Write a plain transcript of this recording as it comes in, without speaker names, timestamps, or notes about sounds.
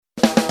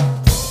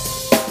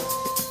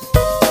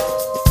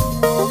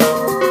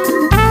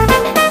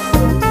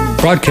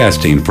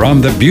Broadcasting from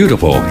the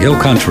beautiful Hill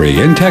Country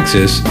in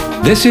Texas,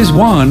 this is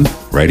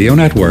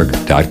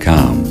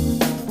OneRadioNetwork.com.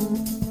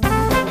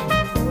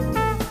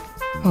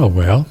 Oh,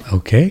 well,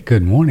 okay.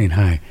 Good morning.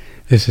 Hi.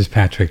 This is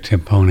Patrick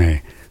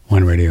Timpone,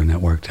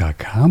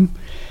 OneRadioNetwork.com.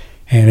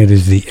 And it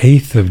is the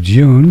 8th of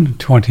June,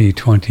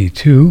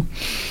 2022.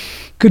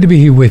 Good to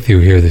be with you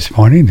here this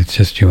morning. It's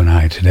just you and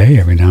I today.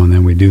 Every now and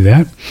then we do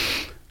that.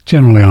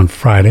 Generally on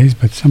Fridays,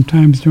 but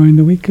sometimes during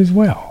the week as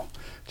well.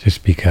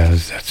 Just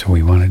because that's what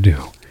we want to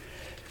do.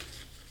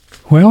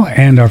 Well,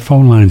 and our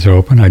phone lines are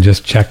open. I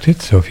just checked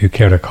it. So if you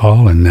care to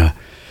call and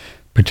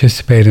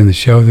participate in the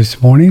show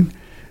this morning,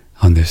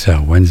 on this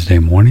Wednesday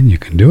morning, you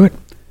can do it.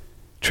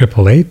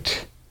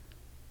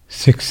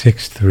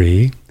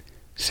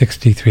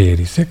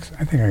 888-663-6386.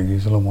 I think I can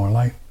use a little more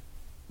light.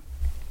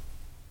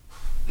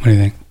 What do you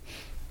think?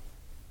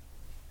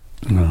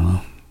 I don't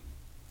know.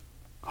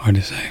 Hard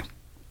to say.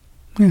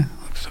 Yeah,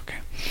 looks okay.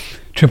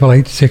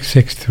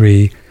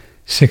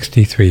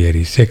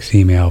 888-663-6386.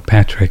 Email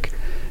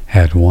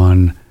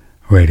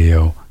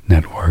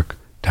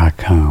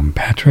patrick@oneradionetwork.com.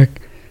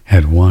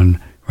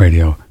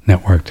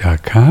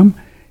 patrick@oneradionetwork.com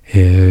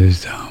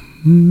is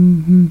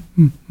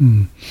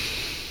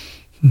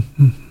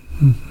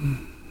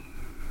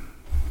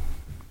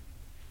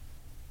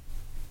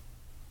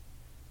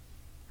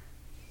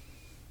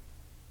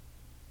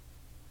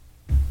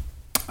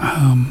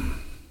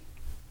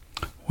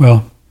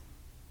well,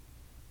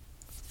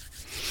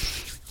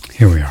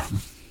 here we are.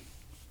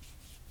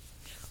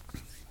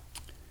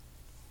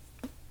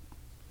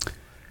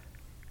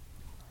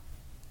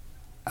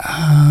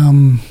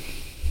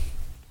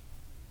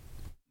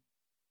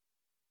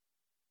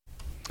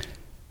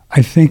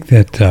 I think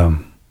that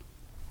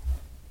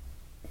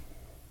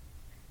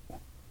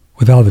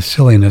with all the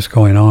silliness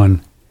going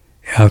on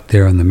out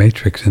there in the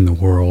matrix in the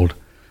world,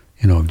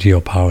 you know, of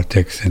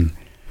geopolitics and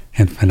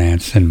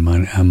finance and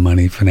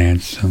money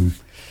finance, you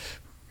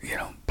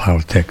know,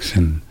 politics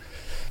and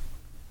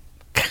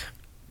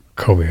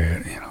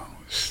COVID, you know,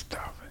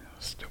 stuff,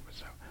 stupid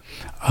stuff.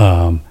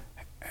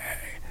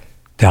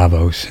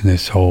 Davos and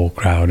this whole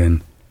crowd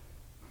and,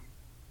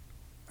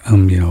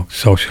 you know,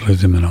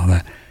 socialism and all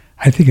that.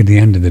 I think at the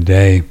end of the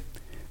day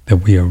that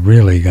we are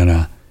really going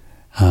to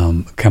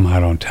come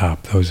out on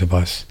top. Those of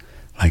us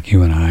like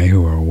you and I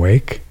who are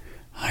awake,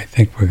 I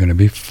think we're going to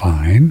be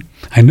fine.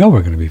 I know we're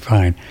going to be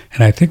fine.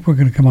 And I think we're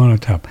going to come out on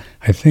top.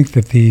 I think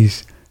that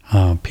these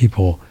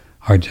people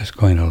are just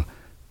going to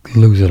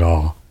lose it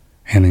all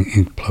and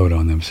implode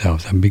on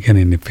themselves. I'm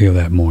beginning to feel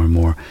that more and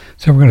more.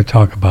 So we're going to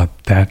talk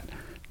about that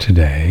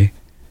today.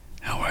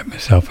 I'll write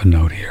myself a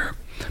note here.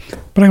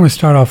 But I'm going to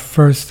start off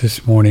first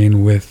this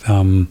morning with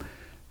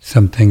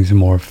some things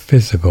more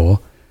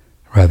physical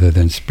rather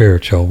than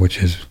spiritual, which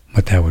is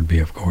what that would be,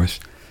 of course,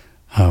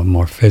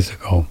 more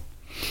physical.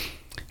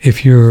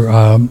 If you're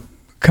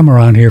come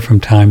around here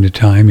from time to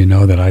time, you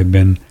know that I've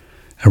been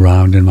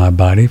around in my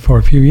body for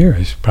a few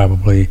years,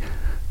 probably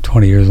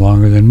 20 years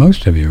longer than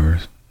most of you, or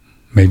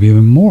maybe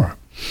even more.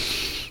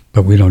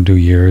 But we don't do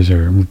years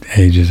or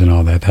ages and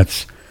all that.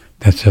 That's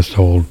just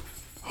old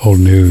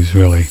news,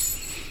 really.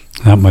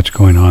 Not much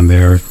going on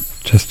there,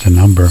 just a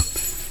number.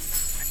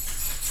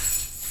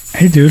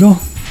 Hey, Doodle,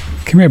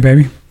 come here,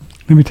 baby.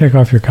 Let me take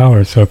off your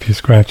collar so if you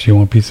scratch, you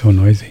won't be so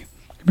noisy.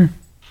 Come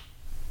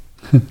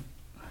here.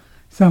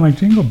 Sound like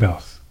jingle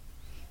bells.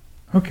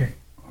 Okay.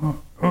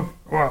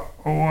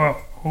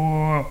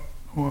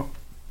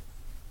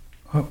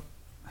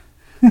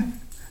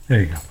 There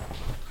you go.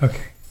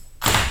 Okay.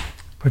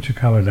 Put your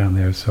collar down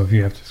there so if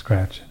you have to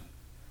scratch,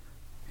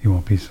 you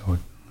won't be so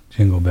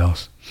jingle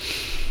bells.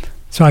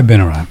 So I've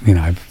been around, you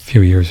know, I've a few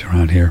years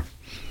around here.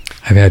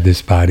 I've had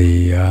this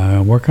body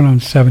working on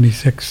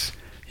 76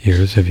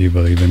 years, if you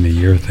believe in the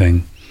year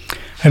thing.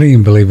 I don't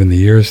even believe in the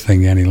years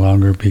thing any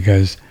longer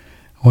because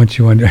once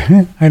you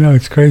I know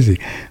it's crazy.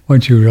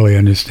 Once you really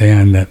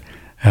understand that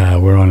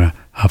we're on a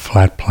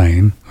flat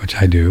plane, which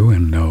I do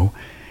and know,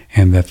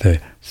 and that the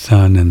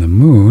sun and the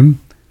moon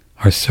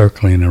are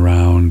circling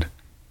around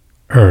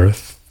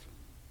Earth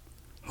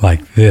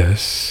like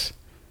this,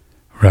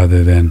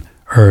 rather than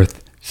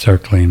Earth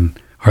circling,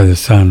 or the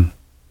sun,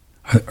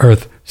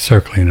 Earth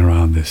circling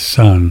around this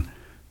sun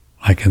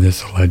like in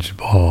this alleged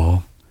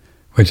ball,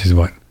 which is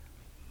what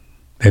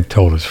they've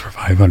told us for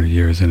 500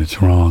 years, and it's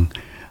wrong.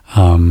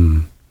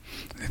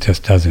 It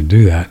just doesn't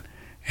do that.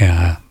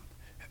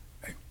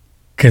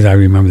 Because I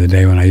remember the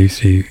day when I used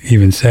to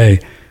even say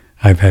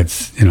I've had,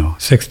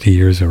 60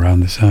 years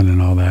around the sun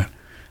and all that.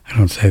 I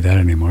don't say that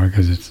anymore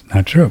because it's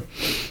not true.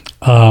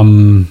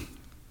 So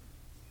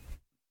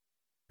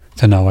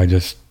now I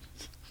just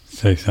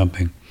say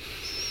something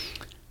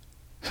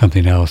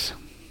else.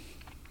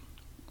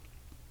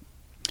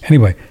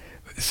 Anyway,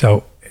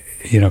 so,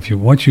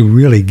 once you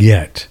really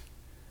get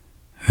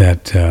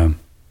that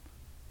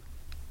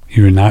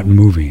you're not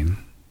moving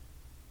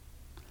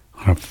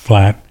on a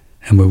flat,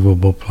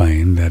 immovable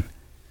plane, that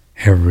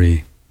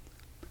every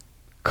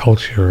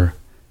culture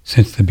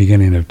since the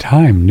beginning of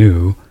time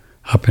knew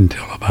up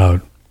until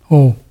about,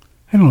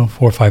 400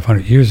 or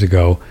 500 years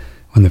ago,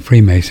 when the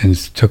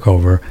Freemasons took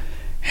over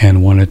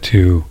and wanted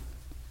to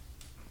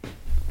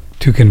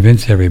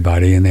convince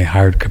everybody, and they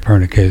hired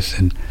Copernicus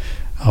and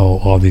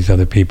all these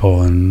other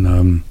people,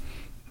 and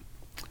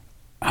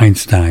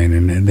Einstein,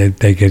 and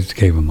they just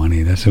gave him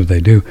money. That's what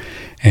they do.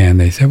 And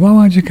they said, well,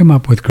 why don't you come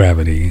up with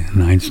gravity?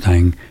 And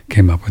Einstein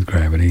came up with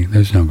gravity.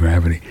 There's no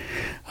gravity.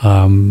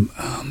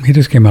 He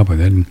just came up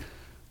with it and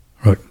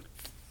wrote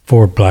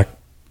 4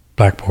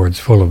 blackboards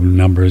full of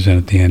numbers, and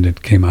at the end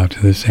it came out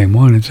to the same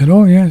one, and said,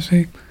 oh, yeah,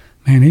 see,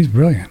 man, he's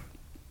brilliant.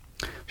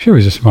 Sure,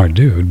 he's a smart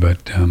dude,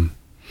 but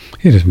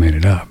he just made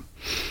it up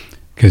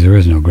because there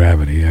is no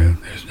gravity.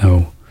 There's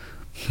no...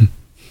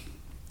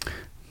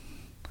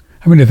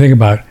 I mean, to think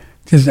about...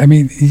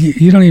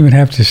 you don't even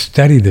have to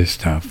study this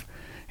stuff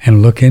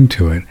and look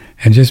into it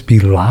and just be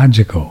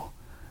logical.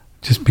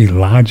 Just be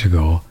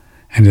logical,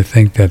 and to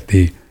think that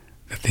the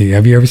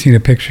have you ever seen a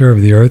picture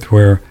of the Earth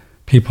where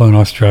people in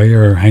Australia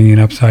are hanging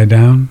upside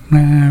down?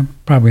 Nah,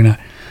 probably not.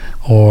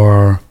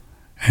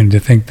 And to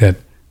think that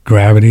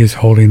gravity is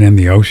holding in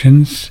the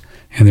oceans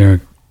and they're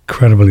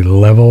incredibly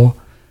level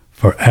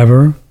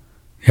forever.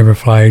 You ever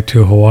fly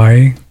to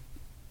Hawaii?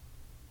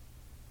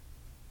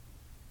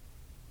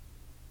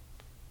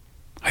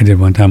 I did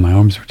one time. My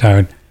arms were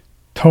tired.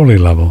 Totally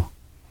level.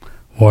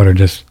 Water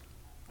just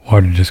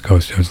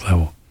goes to its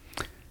level.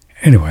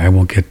 Anyway, I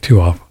won't get too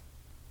off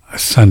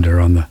asunder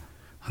on the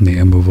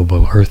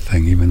immovable Earth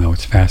thing, even though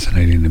it's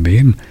fascinating to me.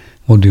 And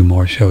we'll do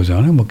more shows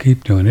on it. We'll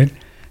keep doing it.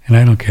 And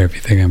I don't care if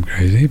you think I'm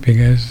crazy,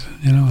 because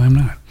I'm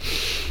not.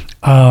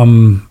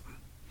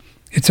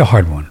 It's a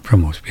hard one for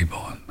most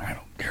people. And I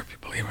don't care if you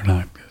believe or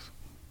not, because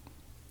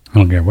I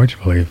don't care what you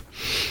believe.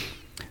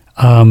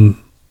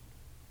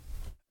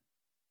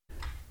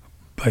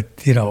 But,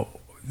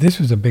 this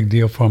was a big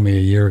deal for me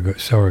a year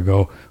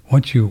ago.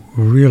 Once you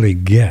really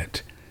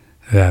get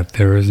that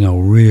there is no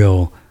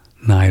real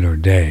night or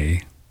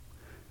day,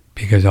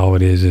 because all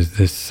it is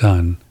this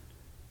sun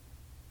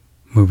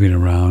moving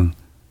around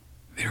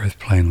the Earth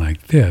plane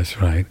like this,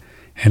 right?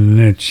 And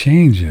then it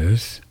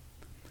changes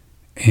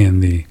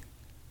in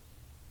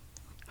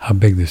how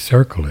big the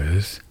circle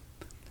is,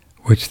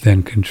 which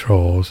then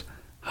controls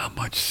how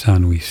much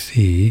sun we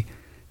see,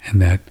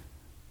 and that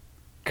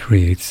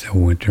creates a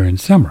winter and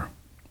summer.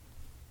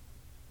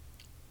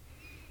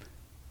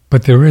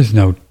 But there is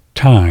no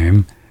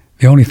time.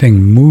 The only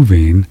thing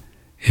moving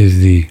is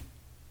the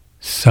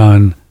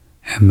sun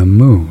and the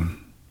moon.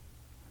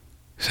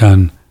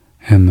 Sun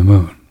and the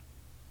moon.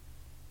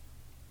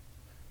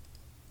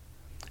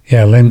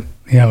 Yeah, Lynn,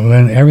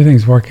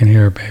 everything's working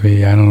here,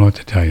 baby. I don't know what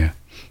to tell you.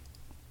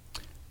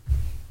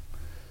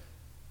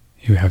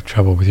 You have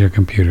trouble with your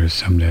computers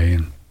someday,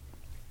 and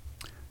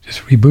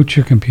just reboot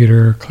your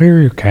computer,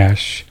 clear your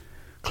cache.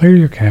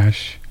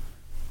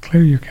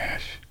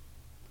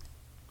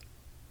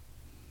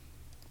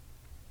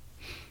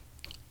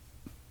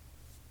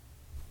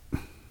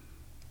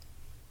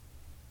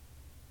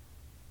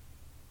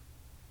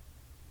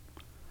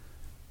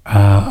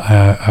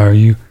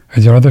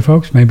 Is there other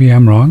folks? Maybe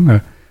I'm wrong.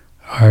 There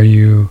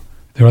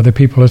other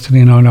people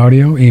listening on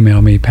audio?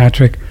 Email me,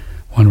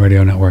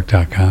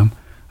 patrick@oneradionetwork.com.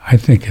 I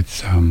think it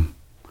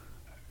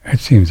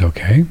seems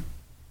okay.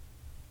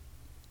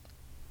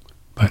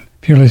 But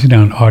if you're listening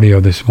on audio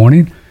this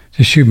morning,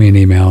 just shoot me an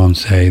email and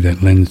say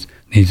that Lynn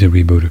needs to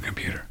reboot her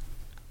computer.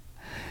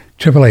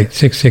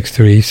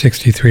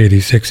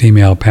 888-663-6386.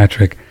 Email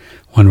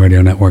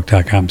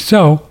patrick@oneradionetwork.com.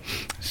 So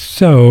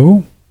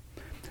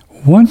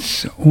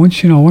once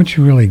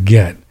you really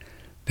get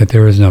that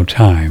there is no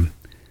time,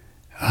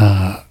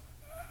 and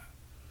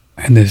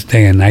this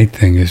day and night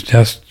thing is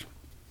just,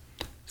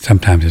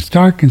 sometimes it's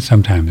dark and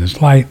sometimes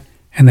it's light,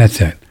 and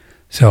that's it.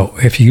 So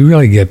if you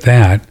really get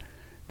that,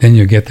 then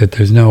you get that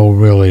there's no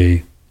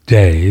really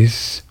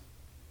days,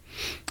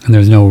 and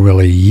there's no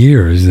really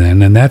years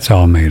then, and that's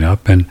all made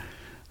up. And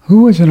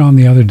who was it on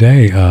the other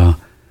day?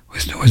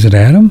 Was it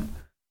Adam?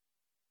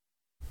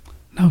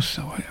 No,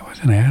 so it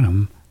wasn't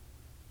Adam.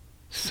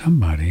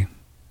 Somebody.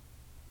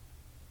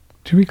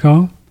 Do you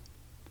recall?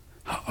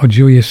 Oh,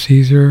 Julius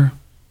Caesar.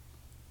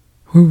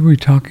 Who were we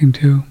talking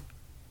to?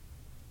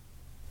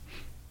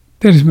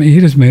 He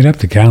just made up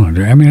the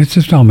calendar. I mean, it's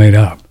just all made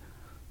up.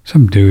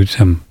 Some dude,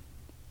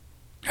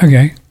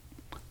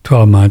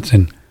 12 months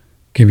and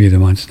give you the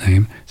month's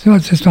name. So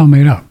it's just all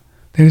made up.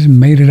 They just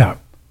made it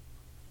up.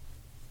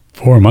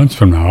 4 months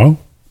from now?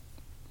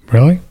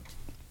 Really?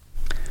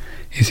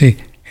 You see,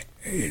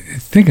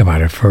 think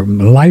about it. For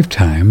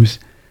lifetimes,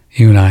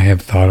 you and I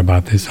have thought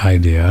about this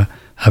idea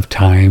of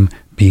time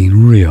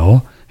being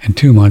real. And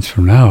 2 months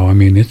from now, I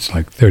mean, it's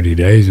like 30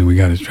 days and we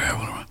got to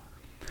travel around.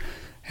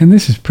 And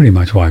this is pretty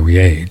much why we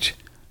age,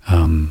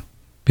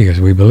 because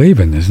we believe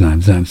in this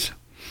nonsense.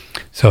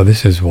 So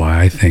this is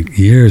why I think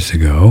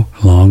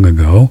long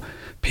ago,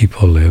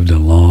 people lived a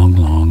long,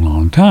 long,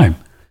 long time.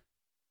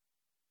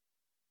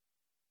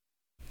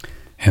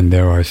 And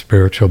there are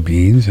spiritual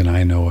beings, and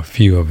I know a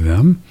few of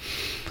them,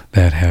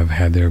 that have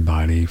had their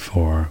body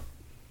for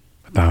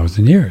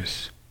 1,000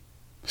 years,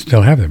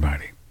 still have their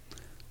body.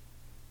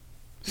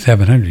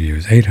 700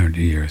 years, 800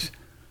 years.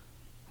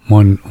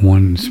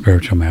 one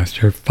spiritual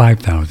master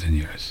 5,000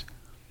 years.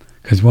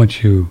 Because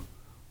once you,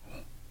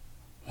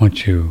 oh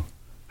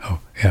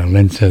yeah,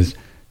 Lynn says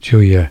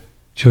Julia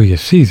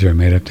Caesar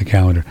made up the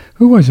calendar.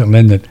 Who was it,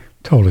 Lynn, that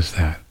told us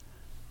that?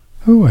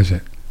 Who was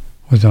it?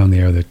 Was on the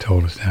air that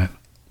told us that?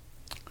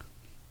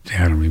 See,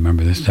 I don't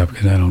remember this stuff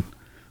because I don't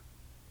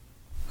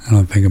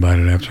think about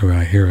it after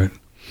I hear it.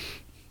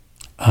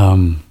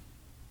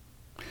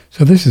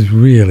 So this is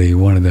really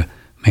one of the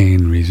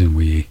main reasons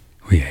we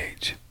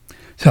age.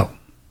 So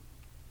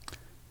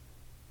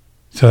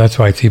that's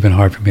why it's even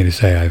hard for me to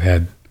say I've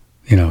had,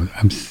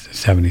 I'm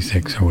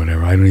 76 or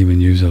whatever. I don't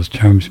even use those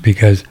terms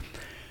because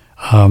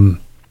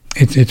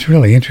it's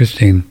really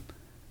interesting.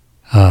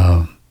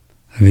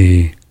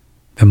 The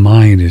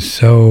mind is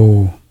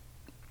so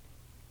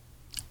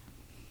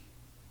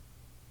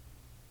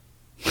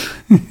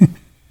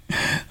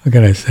what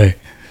can I say?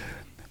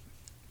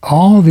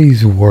 All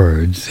these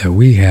words that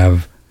we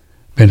have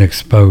been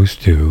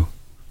exposed to,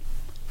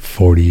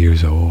 40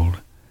 years old,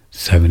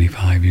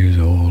 75 years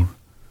old,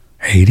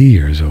 80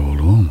 years old,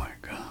 oh my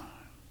God.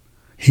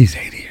 He's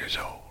 80 years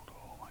old,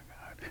 oh my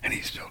God. And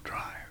he still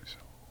drives.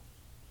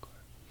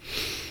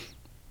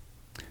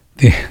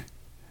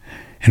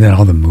 And then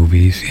all the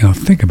movies,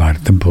 think about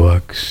it, the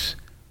books.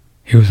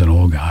 He was an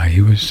old guy,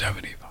 he was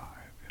 75.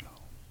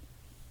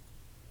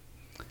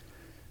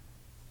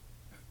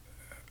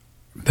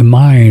 The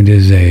mind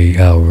is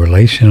a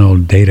relational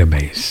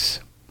database,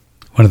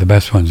 one of the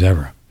best ones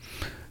ever.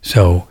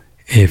 So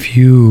if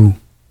you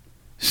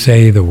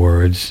say the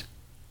words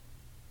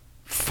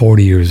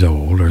 40 years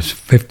old or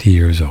 50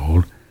 years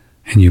old,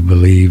 and you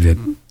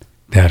believe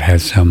that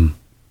has some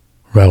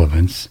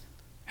relevance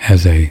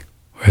as a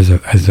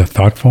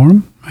thought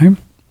form, right?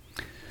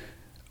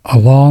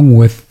 Along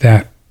with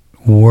that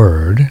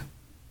word,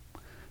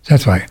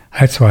 that's why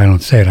I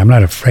don't say it. I'm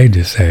not afraid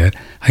to say it.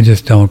 I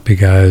just don't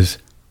because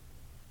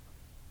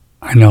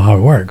I know how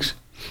it works.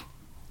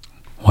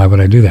 Why would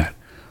I do that?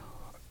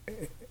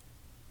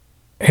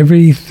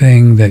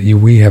 Everything that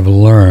we have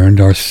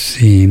learned or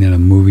seen in a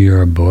movie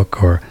or a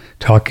book or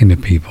talking to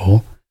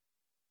people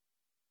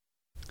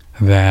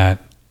that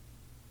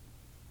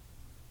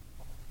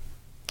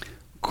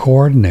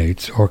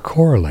coordinates or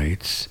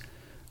correlates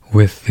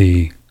with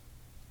the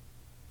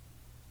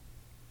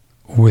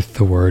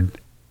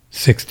word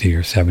 60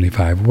 or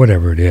 75,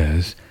 whatever it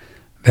is,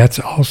 that's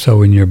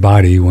also in your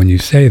body when you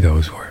say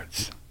those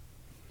words.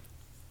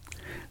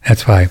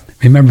 That's why,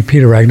 remember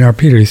Peter Ragnar?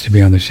 Peter used to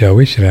be on the show.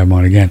 We should have him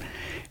on again.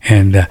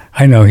 And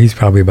I know he's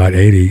probably about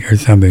 80 or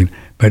something,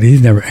 but he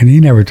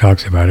never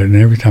talks about it. And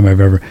every time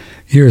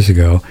years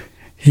ago,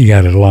 he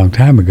got it a long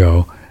time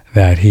ago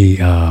that he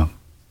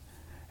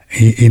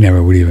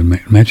never would even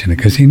mention it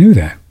because he knew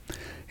that.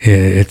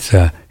 It's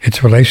a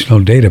relational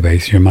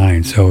database, your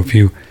mind. So if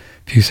you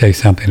say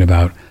something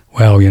about,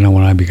 well,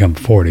 when I become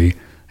 40,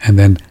 and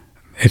then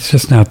it's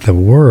just not the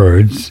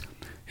words,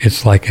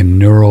 it's like a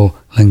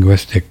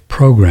neuro-linguistic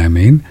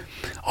programming,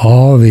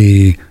 all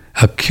the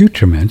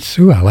accoutrements,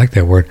 I like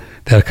that word,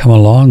 that come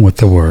along with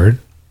the word,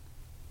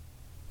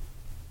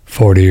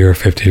 40 or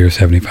 50 or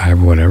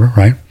 75 or whatever,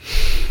 right?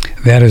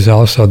 That is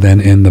also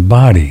then in the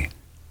body.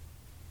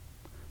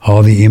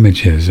 All the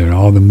images and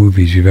all the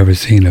movies you've ever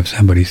seen of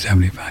somebody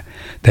 75,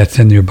 that's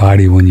in your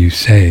body when you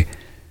say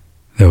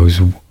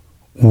those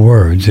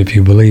words, if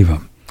you believe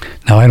them.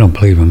 Now, I don't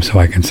believe them, so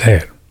I can say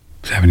it.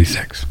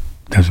 76.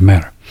 Doesn't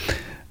matter.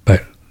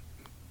 But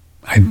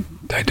I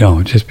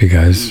don't, just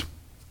because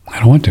I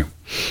don't want to.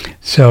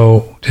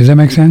 So, does that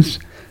make sense?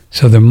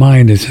 So the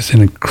mind is just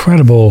an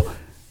incredible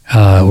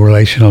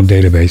relational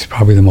database,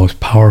 probably the most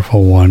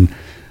powerful one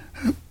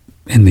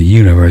in the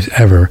universe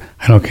ever.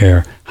 I don't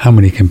care how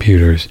many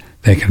computers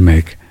they can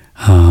make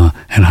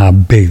and how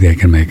big they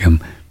can make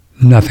them.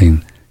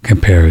 Nothing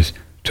compares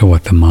to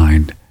what the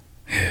mind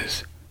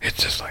is.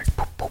 It's just like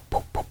boop, boop,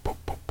 boop, boop, boop,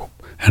 boop, boop.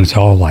 And it's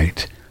all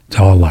light. It's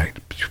all light.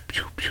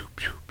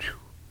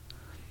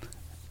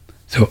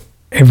 So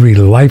every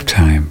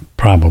lifetime,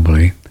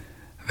 probably,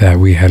 that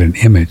we had an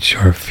image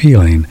or a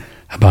feeling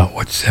about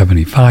what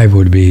 75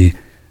 would be,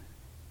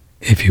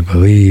 if you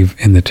believe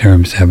in the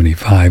term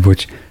 75,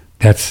 which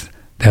that's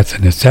a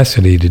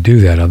necessity to do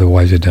that,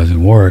 otherwise it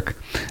doesn't work.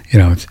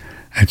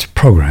 It's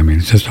programming.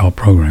 It's just all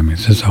programming.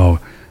 It's just all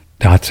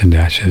dots and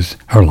dashes,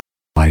 or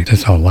light.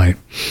 It's all light.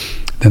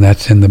 Then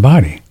that's in the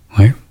body,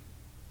 right?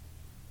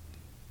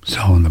 It's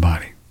all in the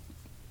body.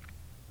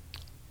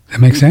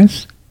 That make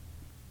sense?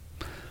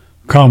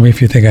 Call me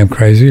if you think I'm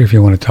crazy, or if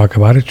you want to talk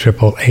about it,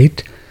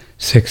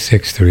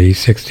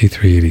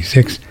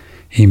 888-663-6386.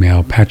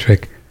 Email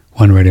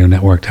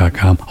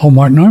patrick1radionetwork.com. Oh,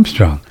 Martin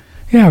Armstrong.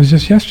 Yeah, it was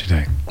just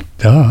yesterday.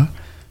 Duh.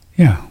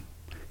 Yeah.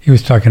 He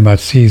was talking about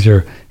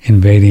Caesar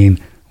invading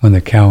when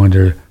the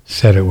calendar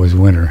said it was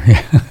winter.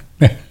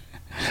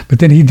 But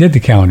then he did the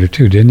calendar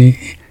too, didn't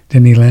he?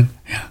 Didn't he, Lynn?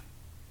 Yeah.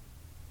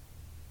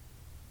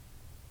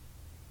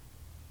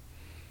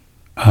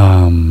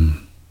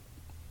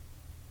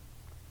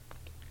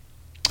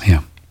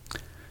 Yeah.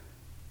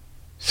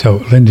 So,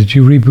 Lynn, did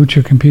you reboot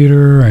your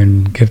computer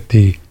and get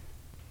the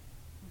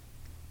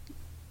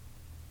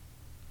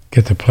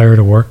get the player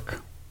to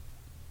work.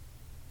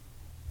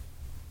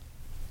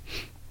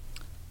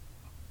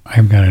 I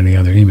haven't got any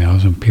other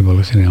emails and people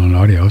listening on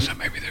audio, so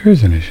maybe there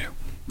is an issue.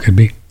 Could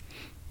be.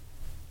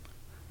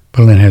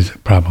 But Lynn has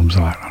problems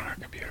a lot on her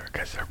computer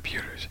because her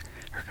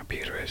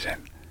computer is in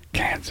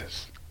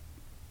Kansas.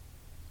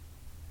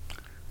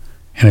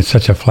 And it's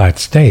such a flat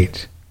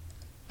state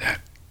that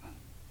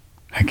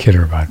I kid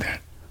her about that.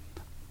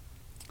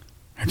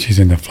 And she's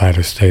in the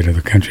flattest state of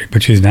the country,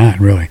 but she's not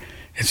really.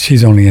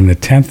 She's only in the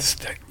 10th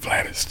state,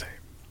 flattest state.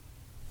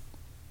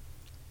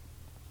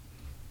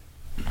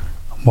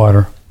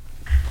 Water.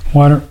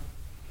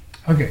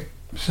 Okay,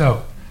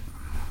 so.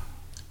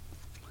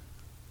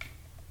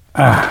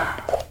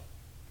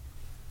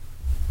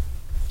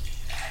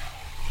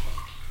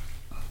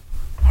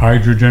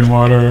 Hydrogen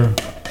water.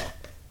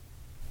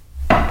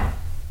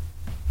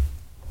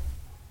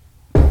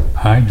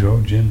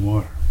 Hydrogen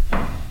water.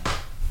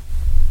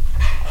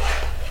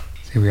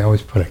 See, we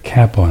always put a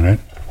cap on it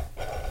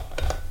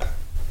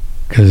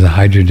because the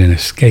hydrogen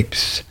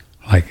escapes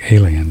like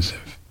aliens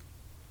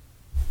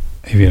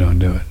if you don't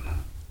do it.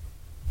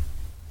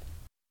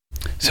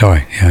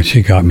 Sorry, yeah,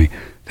 she got me.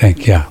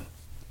 Thank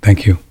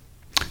you.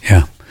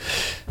 Yeah.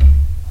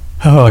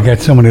 Oh, I got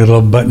so many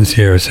little buttons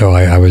here, so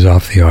I was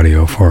off the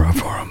audio for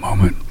a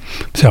moment.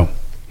 So,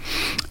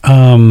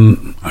 I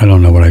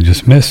don't know what I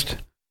just missed.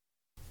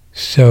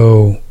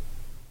 So,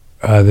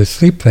 the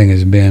sleep thing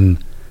has been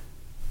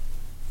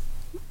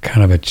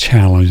kind of a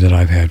challenge that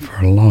I've had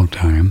for a long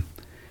time.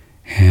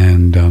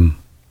 And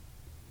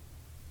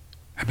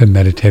I've been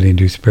meditating,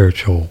 do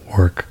spiritual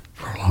work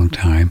for a long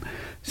time.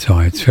 So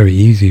it's very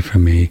easy for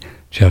me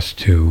just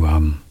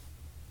to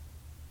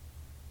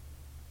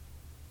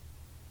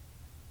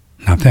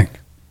not think.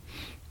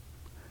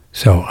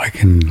 So I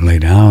can lay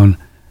down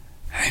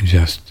and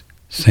just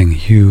sing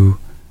Hugh,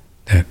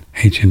 that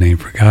ancient name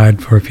for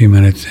God, for a few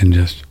minutes and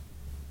just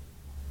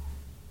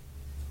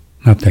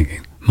not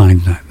thinking.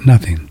 Mind's not,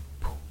 nothing.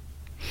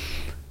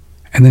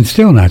 And then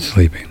still not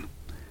sleeping.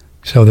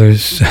 So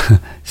there's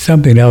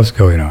something else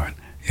going on,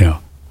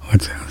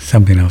 what's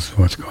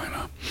going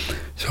on.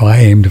 So I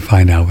aim to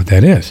find out what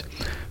that is.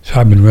 So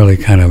I've been really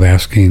kind of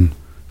asking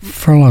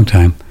for a long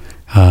time,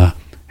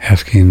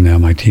 asking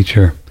my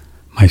teacher,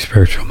 my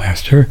spiritual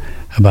master,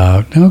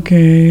 about,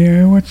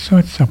 okay, what's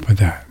up with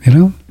that,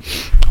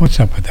 What's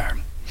up with that?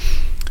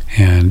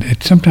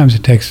 And sometimes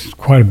it takes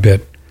quite a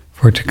bit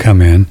for it to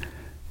come in.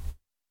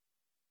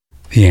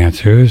 The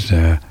answers,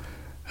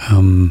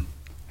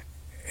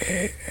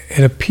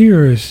 it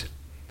appears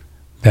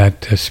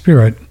that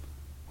spirit,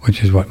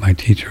 which is what my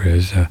teacher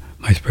is,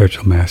 my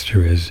spiritual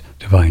master is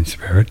divine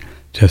spirit,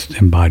 just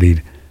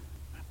embodied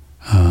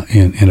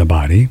in a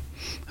body.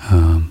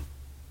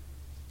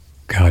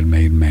 God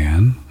made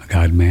man, a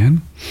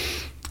God-man.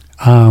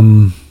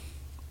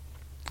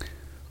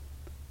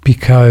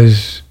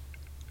 Because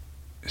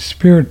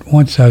spirit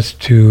wants us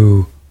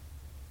to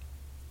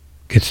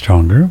get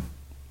stronger,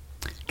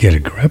 get a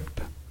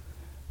grip,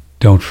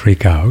 don't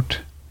freak out,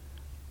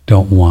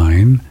 don't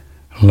whine,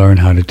 learn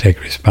how to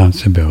take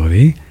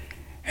responsibility,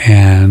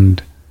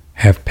 and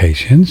have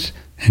patience,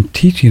 and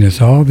teaching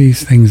us all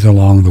these things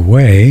along the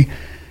way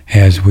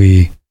as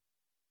we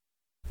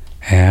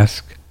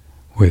ask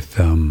with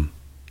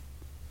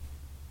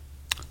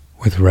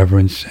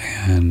reverence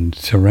and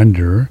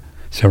surrendering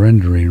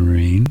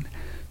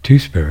to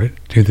Spirit,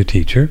 to the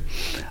teacher.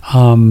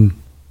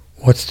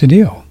 What's the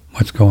deal?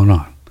 What's going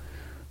on?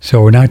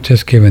 So we're not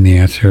just given the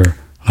answer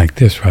like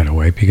this right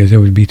away, because it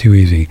would be too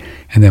easy,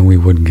 and then we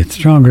wouldn't get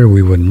stronger,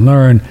 we wouldn't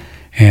learn,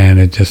 and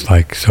it's just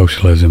like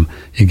socialism.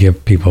 You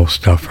give people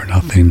stuff for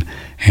nothing,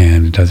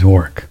 and it doesn't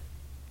work.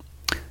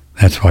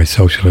 That's why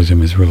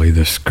socialism is really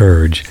the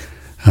scourge,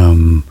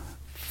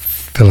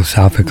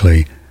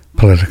 philosophically,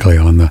 politically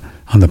on the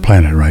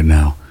planet right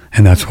now,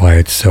 and that's why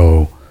it's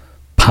so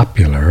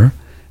popular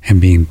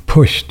and being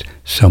pushed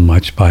so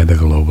much by the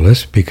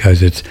globalists,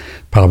 because it's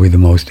probably the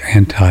most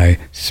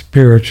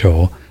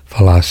anti-spiritual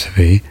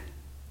philosophy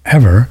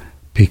ever,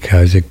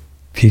 because it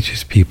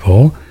teaches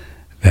people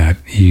that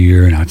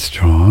you're not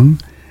strong,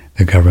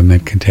 the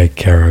government can take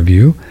care of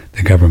you,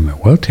 the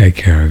government will take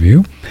care of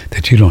you,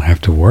 that you don't have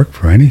to work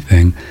for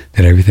anything,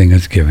 that everything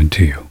is given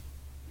to you.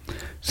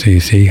 So you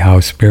see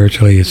how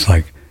spiritually it's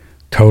like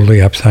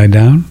totally upside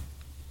down?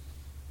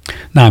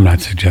 Now, I'm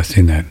not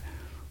suggesting that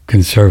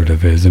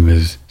conservatism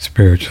is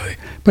spiritually,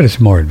 but it's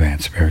more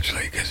advanced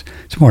spiritually because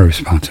it's more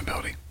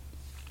responsibility.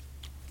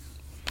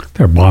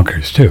 They're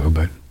bonkers too,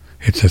 but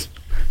it's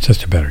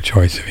just a better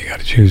choice if you got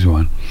to choose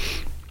one.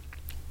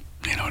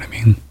 You know what I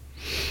mean?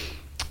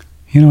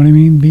 You know what I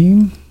mean,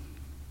 Bean?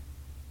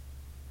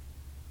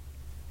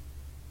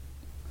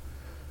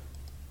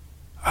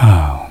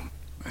 Oh,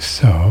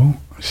 so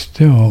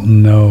still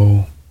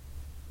no.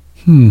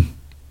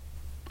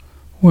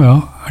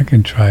 Well, I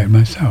can try it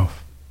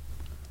myself.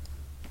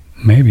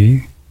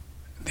 Maybe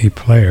the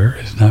player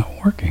is not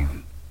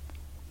working.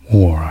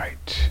 All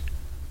right.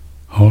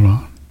 Hold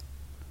on.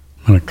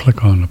 I'm going to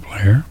click on the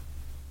player.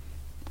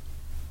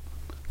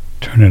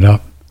 Turn it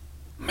up.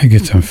 Let me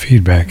get some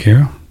feedback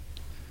here.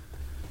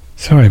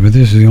 Sorry, but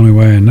this is the only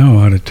way I know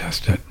how to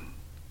test it.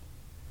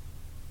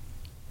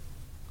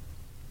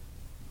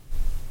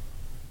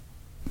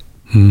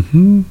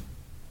 Mm-hmm.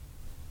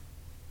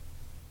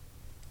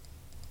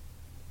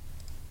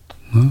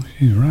 Well,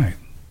 she's right.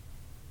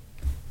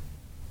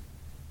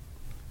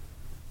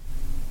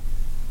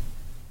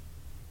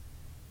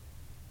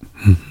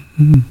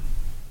 Mm-hmm.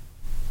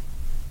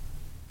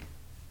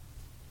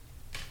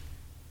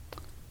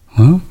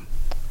 Well,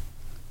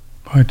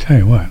 I tell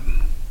you what,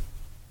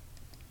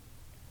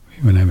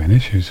 we've been having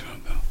issues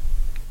with them.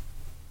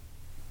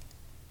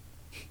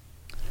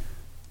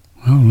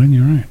 Well, Lynn,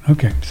 you're right.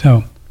 Okay,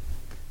 so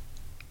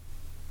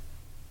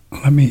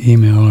let me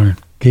email our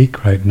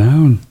geek right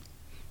now, and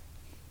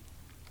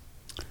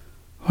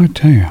I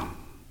tell you,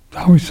 it's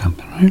always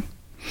something, right?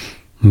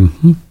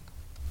 Mm-hmm.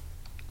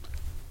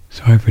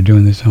 Sorry for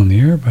doing this on the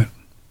air, but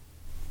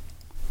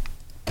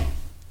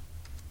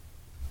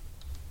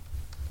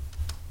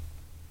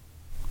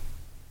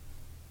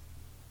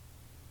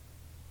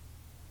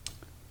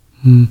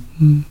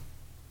mm-hmm.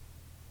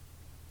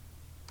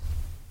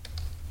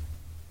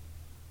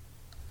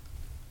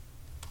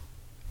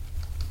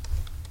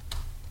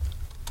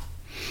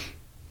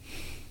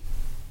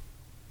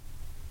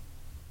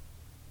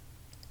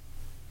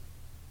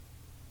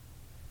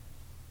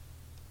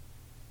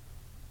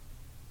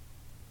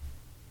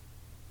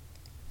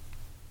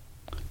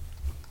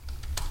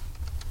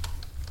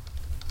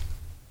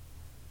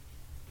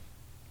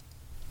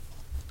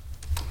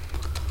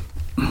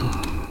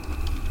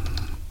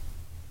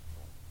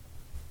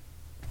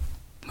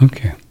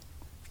 Okay.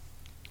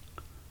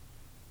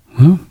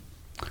 Well,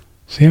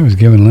 see, I was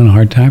giving Lynn a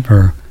hard time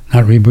for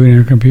not rebooting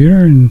her computer,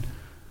 and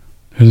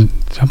there's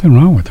something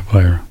wrong with the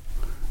player.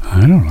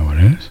 I don't know what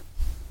it is.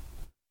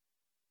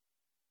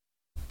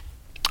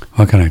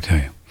 What can I tell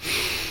you?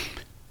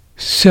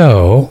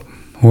 So,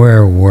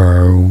 where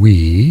were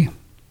we?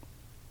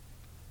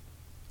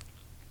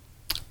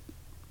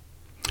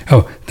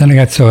 Oh, then I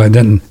got,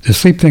 then the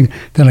sleep thing,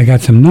 then I got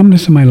some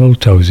numbness in my little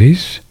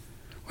toesies,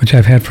 which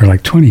I've had for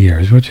like 20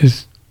 years, which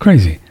is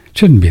crazy. It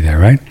shouldn't be there,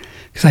 right?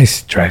 Because I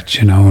stretch,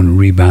 and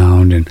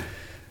rebound and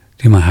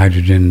do my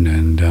hydrogen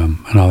and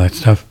all that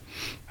stuff.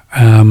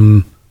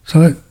 So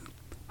that,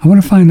 I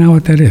want to find out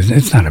what that is.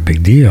 It's not a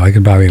big deal. I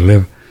could probably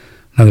live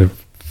another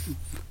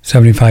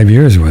 75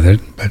 years with it,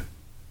 but,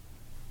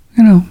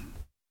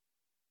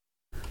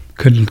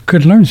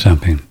 could learn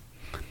something.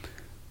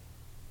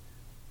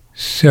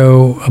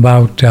 So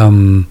about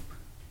 2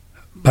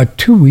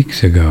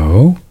 weeks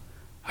ago,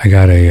 I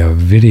got a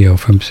video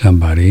from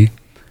somebody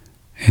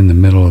in the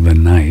middle of the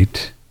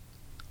night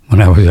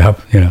when I was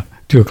up,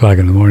 2 o'clock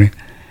in the morning.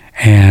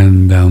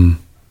 And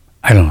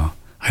I don't know.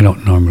 I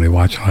don't normally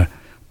watch a lot,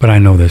 but I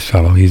know this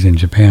fellow. He's in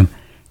Japan.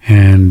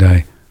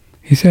 And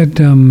he said,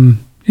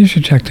 you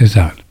should check this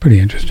out. It's pretty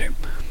interesting.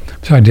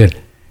 So I did.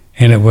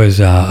 And it was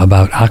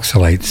about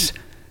oxalates.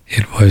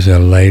 It was a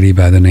lady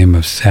by the name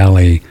of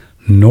Sally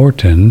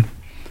Norton,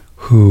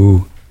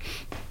 who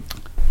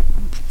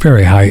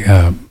very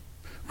high,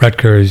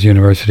 Rutgers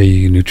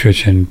University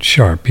nutrition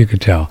sharp. You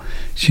could tell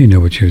she knew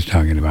what she was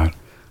talking about.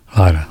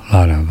 A lot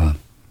of,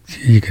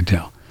 you could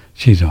tell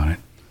she's on it.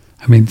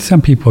 I mean,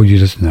 some people you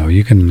just know.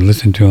 You can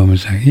listen to them and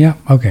say, yeah,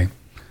 okay,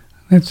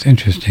 that's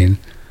interesting.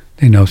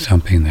 They know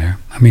something there.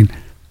 I mean,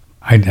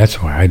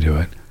 that's why I do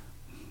it.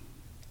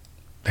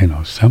 They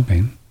know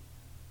something.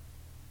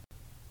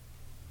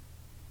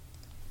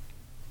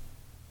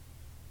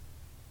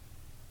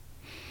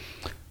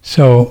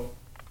 So,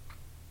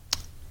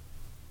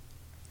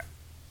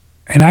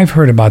 and I've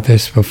heard about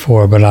this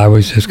before, but I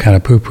was just kind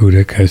of poo-pooed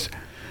it because,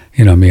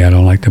 me, I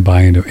don't like to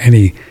buy into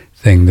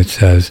anything that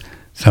says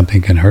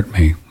something can hurt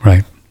me,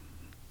 right?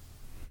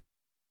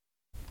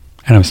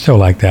 And I'm still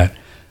like that.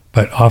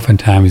 But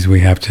oftentimes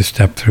we have to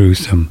step through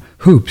some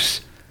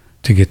hoops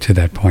to get to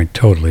that point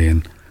totally.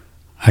 And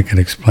I can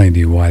explain to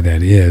you why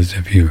that is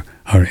if you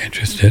are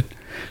interested.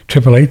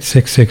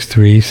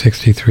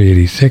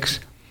 888-663-6386.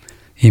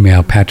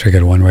 Email Patrick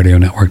at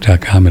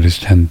oneradionetwork.com. It is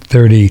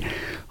 10:30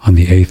 on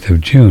the 8th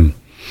of June.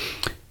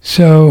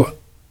 So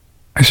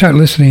I start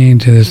listening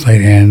to this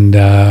late, and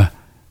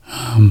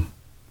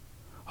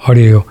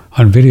audio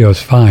on video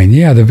is fine.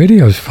 Yeah, the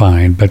video is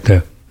fine, but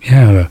the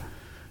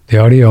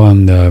audio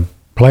on the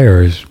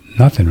player is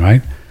nothing,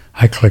 right?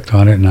 I clicked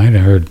on it and I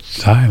heard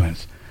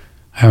silence.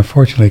 I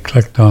unfortunately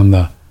clicked on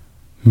the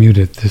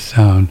muted the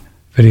sound.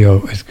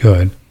 Video is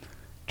good.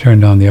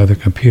 Turned on the other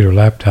computer,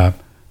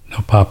 laptop,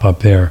 no pop-up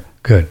there.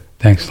 Good.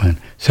 Thanks, Lynn.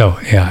 So,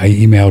 yeah, I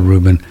emailed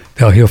Ruben.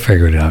 He'll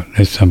figure it out.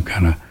 There's some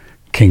kind of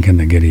kink in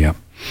the giddy-up.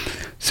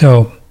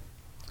 So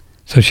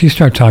she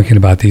started talking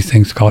about these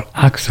things called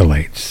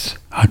oxalates.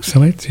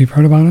 Oxalates? You've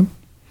heard about them?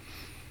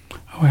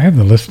 Oh, I have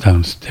the list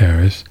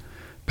downstairs.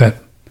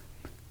 But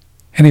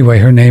anyway,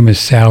 her name is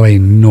Sally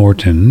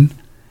Norton.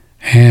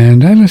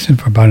 And I listened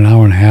for about an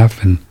hour and a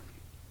half and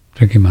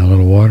drinking my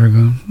little water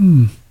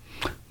going,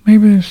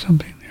 maybe there's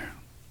something there.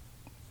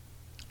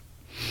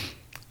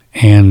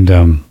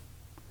 And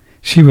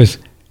she was,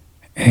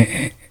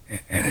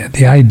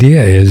 the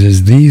idea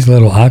is these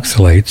little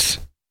oxalates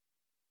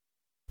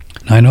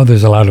Now, I know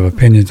there's a lot of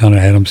opinions on it.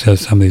 Adam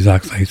says some of these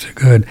oxalates are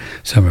good,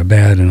 some are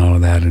bad, and all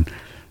of that. And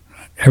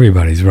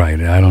everybody's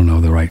right. I don't know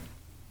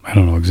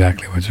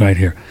exactly what's right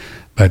here.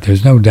 But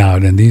there's no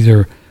doubt, and these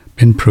are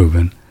been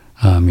proven.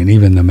 And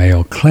even the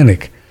Mayo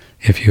Clinic,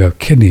 if you have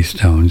kidney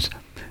stones,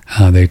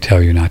 they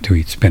tell you not to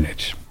eat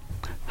spinach,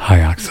 high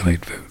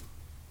oxalate food.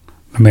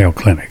 The Mayo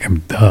Clinic, I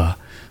mean, duh.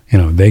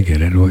 They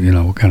get it.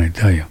 What can I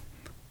tell you?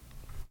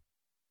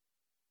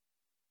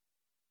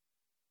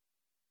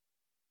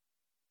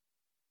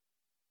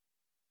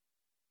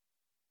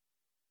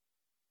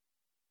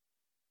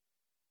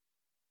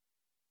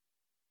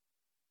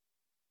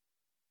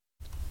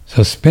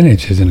 So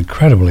spinach is an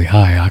incredibly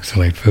high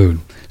oxalate food.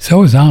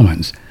 So is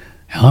almonds.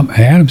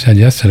 Adam said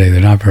yesterday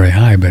they're not very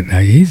high, but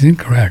he's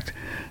incorrect.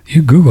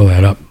 You Google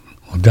that up.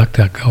 Well,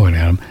 DuckDuckGo it,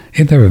 Adam.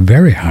 They're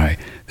very high.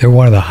 They're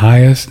one of the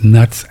highest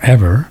nuts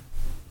ever.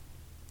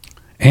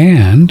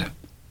 And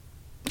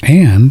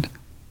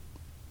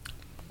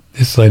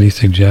this lady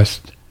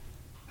suggests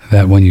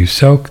that when you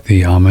soak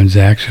the almonds,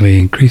 it actually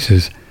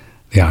increases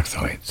the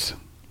oxalates.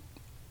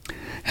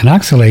 And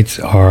oxalates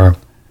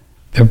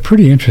they're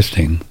pretty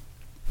interesting.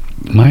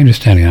 My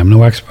understanding, I'm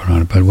no expert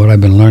on it, but what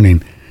I've been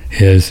learning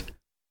is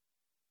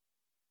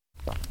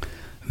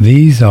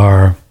these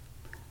are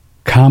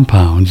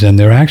compounds, and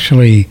they're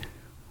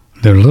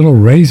little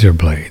razor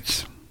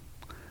blades.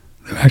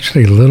 They're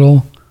actually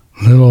little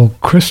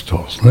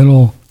crystals,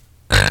 that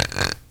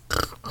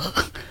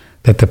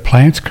the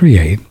plants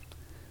create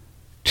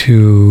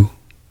to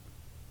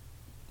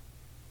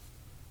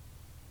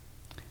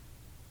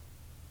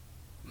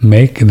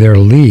make their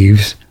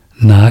leaves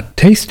not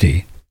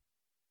tasty,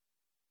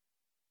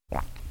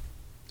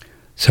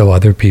 so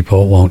other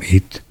people won't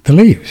eat the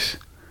leaves,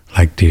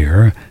 like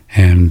deer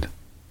and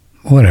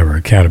whatever,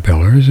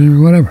 caterpillars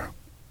or whatever.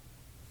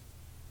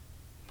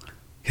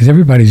 Because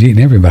everybody's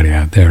eating everybody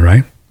out there,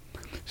 right?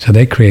 So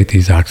they create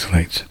these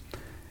oxalates.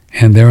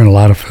 And they're in a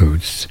lot of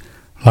foods,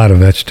 a lot of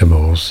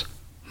vegetables.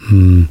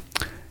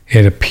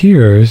 It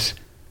appears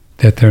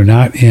that they're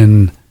not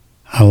in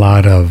a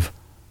lot of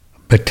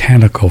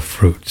botanical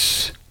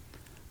fruits,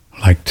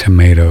 like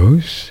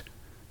tomatoes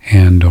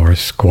and or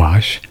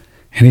squash.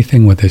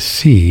 Anything with a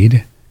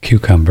seed,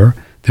 cucumber,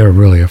 they're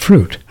really a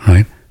fruit,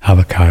 right?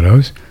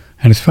 Avocados.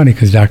 And it's funny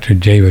because Dr.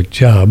 David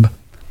Jubb,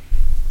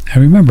 I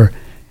remember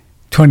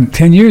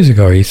 10 years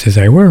ago, he used to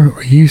say, we're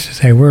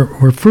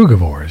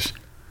frugivores.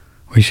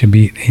 We should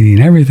be eating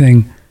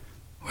everything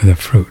with a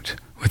fruit,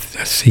 with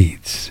the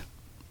seeds.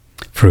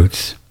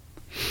 Fruits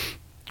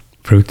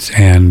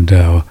and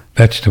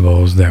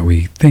vegetables that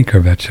we think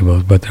are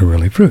vegetables, but they're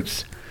really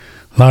fruits.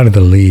 A lot of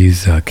the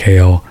leaves,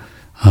 kale,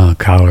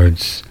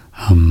 collards,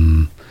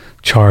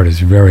 chard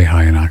is very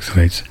high in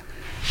oxalates.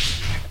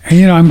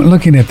 And, I'm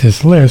looking at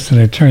this list, and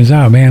it turns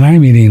out, man,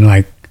 I'm eating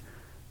like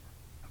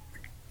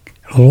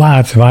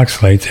lots of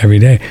oxalates every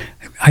day.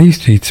 I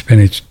used to eat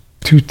spinach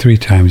 2-3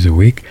 times a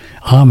week.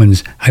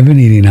 Almonds, I've been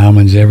eating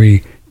almonds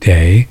every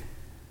day,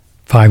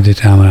 5 to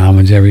 10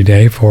 almonds every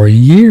day for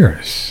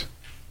years.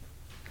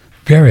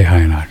 Very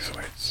high in oxalates.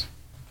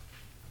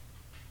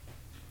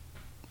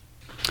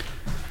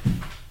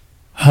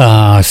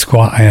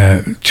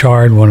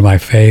 Chard, one of my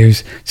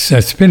faves.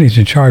 Spinach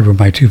and chard were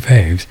my two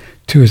faves.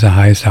 2 is the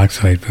highest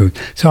oxalate food.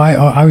 So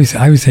I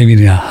would say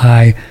eating a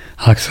high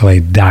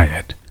oxalate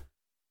diet.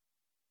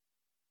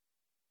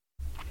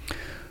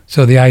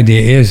 So the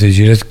idea is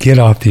you just get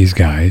off these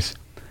guys,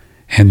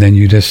 and then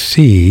you just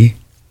see.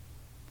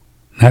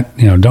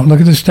 Don't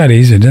look at the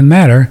studies. It doesn't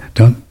matter.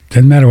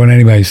 Doesn't matter what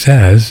anybody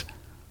says.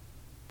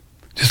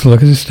 Just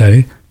look at the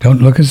study. Don't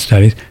look at the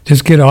studies.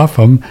 Just get off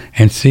them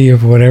and see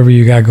if whatever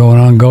you got going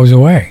on goes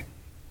away.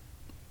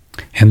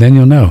 And then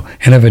you'll know.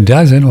 And if it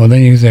doesn't, well,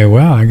 then you can say,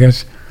 well, I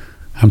guess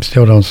I'm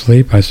still don't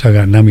sleep. I still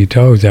got nummy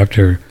toes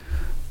after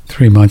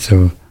 3 months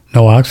of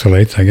no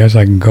oxalates. I guess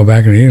I can go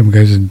back and eat them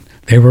because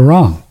they were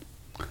wrong.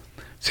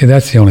 See,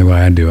 that's the only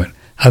way I do it.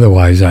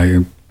 Otherwise,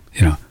 you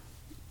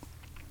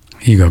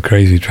go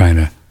crazy trying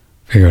to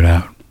figure it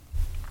out.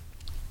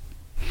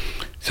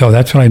 So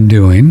that's what I'm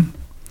doing.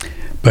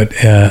 But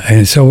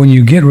and so when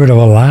you get rid of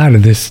a lot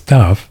of this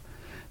stuff,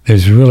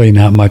 there's really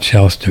not much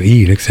else to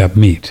eat except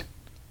meat.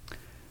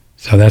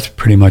 So that's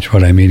pretty much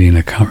what I'm eating,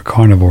 a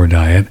carnivore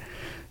diet.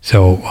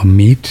 So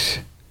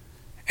meat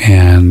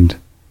and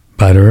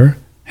butter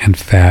and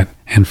fat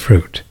and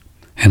fruit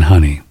and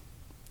honey.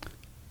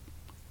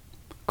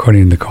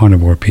 According to the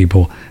carnivore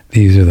people,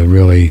 these are the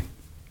really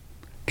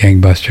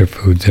gangbuster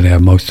foods that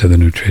have most of the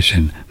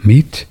nutrition.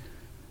 Meat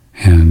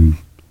and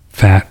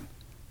fat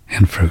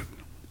and fruit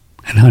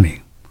and honey.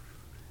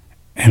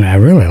 And I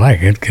really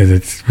like it because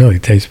it really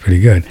tastes pretty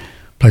good.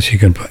 Plus you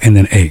can put, and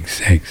then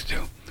eggs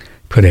too.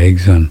 Put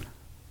eggs on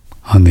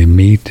the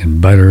meat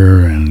and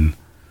butter, and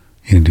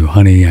you can do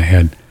honey. I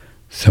had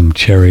some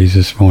cherries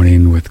this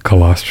morning with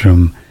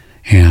colostrum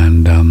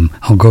and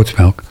goat's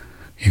milk.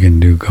 You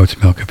can do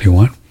goat's milk if you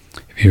want.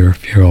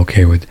 If you're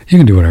okay with, you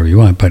can do whatever you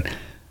want, but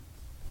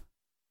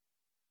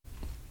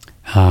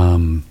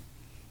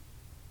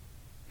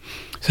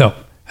so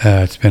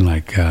it's been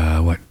like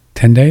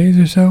 10 days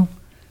or so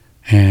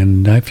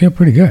and I feel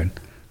pretty good.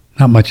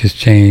 Not much has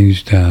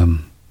changed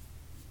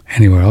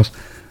anywhere else,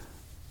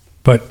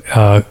 but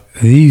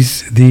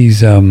these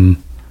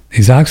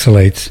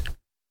oxalates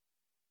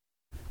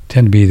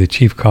tend to be the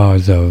chief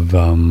cause of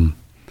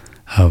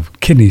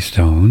kidney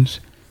stones,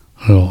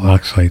 little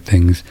oxalate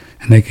things,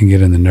 and they can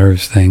get in the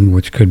nerves thing,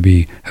 which could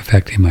be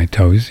affecting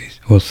mitosis.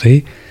 We'll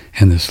see,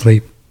 and the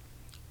sleep.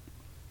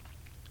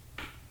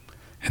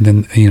 And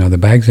then, the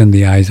bags in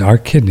the eyes are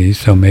kidneys,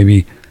 so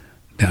maybe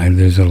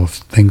there's little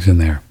things in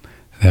there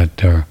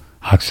that are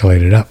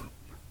oxalated up.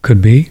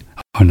 Could be,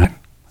 or not.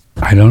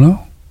 I don't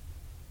know.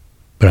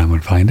 But I'm going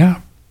to find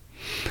out.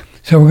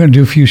 So we're going to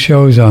do a few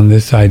shows on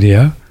this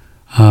idea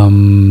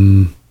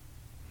in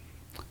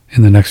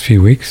the next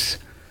few weeks.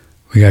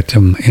 We got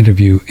some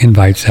interview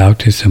invites out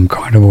to some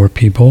carnivore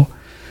people.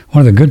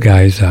 One of the good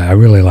guys I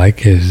really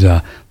like is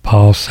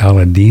Paul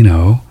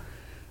Saladino.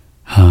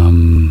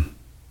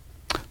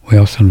 We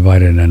also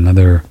invited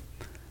another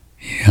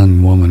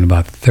young woman,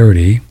 about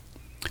 30,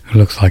 who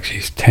looks like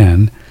she's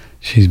 10.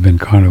 She's been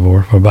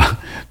carnivore for about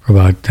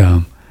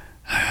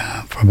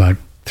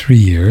 3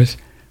 years.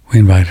 We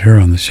invited her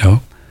on the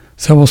show,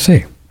 so we'll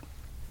see.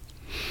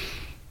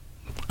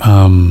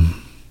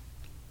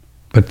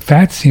 But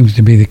fat seems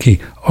to be the key.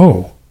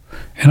 Oh,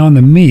 and on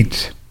the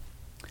meat,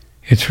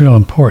 it's real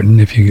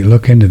important if you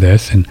look into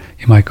this, and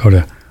you might go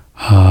to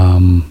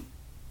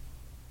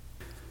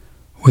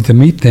with the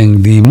meat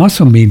thing, the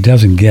muscle meat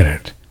doesn't get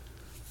it.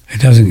 It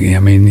doesn't,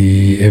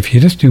 if you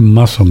just do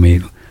muscle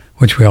meat,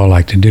 which we all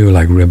like to do,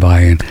 like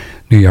ribeye and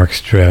New York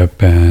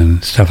strip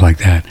and stuff like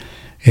that,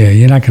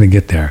 you're not going to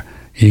get there.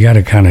 You got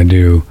to kind of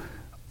do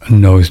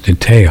nose to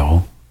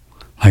tail,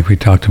 like we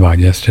talked about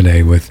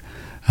yesterday with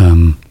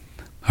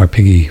our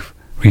piggy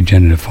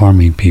regenerative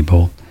farming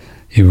people.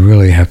 You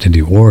really have to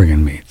do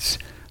organ meats,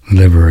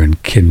 liver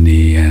and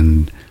kidney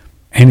and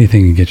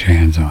anything you get your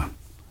hands on.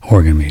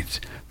 Organ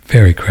meats,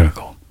 very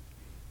critical.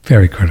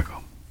 Very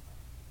critical.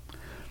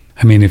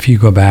 If you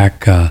go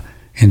back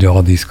into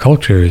all these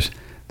cultures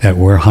that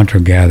were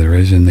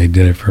hunter-gatherers, and they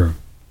did it for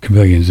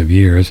billions of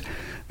years,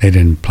 they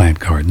didn't plant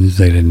gardens,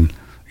 they didn't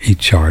eat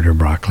chard or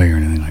broccoli or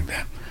anything like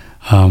that.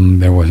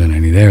 There wasn't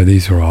any there.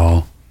 These were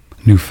all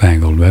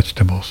newfangled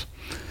vegetables.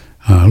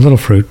 A little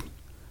fruit,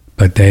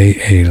 but they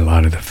ate a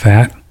lot of the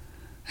fat,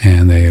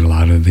 and they ate a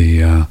lot of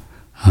the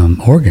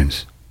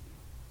organs.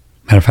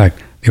 Matter of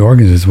fact, the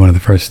organs is one of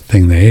the first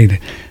thing they ate,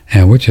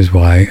 and which is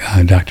why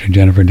Dr.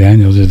 Jennifer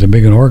Daniels is a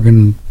big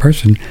organ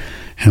person,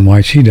 and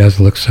why she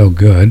does look so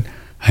good.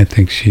 I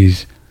think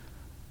she's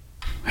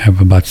have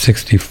about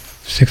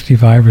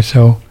 65 or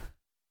so.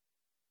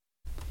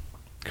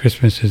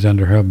 Christmas is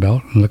under her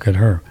belt, and look at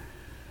her.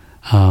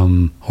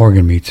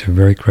 Organ meats are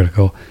very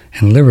critical,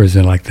 and livers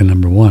are like the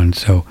number one,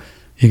 so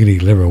you can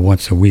eat liver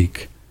once a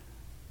week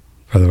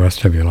for the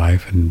rest of your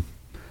life, and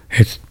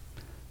it's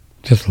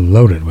just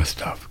loaded with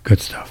stuff,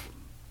 good stuff.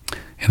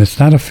 And it's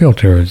not a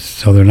filter,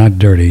 so they're not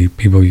dirty.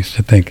 People used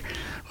to think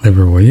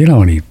liver, well, you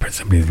don't eat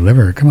somebody's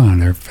liver. Come on,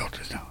 they're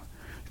filters. No,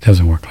 it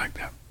doesn't work like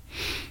that.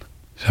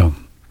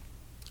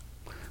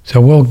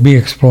 So we'll be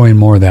exploring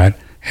more of that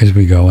as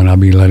we go, and I'll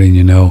be letting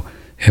you know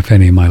if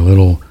any of my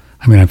little,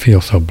 I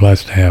feel so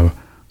blessed to have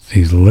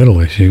these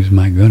little issues,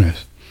 my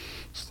goodness.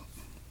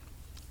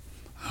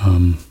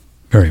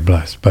 Very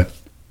blessed, but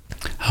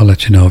I'll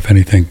let you know if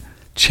anything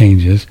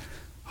changes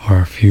or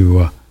if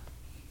you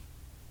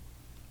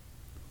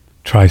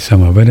try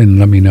some of it, and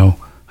let me know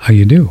how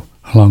you do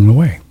along the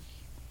way.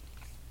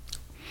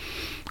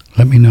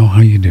 Let me know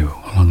how you do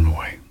along the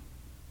way.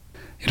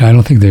 I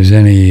don't think there's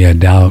any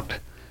doubt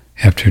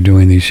after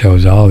doing these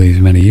shows all these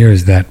many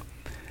years that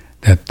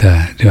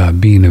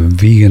being a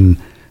vegan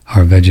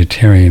or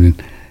vegetarian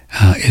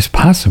is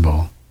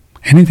possible.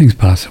 Anything's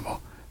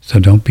possible. So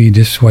don't be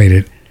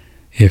dissuaded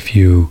if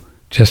you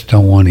just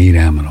don't want to eat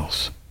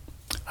animals.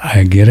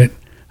 I get it.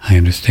 I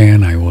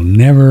understand. I will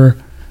never,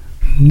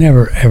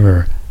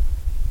 ever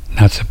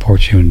not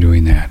support you in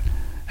doing that.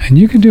 And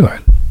you can do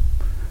it.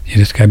 You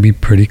just got to be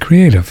pretty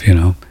creative,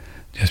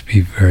 Just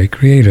be very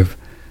creative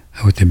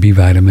with the B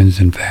vitamins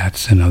and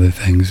fats and other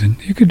things. And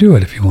you could do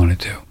it if you wanted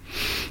to.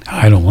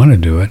 I don't want to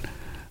do it.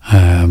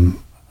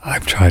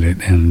 I've tried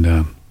it,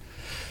 and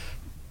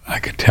I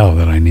could tell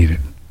that I need it.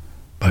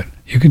 But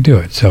you can do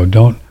it. So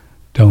don't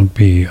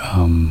be,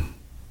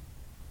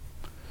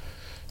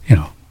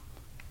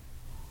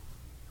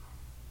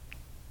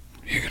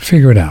 you can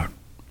figure it out.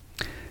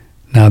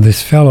 Now,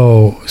 this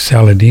fellow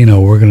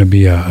Saladino, we're going to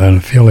be an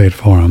affiliate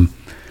for him.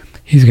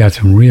 He's got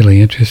some really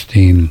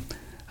interesting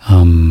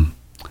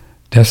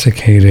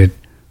desiccated,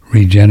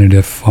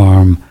 regenerative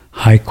farm,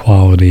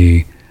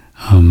 high-quality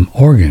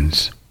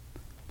organs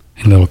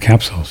in little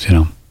capsules,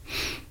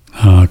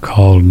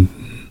 called,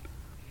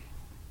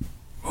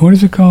 what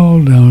is it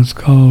called? It's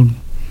called,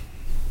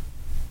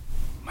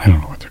 I don't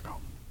know what they're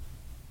called.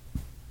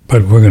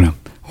 But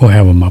we'll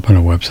have them up on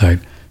our website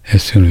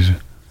as soon as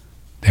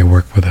they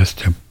work with us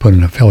to put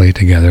an affiliate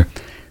together.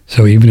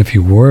 So even if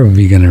you were a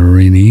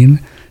vegetarian,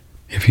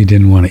 if you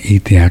didn't want to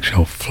eat the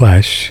actual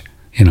flesh,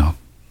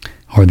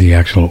 or the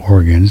actual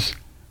organs,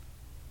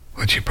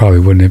 which you probably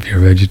wouldn't if you're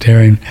a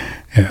vegetarian,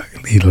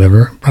 eat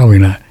liver, probably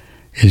not,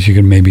 is you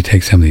can maybe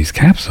take some of these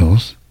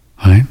capsules,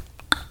 right?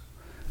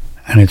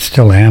 And it's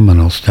still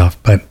aminal stuff,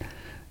 but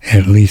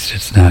at least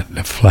it's not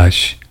the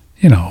flesh,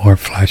 or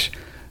flesh,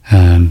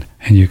 and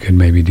you could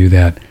maybe do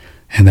that,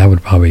 and that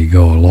would probably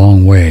go a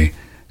long way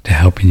to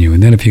helping you.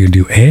 And then if you could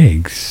do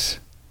eggs,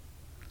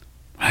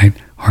 right,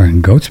 or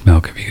in goat's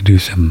milk, if you could do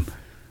some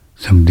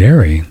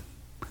dairy,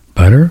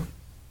 butter,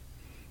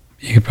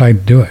 you could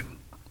probably do it.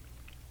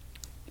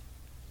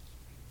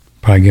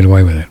 Probably get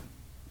away with it.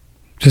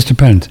 Just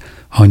depends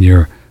on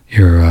your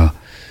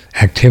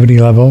activity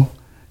level.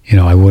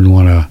 I wouldn't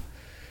want to.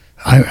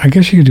 I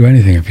guess you could do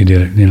anything if you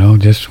did it.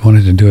 Just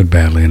wanted to do it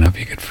badly enough,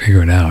 you could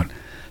figure it out.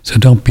 So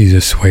don't be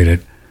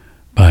dissuaded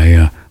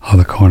by all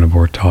the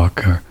carnivore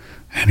talk or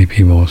any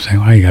people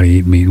saying, "Oh, you got to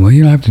eat meat." Well,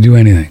 you don't have to do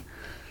anything.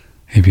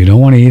 If you don't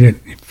want to eat it,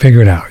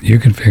 figure it out. You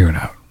can figure it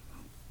out.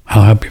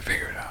 I'll help you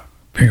figure it out.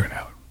 Figure it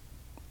out.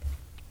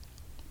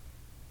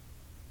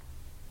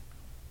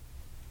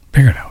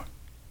 Figure it out.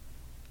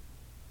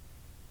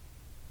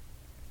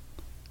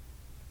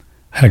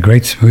 I had a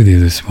great smoothie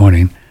this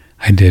morning.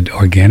 I did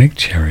organic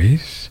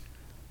cherries,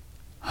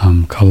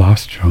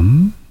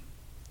 colostrum.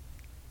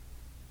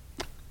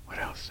 What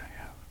else do I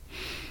have?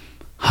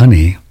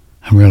 Honey.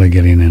 I'm really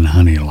getting in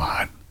honey a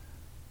lot.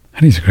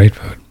 Honey's a great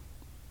food.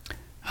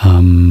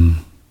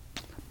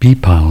 Bee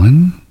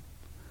pollen,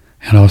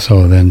 and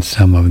also then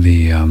some of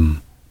the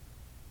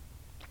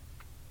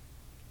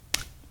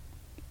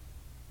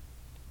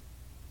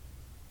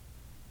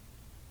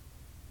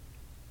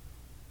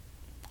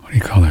what do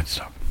you call that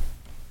stuff?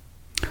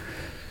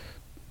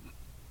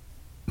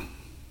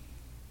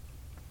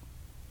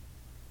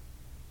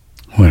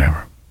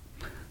 Whatever.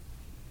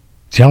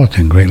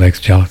 Gelatin, Great Lakes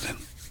gelatin.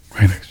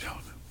 Great Lakes gelatin.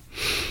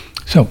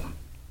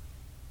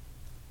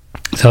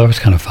 So it was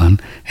kind of fun.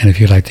 And if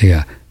you'd like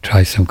to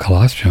try some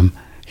colostrum,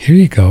 here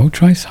you go,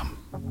 try some.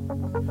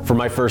 For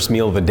my first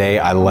meal of the day,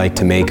 I like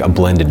to make a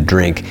blended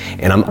drink,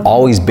 and I'm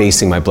always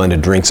basing my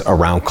blended drinks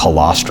around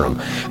colostrum.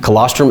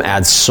 Colostrum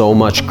adds so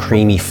much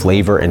creamy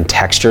flavor and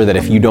texture that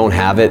if you don't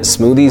have it,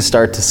 smoothies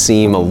start to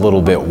seem a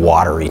little bit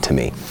watery to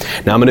me.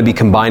 Now I'm going to be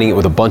combining it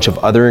with a bunch of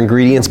other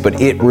ingredients, but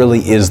it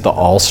really is the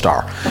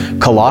all-star.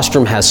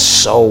 Colostrum has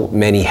so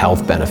many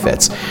health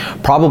benefits.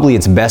 Probably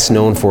it's best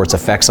known for its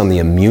effects on the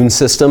immune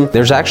system.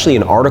 There's actually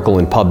an article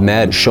in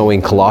PubMed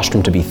showing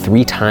colostrum to be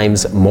 3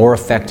 times more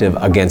effective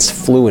against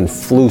flu and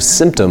flu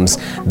symptoms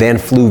than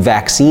flu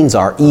vaccines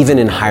are, even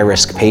in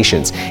high-risk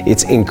patients.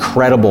 It's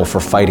incredible for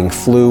fighting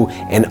flu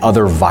and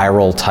other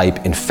viral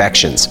type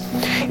infections.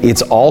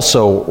 It's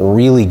also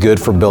really good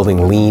for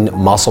building lean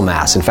muscle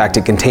mass. In fact,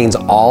 it contains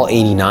all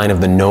 89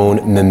 of the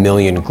known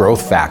mammalian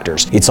growth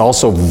factors. It's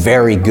also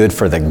very good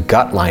for the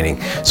gut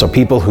lining. So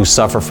people who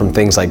suffer from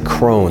things like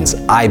Crohn's,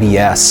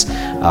 IBS,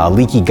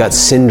 leaky gut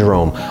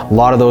syndrome, a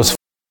lot of those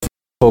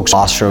folks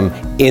colostrum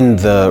in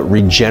the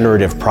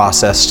regenerative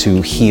process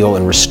to heal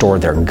and restore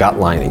their gut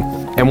lining.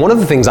 And one of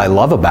the things I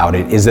love about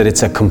it is that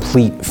it's a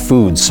complete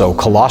food. So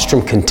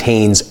colostrum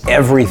contains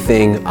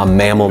everything a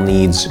mammal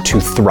needs to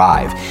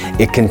thrive.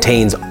 It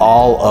contains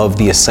all of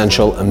the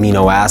essential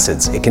amino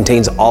acids. It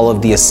contains all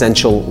of the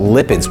essential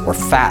lipids or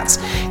fats.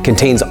 It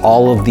contains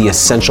all of the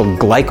essential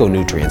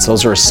glyconutrients.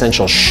 Those are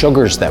essential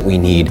sugars that we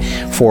need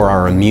for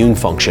our immune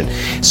function.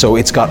 So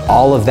it's got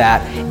all of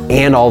that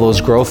and all those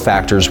growth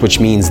factors,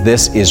 which means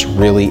this is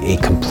really a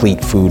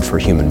complete food for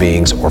human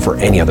beings or for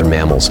any other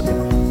mammals.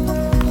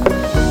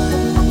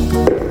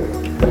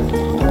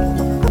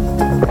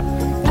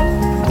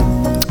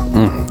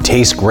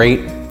 Tastes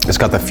great. It's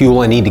got the fuel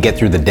I need to get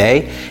through the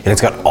day, and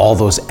it's got all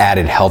those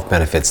added health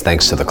benefits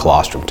thanks to the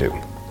colostrum too.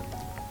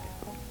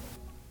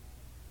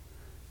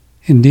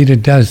 Indeed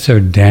it does. So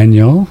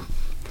Daniel,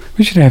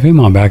 we should have him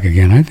on back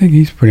again. I think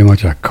he's pretty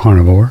much a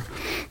carnivore.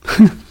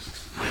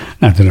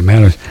 Not that it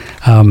matters.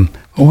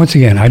 Once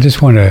again, I just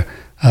want to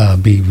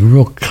be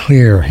real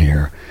clear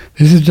here.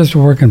 This is just a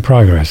work in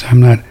progress.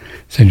 I'm not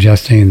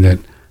suggesting that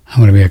I'm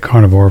going to be a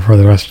carnivore for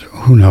the rest,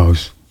 who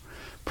knows,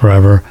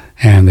 forever,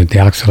 and that the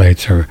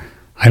oxalates are,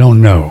 I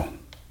don't know,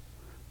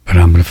 but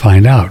I'm going to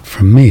find out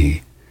from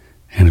me.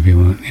 And if you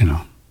want, you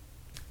know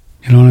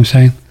what I'm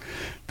saying?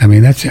 I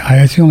mean, that's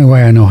the only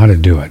way I know how to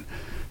do it.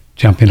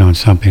 Jumping on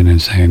something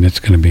and saying it's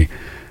going to be,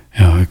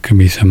 it could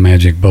be some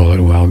magic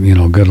bullet. Well,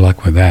 good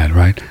luck with that,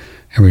 right?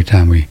 Every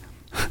time we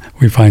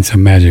find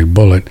some magic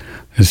bullet,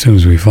 as soon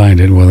as we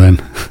find it, well then,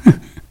 as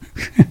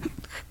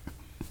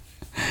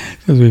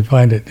soon as we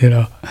find it,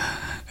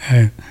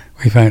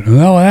 we find,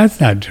 no, that's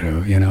not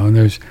true, and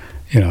there's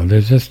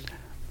just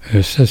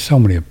so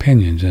many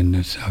opinions and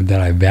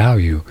that I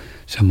value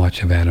so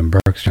much of Adam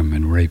Bergstrom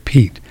and Ray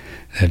Peat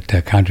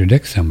that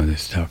contradict some of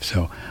this stuff.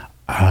 So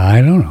I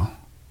don't know,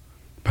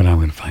 but I'm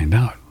going to find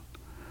out.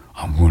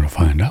 I'm going to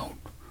find out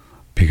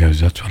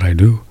because that's what I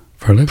do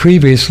for a living.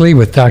 Previously,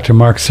 with Dr.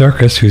 Mark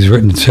Serkis, who's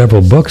written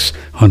several books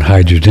on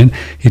hydrogen,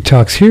 he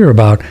talks here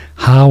about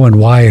how and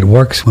why it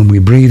works when we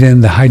breathe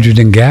in the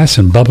hydrogen gas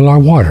and bubble our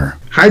water.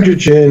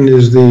 Hydrogen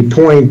is the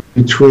point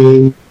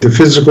between the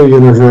physical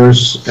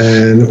universe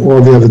and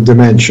all the other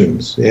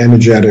dimensions, the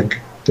energetic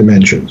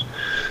dimensions.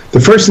 The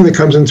first thing that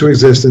comes into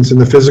existence in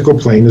the physical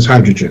plane is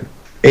hydrogen,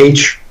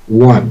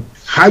 H1.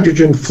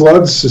 Hydrogen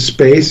floods the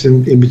space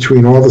in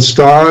between all the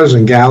stars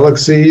and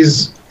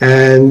galaxies,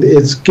 and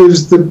it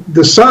gives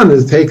the sun,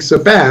 it takes a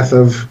bath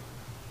of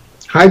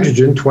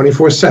hydrogen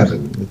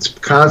 24/7. It's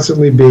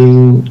constantly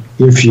being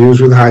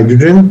infused with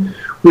hydrogen,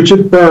 which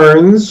it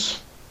burns.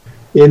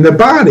 In the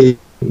body,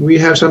 we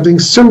have something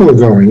similar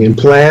going. In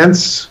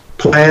plants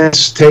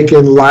take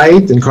in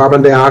light and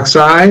carbon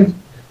dioxide,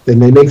 then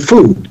they make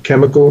food,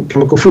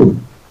 chemical food,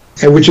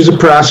 and which is a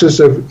process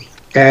of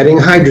adding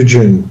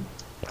hydrogen,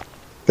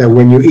 that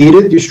when you eat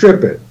it, you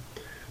strip it.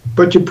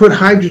 But you put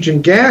hydrogen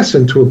gas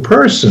into a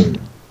person,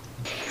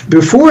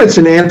 before it's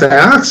an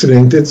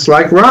antioxidant, it's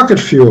like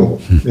rocket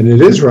fuel, and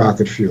it is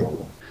rocket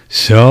fuel.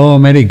 So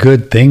many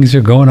good things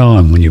are going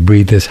on when you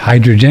breathe this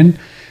hydrogen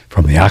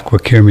from the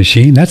AquaCure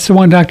machine. That's the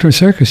one Dr.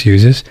 Serkis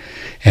uses.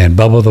 And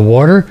bubble the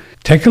water.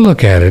 Take a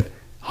look at it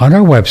on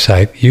our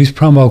website. Use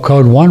promo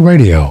code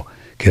ONERADIO.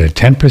 Get a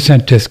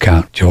 10%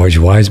 discount. George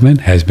Wiseman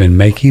has been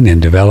making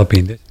and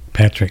developing this.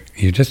 Patrick,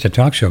 you're just a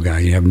talk show guy.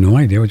 You have no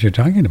idea what you're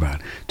talking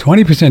about.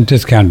 20%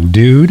 discount,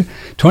 dude.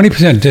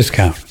 20%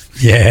 discount.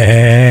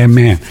 Yeah,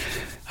 man.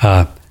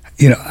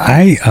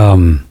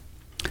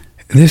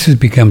 This has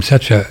become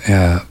such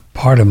a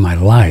part of my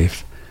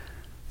life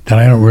that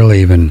I don't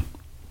really even,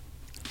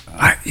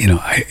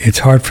 it's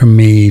hard for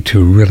me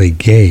to really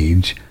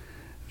gauge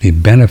the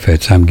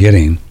benefits I'm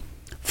getting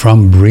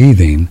from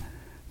breathing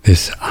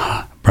this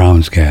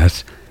Brown's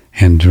gas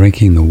and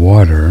drinking the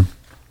water.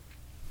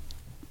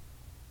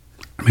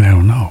 I mean, I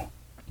don't know.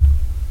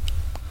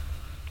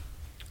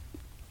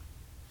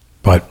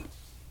 But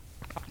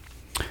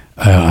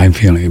I'm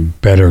feeling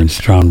better and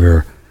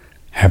stronger,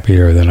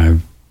 happier than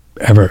I've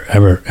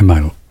ever in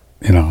my,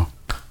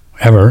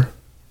 ever.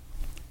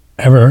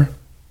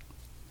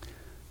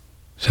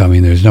 So, I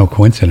mean, there's no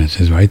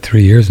coincidences, right?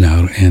 3 years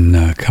now in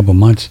a couple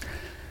months.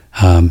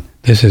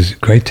 This is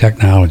great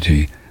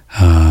technology.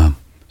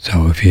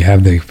 So if you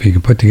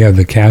can put together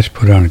the cash,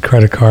 put it on a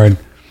credit card,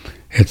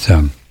 it's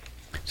a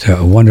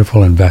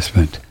wonderful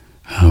investment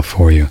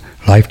for you.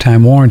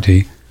 Lifetime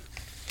warranty,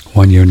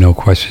 1 year, no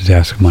questions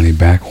asked, money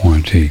back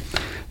warranty.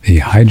 The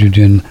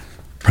hydrogen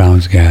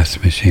Brown's gas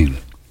machine.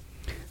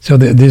 So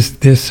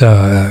this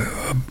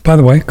by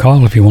the way,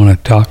 call if you want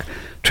to talk.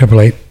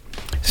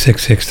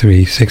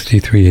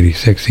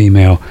 888-663-6386.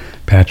 Email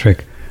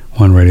Patrick,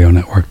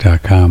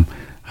 oneradionetwork.com.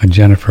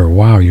 Jennifer,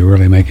 wow, you're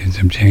really making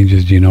some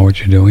changes. Do you know what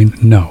you're doing?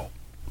 No.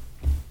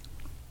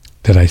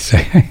 Did I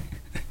say?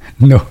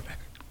 No.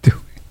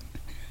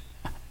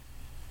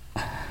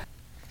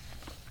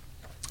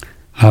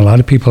 A lot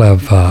of people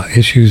have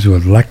issues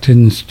with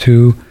lectins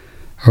too.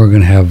 We're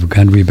going to have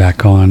Gundry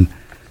back on.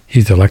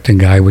 He's the lectin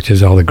guy, which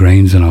is all the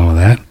grains and all of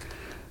that.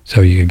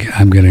 So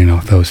I'm getting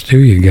off those too.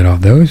 You can get off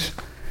those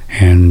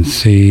and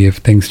see if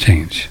things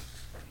change.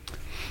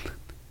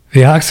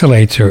 The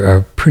oxalates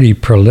are pretty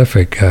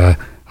prolific.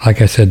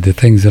 Like I said, the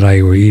things that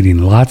I were eating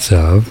lots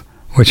of,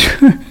 which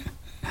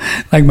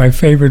like my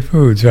favorite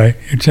foods, right?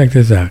 Here, check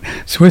this out.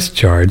 Swiss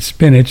chard,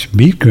 spinach,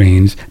 beet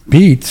greens,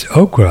 beets,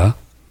 okra.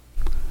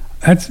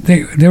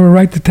 They were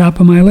right at the top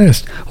of my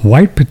list.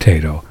 White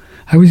potato.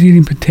 I was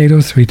eating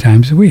potatoes 3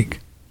 times a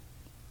week.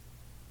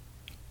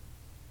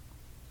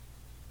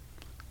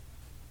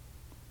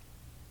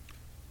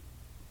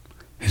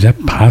 Is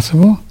that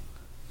possible?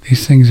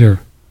 These things are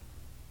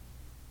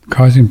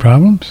causing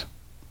problems?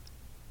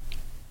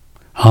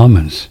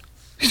 Almonds,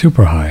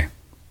 super high.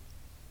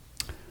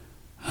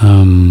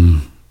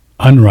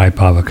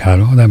 Unripe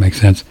avocado, that makes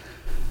sense.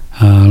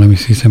 Let me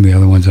see some of the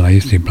other ones that I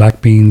used to eat.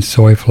 Black beans,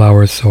 soy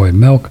flour, soy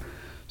milk,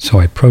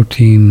 soy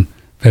protein,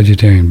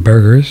 vegetarian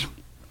burgers.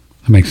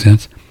 That makes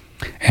sense.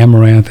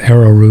 Amaranth,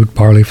 arrowroot,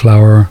 barley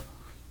flour,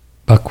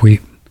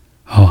 buckwheat,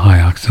 all high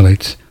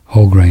oxalates.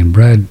 Whole grain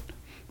bread.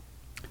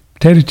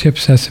 Potato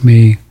chips,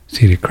 sesame,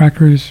 seeded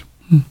crackers,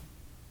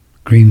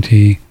 green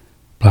tea,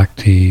 black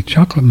tea,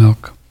 chocolate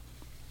milk.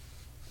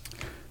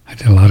 I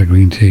did a lot of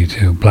green tea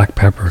too. Black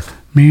pepper.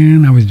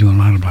 Man, I was doing a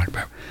lot of black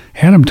pepper.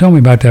 Adam told me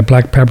about that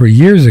black pepper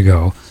years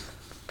ago.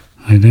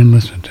 I didn't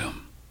listen to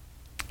him.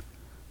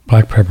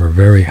 Black pepper,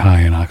 very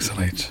high in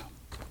oxalates.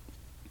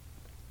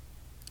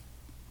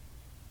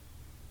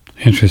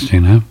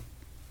 Interesting, huh?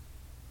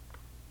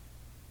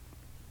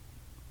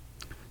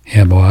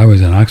 Yeah, boy, I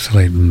was an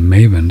oxalate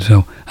maven,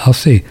 so I'll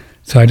see.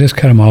 So I just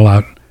cut them all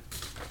out.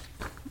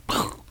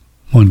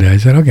 One day I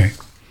said, okay,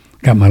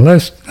 got my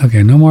list.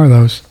 Okay, no more of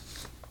those.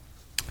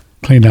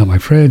 Cleaned out my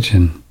fridge,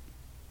 and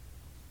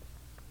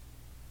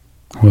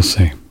we'll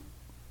see.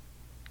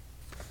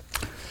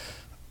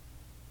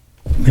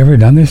 You ever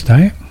done this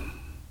diet?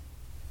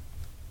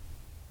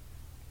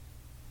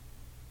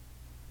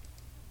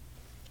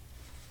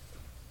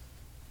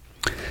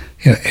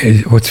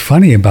 What's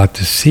funny about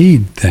the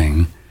seed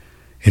thing,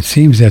 it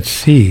seems that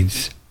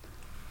seeds,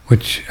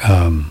 which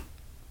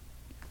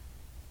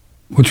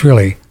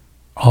really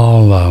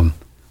all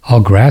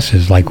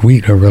grasses like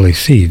wheat are really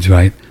seeds,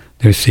 right?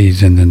 They're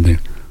seeds and then they're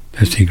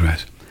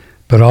seedgrass.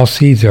 But all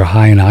seeds are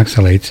high in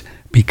oxalates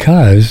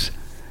because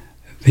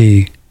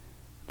the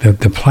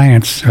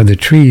plants or the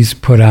trees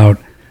put out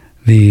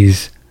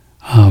these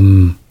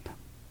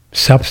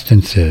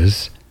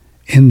substances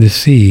in the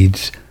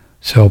seeds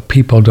so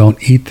people don't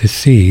eat the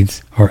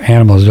seeds or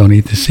animals don't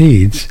eat the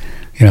seeds,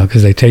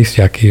 because they taste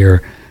yucky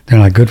or they're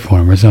not good for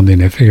them or something.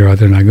 They figure out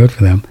they're not good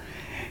for them.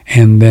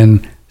 And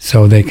then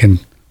so they can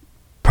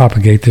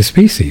propagate the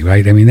species,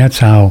 right? I mean, that's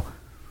how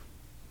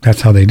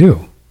they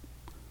do.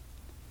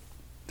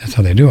 That's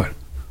how they do it.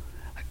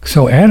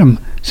 So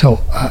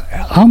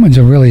almonds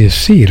are really a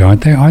seed,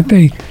 aren't they? Aren't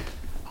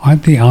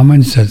the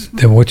almonds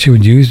what you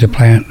would use to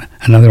plant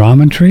another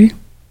almond tree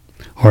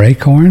or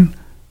acorn,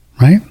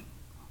 right?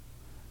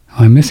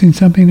 Am I missing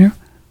something here?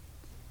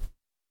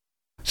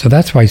 So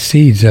that's why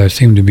seeds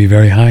seem to be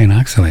very high in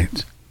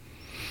oxalates.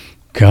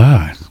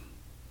 God.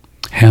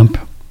 Hemp,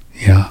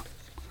 yeah.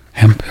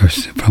 Hemp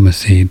from a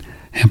seed.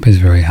 Hemp is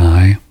very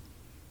high.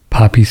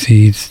 Poppy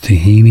seeds,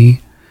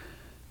 tahini,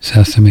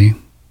 sesame.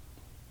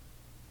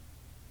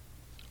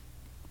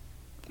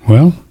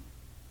 Well,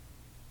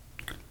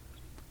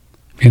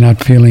 if you're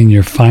not feeling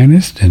your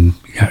finest and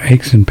you got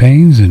aches and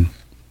pains and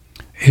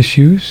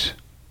issues,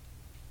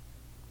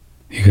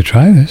 you could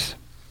try this.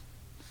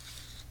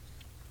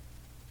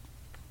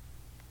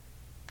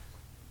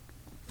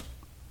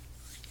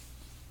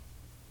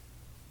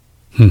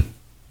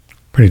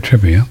 Pretty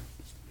trippy, huh?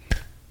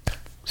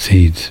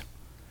 Seeds.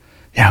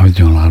 Yeah, I was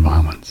doing a lot of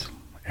almonds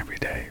every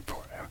day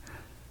forever.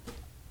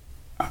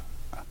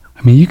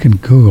 I mean, you can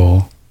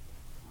Google,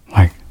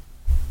 like,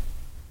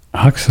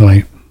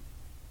 oxalate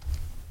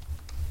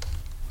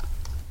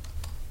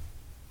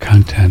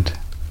content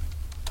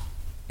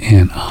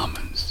in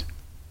almonds.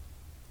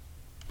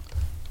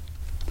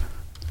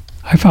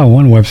 I found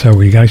one website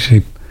where you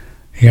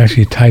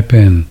actually type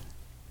in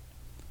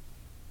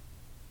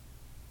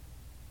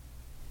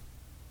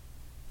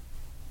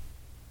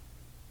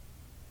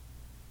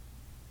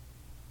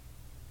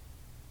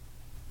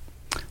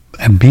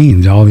and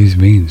beans, all these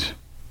beans,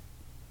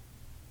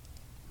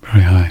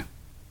 very high.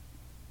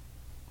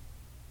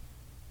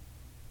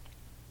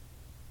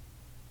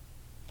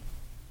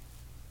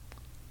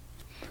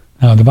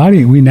 Now, the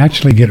body, we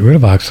naturally get rid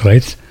of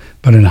oxalates,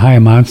 but in high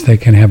amounts they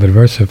can have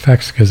adverse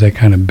effects because they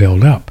kind of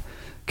build up.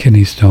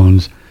 Kidney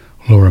stones,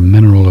 lower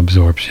mineral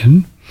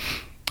absorption.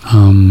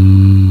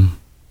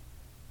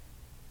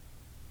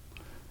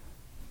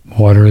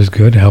 Water is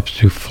good, helps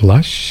to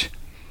flush.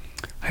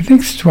 I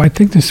think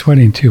the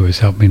sweating too has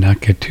helped me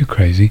not get too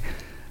crazy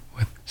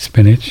with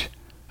spinach,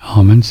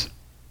 almonds.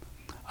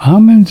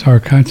 Almonds are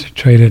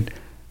concentrated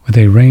with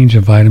a range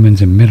of vitamins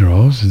and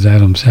minerals, as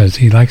Adam says.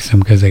 He likes them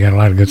because they got a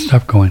lot of good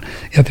stuff going.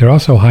 Yet they're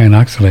also high in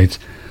oxalates.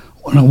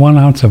 1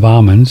 ounce of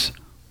almonds,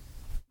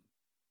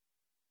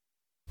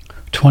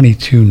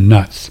 22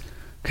 nuts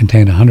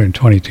contain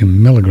 122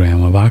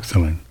 milligram of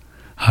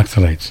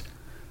oxalates.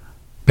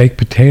 Baked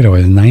potato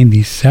is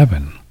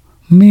 97.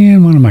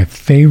 Man, one of my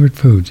favorite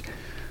foods.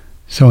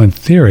 So in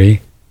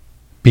theory,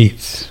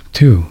 beets,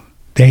 2,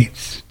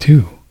 dates,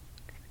 2,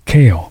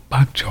 kale,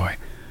 bok choy.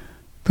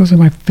 Those are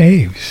my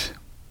faves.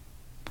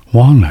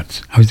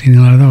 Walnuts, I was eating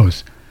a lot of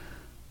those.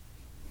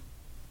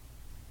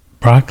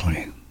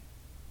 Broccoli.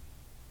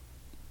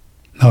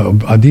 No,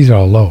 these are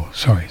all low.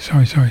 Sorry.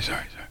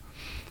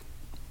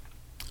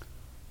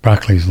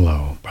 Broccoli's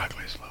low.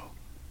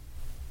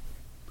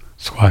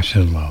 Squash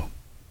is low.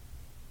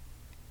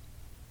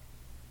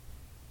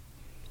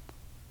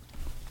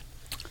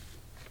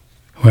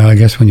 Well, I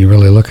guess when you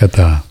really look at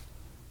our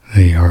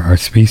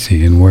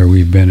species and where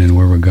we've been and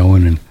where we're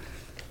going and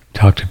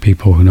talk to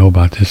people who know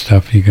about this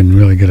stuff, you can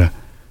really get a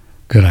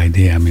good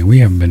idea. I mean, we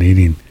haven't been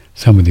eating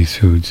some of these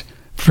foods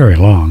very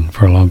long,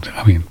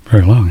 have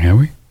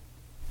we?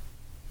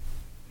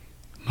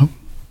 Nope.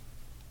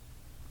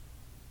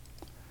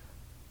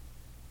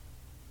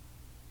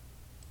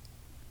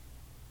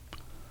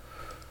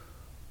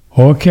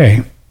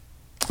 Okay.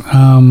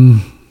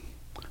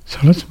 So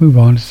let's move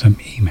on to some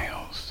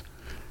emails.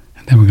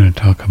 And then we're going to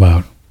talk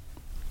about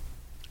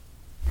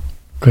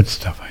good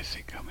stuff I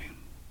see coming.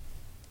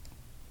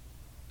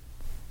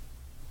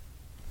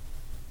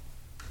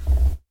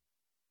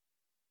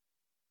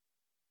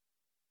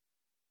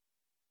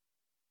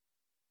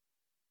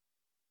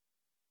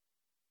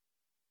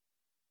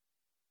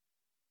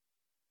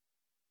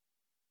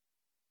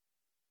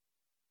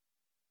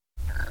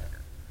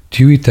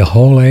 Do you eat the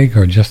whole egg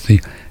or just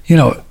the,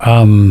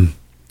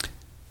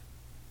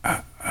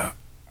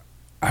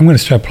 I'm going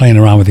to start playing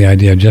around with the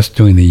idea of just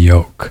doing the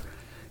yolk.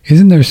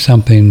 Isn't there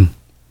something,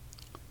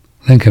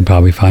 Lynn could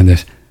probably find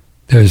this,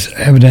 there's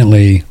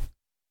evidently,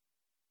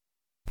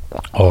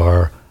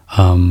 or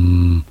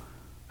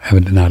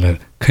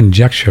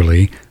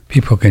conjecturally,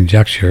 people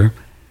conjecture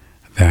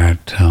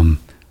that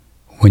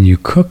when you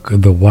cook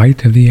the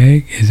white of the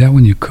egg, is that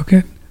when you cook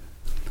it?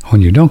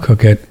 When you don't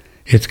cook it,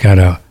 it's got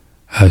a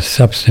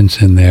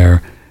substance in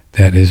there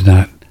that is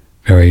not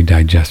very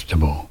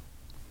digestible.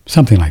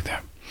 Something like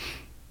that.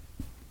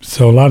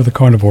 So a lot of the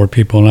carnivore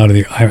people,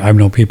 I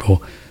know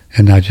people,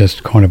 and not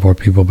just carnivore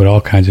people, but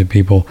all kinds of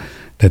people,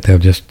 that they'll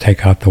just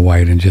take out the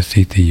white and just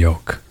eat the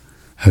yolk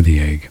of the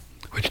egg,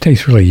 which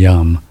tastes really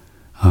yum,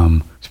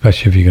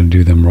 especially if you're going to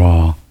do them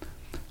raw.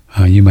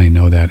 You may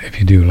know that. If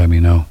you do, let me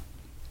know.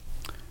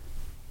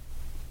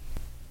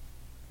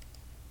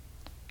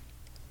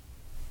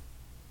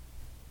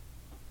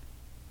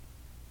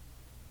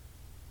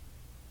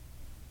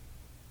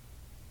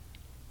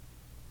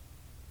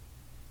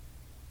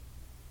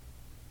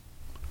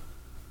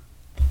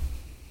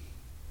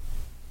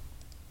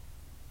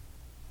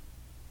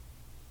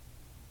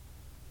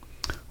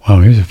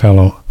 Wow, here's a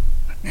fellow.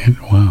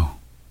 Wow.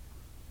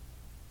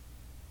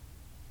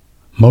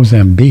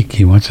 Mozambique,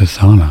 he wants a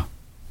sauna.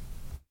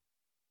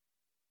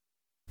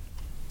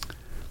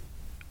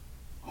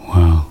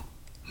 Wow,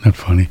 not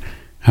funny.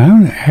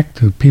 How the heck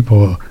do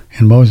people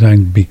in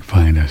Mozambique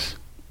find us?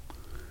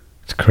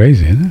 It's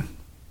crazy, isn't it?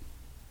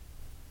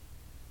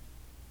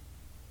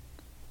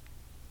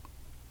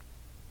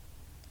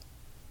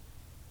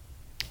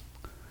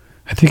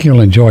 I think you'll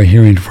enjoy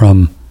hearing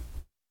from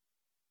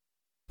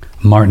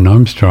Martin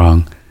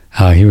Armstrong.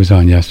 He was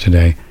on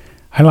yesterday.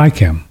 I like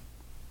him.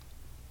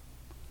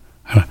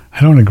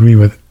 I don't agree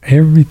with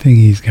everything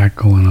he's got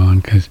going on,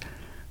 because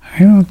I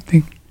don't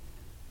think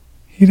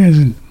he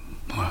doesn't.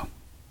 Well,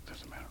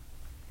 doesn't matter.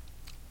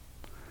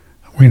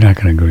 We're not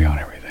going to agree on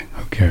everything.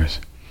 Who cares?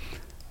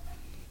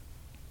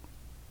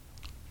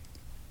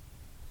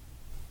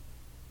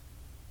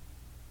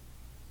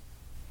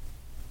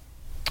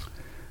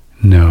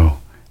 No.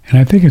 And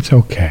I think it's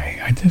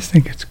okay. I just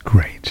think it's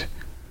great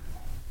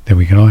that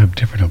we can all have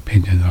different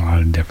opinions on a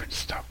lot of different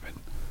stuff and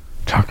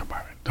talk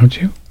about it. Don't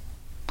you?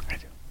 I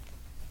do.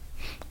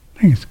 I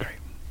think it's great.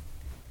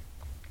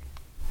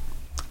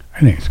 I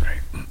think it's great.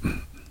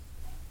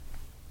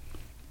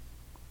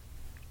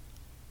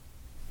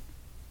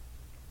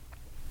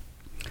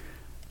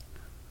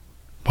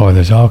 Boy,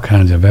 there's all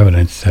kinds of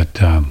evidence that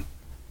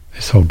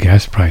this whole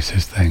gas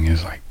prices thing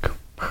is like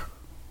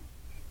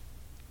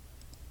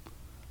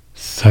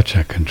such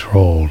a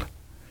controlled.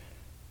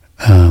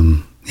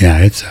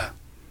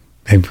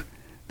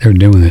 They're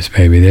doing this,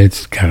 baby.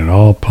 They've got it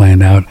all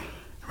planned out.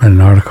 I read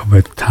an article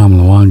with Tom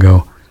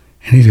Luongo,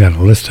 and he's got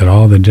listed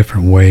all the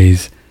different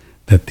ways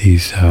that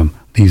these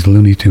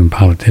Looney Tune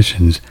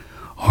politicians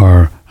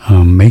are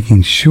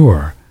making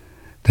sure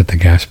that the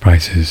gas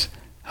prices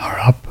are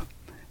up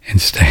and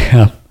stay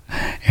up,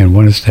 and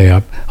want to stay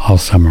up all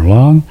summer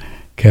long,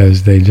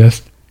 because they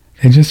just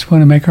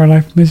want to make our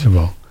life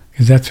miserable,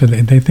 because that's what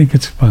they think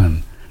it's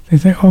fun. They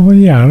think, oh well,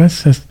 yeah,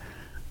 let's just,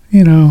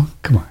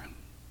 come on.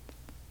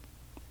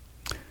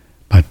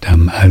 But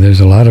there's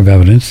a lot of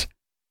evidence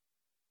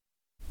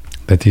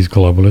that these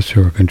globalists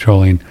who are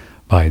controlling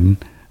Biden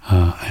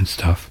and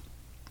stuff,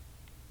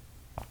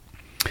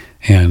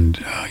 and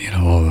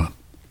even all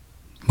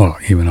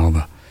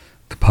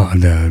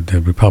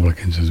the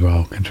Republicans as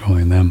well,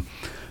 controlling them,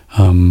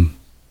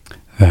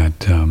 that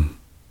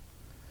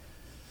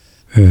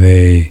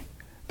they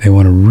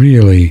want to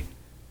really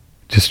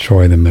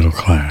destroy the middle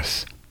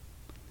class.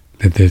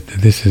 That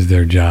this is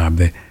their job.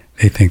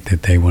 They think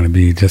that they want to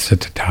be just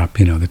at the top,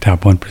 the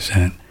top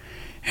 1%,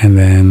 and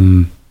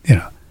then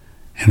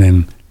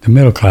the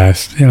middle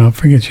class,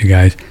 forget you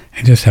guys,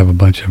 and just have a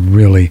bunch of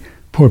really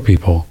poor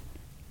people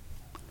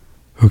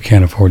who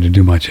can't afford to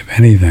do much of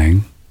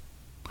anything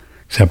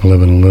except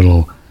live in a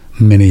little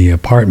mini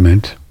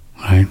apartment,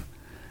 right?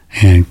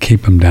 And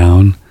keep them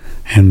down,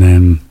 and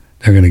then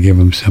they're going to give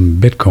them some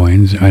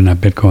bitcoins, or not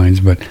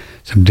bitcoins, but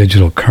some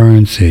digital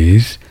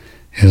currencies,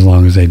 as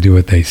long as they do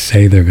what they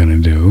say they're going to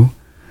do.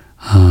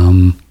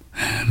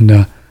 And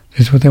this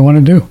is what they want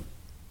to do.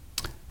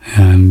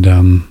 And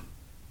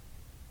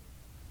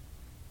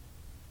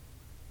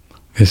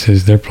this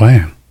is their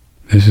plan.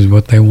 This is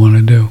what they want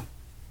to do.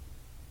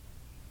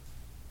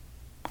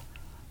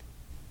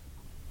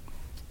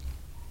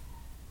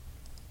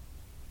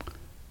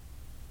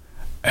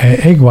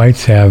 Egg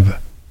whites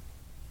have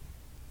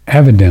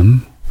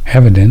avidin,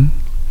 AVIDIN,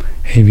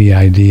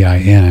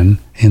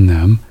 in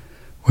them,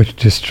 which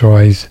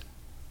destroys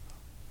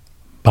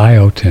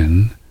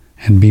biotin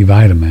and B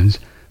vitamins,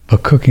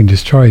 but cooking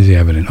destroys the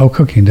avidin. Oh,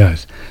 cooking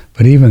does.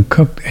 But even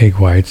cooked egg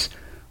whites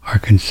are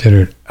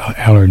considered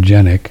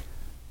allergenic.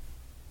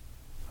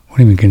 What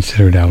do you mean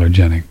considered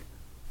allergenic?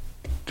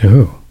 To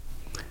who?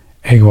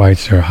 Egg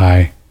whites are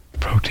high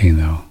protein,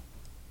 though.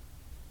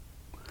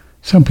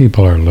 Some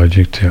people are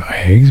allergic to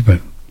eggs,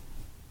 but...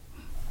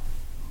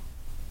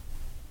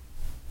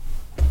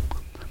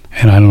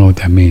 And I don't know what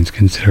that means,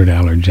 considered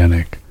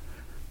allergenic.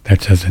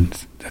 That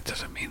doesn't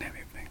mean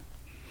anything.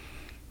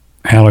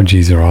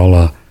 Allergies are all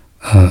a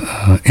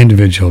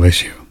individual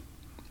issue.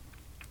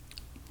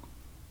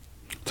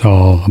 It's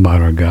all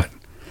about our gut.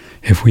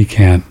 If we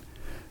can't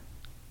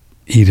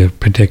eat a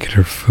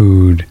particular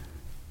food,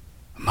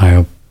 my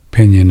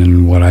opinion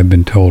and what I've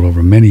been told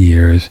over many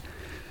years,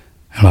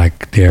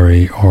 like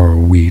dairy or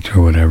wheat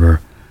or whatever.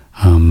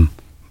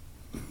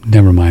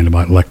 Never mind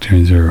about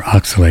lectins or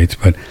oxalates,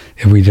 but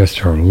if we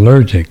just are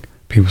allergic,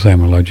 people say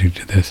I'm allergic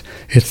to this,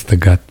 it's the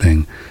gut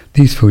thing.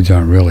 These foods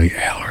aren't really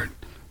allergic,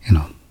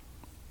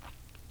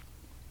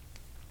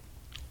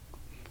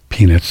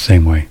 Peanuts,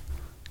 same way.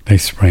 They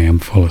spray them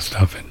full of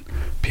stuff and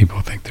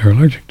people think they're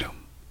allergic to them.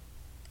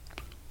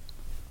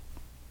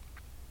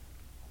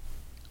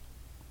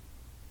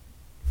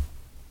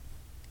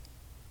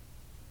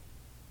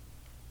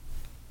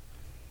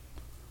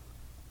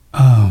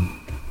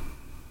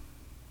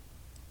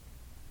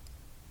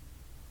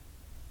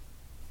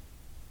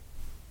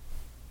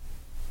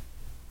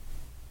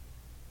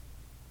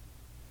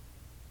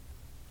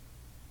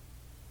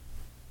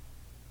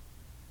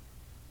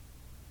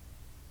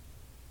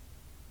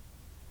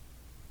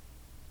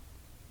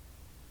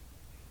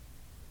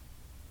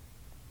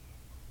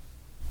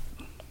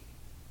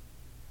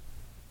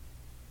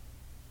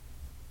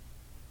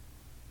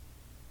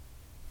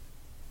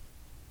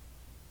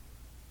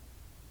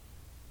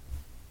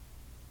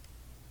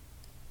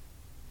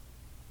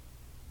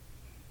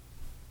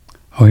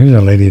 Oh, here's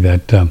a lady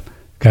that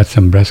got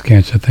some breast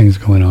cancer things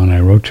going on. I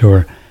wrote to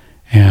her,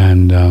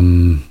 and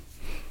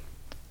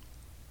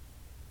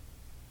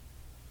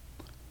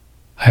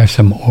I have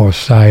some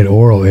side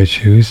oral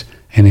issues.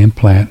 An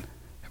implant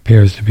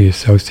appears to be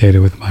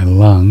associated with my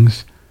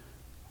lungs.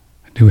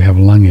 I do have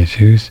lung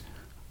issues.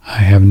 I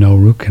have no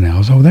root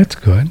canals. Oh, that's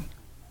good.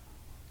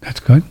 That's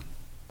good.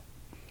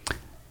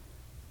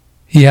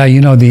 Yeah,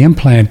 the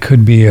implant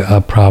could be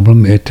a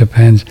problem. It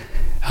depends.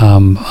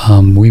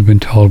 We've been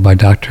told by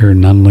Dr.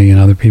 Nunley and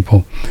other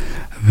people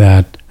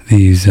that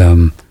these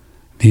the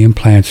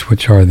implants,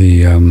 which are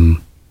the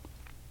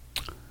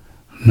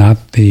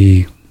not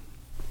the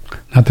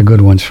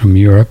good ones from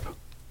Europe,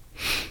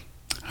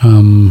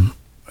 the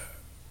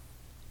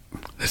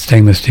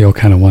stainless steel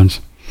kind of ones,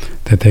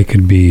 that they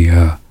could be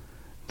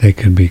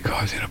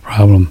causing a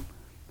problem.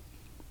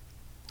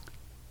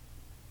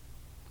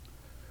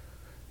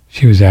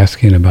 She was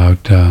asking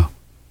about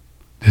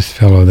this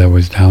fellow that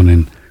was down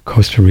in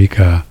Costa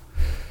Rica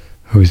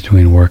who was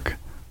doing work.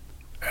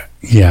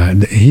 Yeah,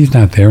 he's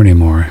not there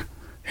anymore.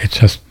 It's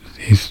just,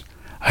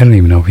 I don't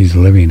even know if he's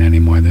living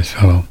anymore, this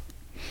fellow.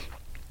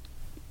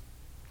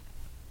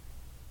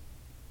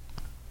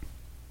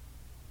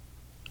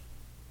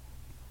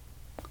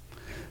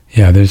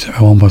 Yeah, there's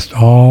almost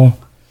all,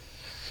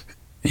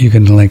 you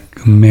can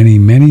link many,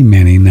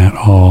 not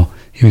all,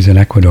 he was in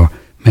Ecuador,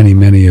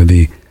 many of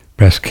the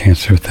breast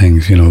cancer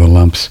things, the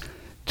lumps,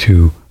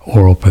 to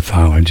oral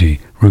pathology,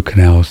 root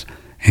canals,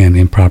 and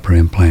improper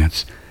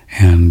implants,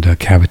 and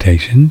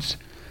cavitations.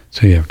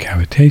 So you have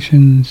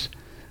cavitations,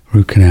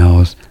 root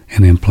canals,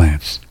 and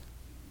implants.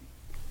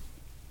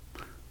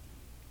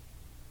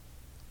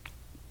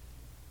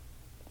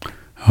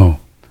 Oh,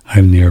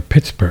 I'm near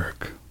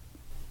Pittsburgh.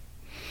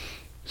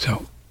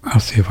 So I'll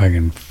see if I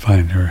can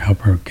find her, help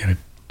her get a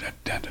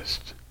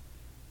dentist.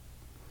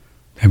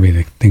 That'd be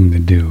the thing to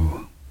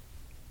do.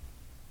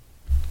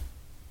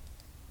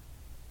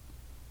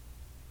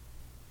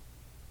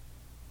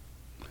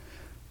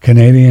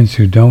 Canadians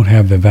who don't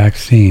have the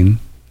vaccine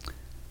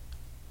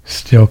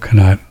still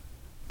cannot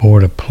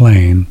board a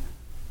plane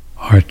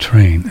or a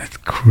train. That's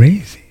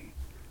crazy.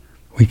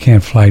 We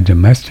can't fly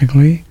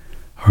domestically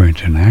or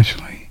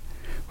internationally.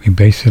 We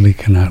basically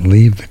cannot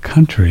leave the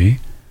country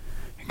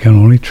and can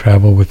only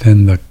travel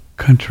within the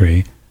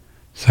country,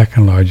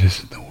 second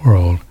largest in the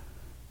world,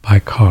 by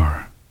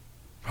car,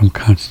 from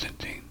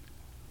Constantine.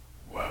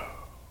 Whoa.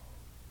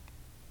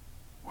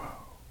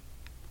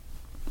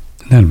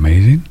 Isn't that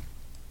amazing?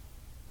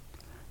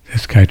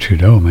 This guy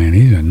Trudeau, man,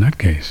 he's a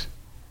nutcase.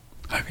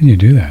 How can you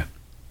do that?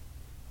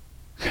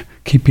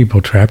 Keep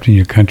people trapped in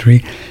your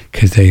country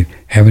because they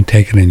haven't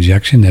taken an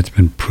injection that's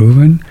been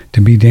proven to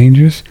be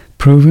dangerous?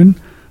 Proven?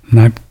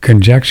 Not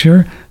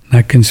conjecture?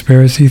 Not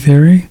conspiracy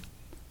theory?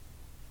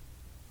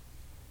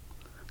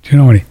 Do you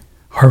know any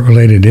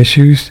heart-related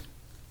issues?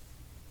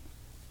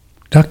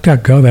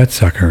 DuckDuckGo, that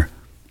sucker.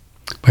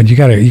 But you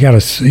gotta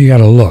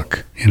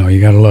look.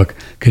 You gotta look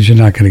because you're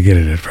not gonna get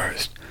it at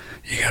first.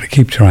 You got to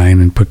keep trying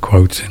and put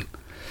quotes in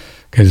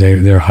because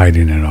they're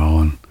hiding it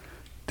all, and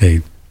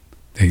they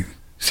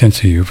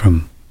censor you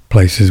from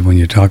places when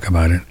you talk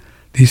about it.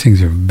 These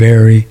things are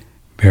very,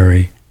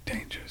 very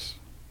dangerous.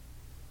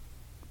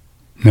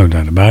 No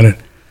doubt about it.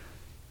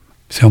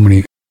 So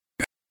many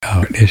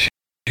issues.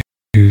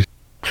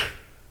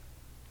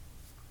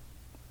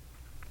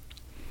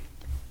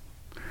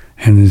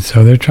 And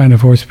so they're trying to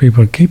force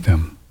people to keep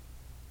them.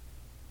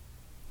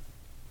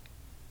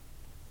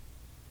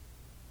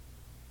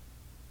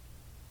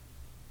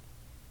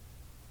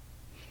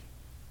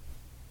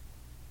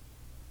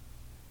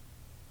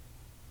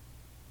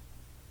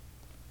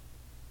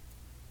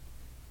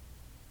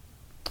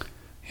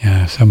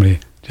 Yeah, somebody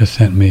just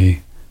sent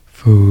me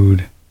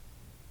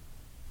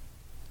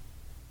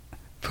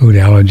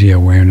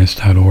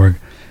foodallergyawareness.org.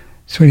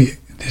 Sweetie,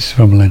 this is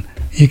from Lynn.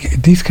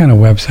 These kind of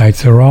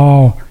websites, they're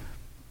all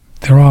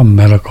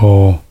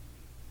medical,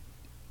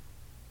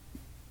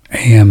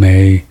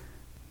 AMA,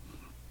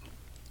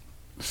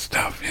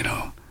 stuff, you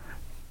know.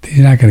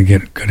 You're not going to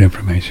get good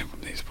information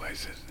from these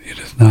places. You're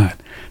just not.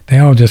 They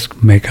all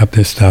just make up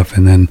this stuff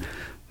and then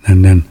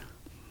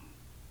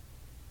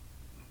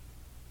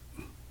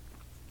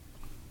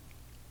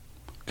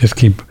just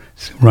keep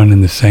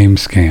running the same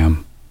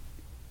scam.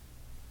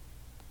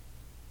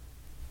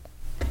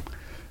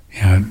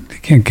 Yeah, you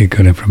can't get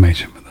good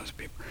information from those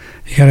people.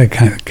 You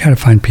gotta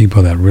find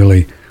people that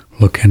really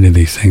look into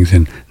these things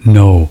and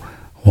know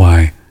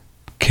why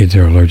kids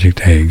are allergic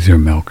to eggs or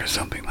milk or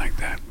something like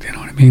that. You know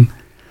what I mean?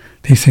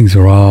 These things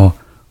are all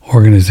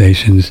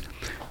organizations.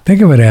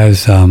 Think of it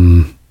as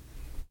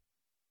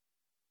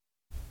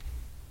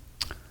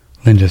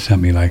Linda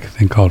sent me like a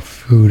thing called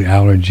Food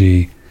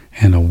Allergy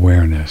and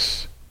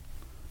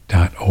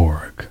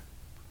Awareness.org.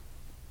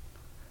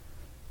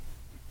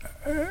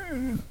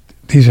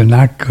 These are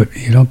not good.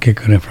 You don't get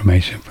good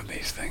information from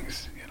these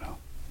things, you know,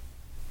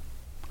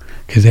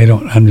 because they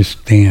don't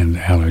understand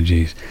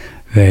allergies.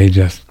 They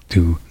just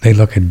do. They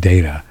look at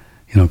data,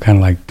 you know, kind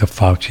of like the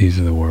Faucis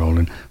of the world.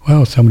 And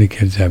well, so many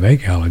kids have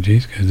egg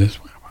allergies because this,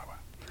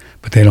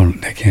 but they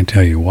can't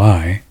tell you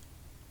why,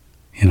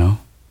 you know.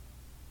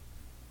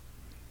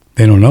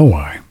 They don't know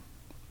why.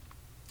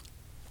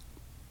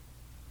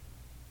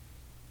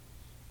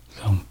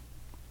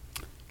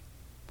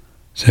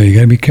 So you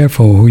got to be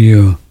careful who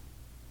you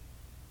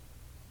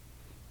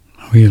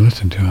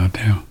listen to out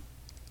there.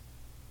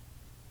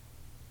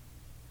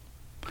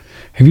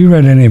 Have you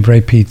read any of Ray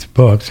Peat's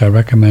books? I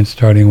recommend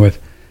starting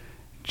with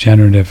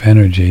Generative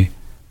Energy,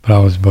 but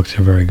all his books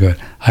are very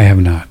good. I have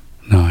not.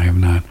 No, I have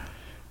not.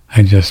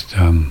 I just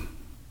don't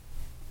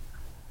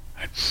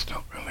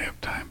really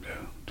have time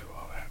to do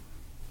all that.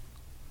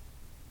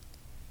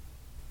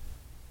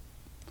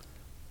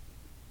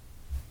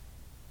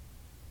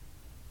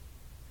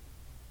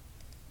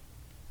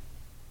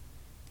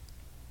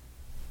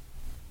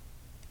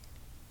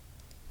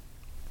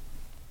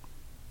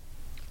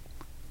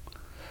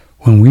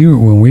 When we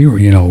were,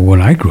 you know,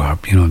 when I grew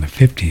up, you know, in the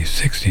 50s,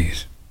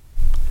 60s,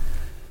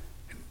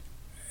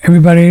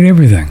 everybody ate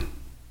everything.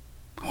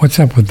 What's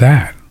up with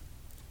that?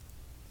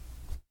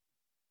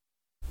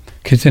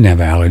 Kids didn't have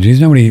allergies.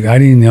 I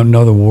didn't even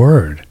know the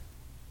word.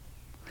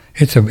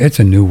 It's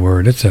a new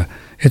word.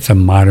 It's a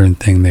modern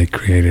thing they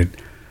created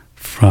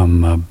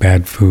from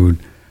bad food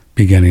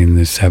beginning in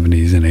the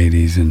 70s and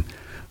 80s and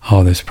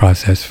all this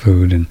processed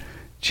food and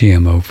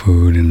GMO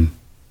food and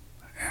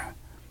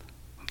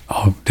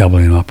all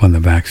doubling up on the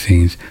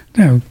vaccines.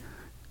 You know,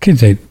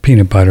 kids ate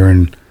peanut butter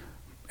and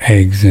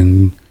eggs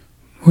and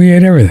we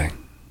ate everything.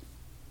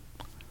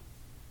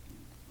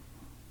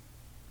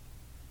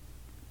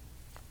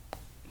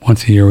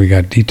 Once a year we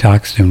got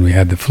detoxed and we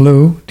had the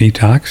flu,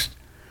 detoxed,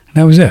 and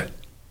that was it.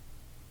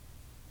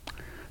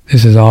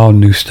 This is all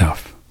new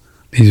stuff.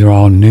 These are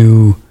all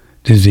new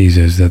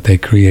diseases that they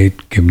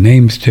create, give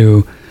names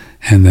to,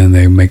 and then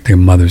they make their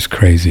mothers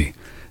crazy.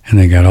 And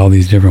they got all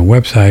these different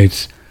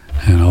websites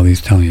and all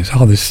these telling us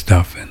all this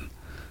stuff, and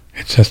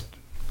it's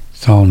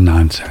all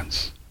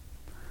nonsense.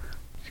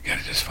 You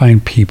gotta just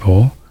find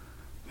people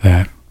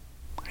that,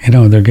 you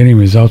know, they're getting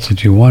results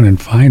that you want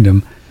and find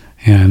them,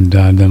 and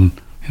then,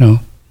 you know,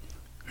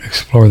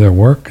 explore their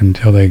work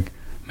until they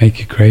make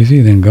you crazy,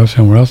 then go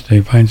somewhere else till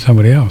you find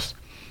somebody else.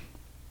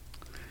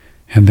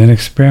 And then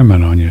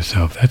experiment on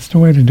yourself. That's the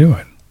way to do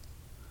it.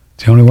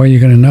 It's the only way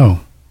you're going to know.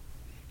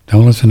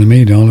 Don't listen to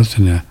me, don't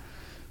listen to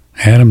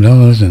Adam,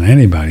 don't listen to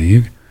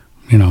anybody.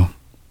 You know,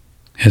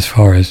 as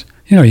far as,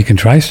 you know, you can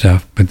try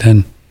stuff, but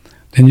then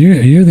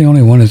you're the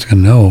only one that's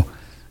going to know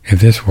if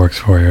this works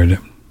for you.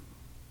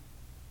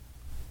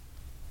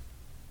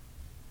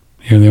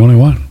 You're the only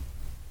one.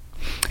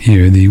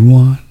 You're the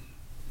one.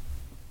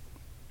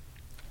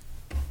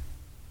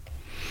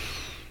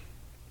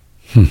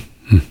 Well,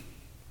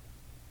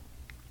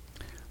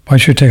 I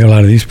should take a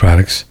lot of these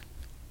products.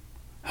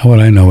 How would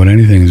I know what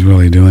anything is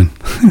really doing?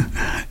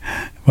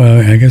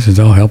 Well, I guess it's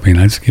all helping.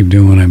 I just keep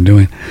doing what I'm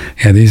doing.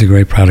 Yeah, these are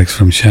great products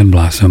from Shen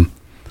Blossom.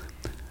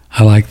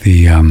 I like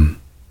the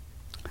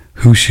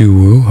Hoshi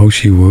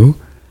Wu,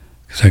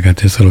 because I got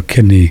this little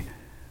kidney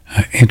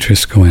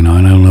interest going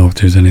on. I don't know if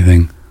there's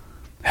anything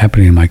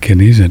happening in my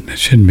kidneys. It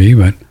shouldn't be,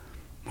 but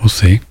we'll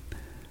see.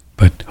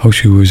 But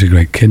Hoshi Wu is a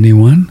great kidney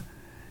one.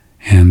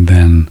 And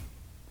then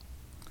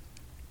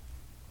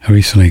I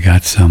recently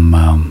got some,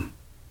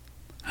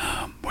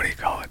 what do you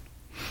call it?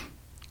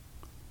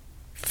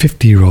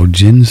 50-year-old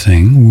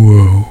ginseng,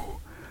 whoa,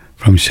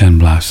 from Shen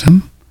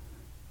Blossom.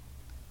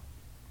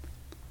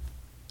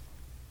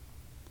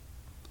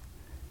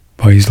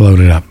 Boy, he's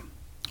loaded up.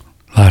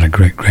 A lot of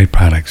great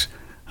products.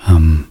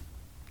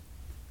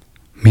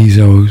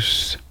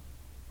 Mesos,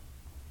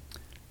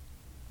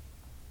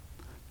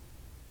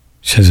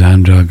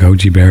 Schizandra,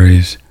 goji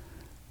berries.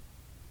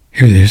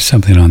 Here's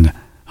something on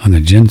the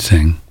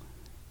ginseng.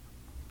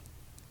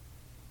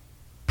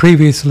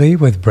 Previously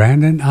with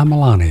Brandon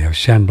Amalani of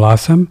Shen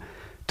Blossom,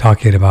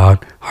 talking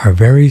about our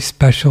very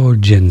special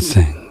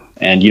ginseng.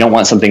 And you don't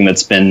want something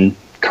that's been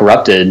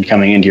corrupted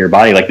coming into your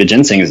body. Like the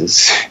ginseng is a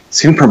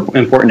super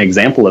important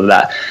example of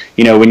that.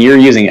 You know, when you're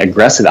using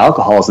aggressive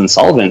alcohols and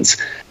solvents,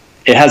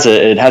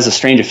 it has a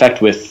strange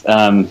effect with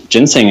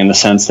ginseng in the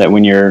sense that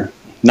when you're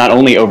not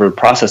only over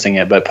processing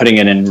it, but putting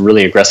it in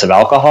really aggressive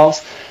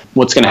alcohols,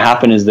 what's going to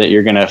happen is that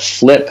you're going to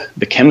flip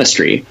the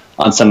chemistry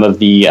on some of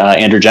the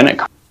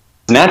androgenic.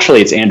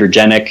 Naturally, it's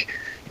androgenic.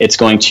 It's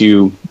going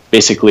to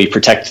basically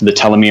protect the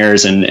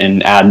telomeres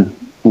and add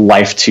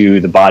life to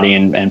the body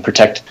and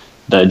protect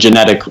the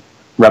genetic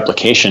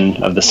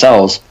replication of the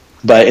cells.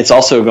 But it's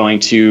also going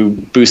to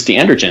boost the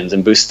androgens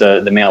and boost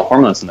the male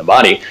hormones in the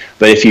body.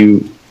 But if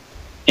you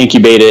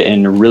incubate it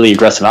in really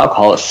aggressive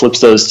alcohol, it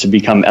flips those to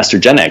become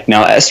estrogenic.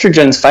 Now,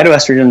 estrogens,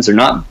 phytoestrogens are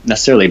not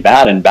necessarily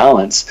bad in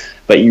balance,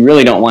 but you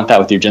really don't want that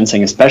with your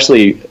ginseng,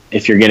 especially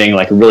if you're getting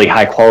like a really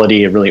high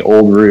quality, a really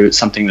old root,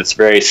 something that's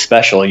very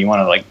special. You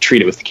want to like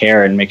treat it with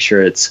care and make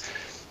sure it's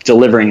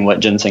delivering what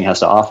ginseng has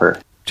to offer.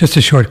 Just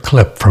a short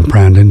clip from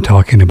Brandon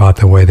talking about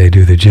the way they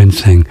do the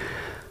ginseng,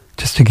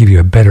 just to give you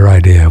a better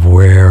idea of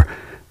where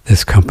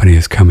this company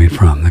is coming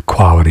from, the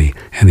quality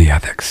and the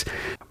ethics.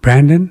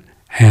 Brandon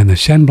and the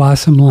Shen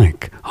Blossom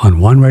link on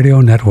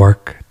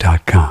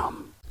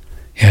OneRadioNetwork.com.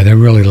 Yeah, they're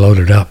really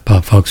loaded up,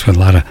 folks, with a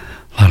lot of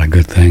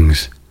good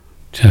things.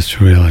 Just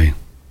really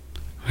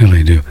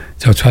do.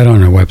 So it's right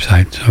on our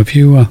website. So if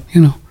you if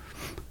you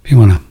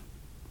want to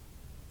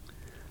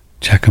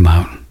check them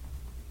out,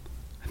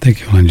 I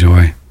think you'll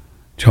enjoy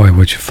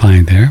what you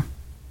find there.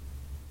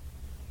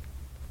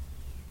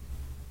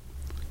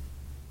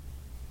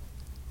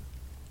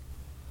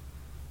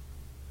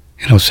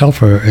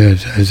 Sulfur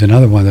is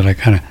another one that I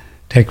kind of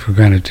take for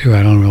granted too.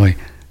 I don't really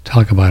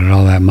talk about it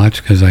all that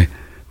much because I've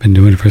been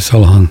doing it for so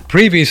long.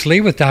 Previously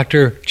with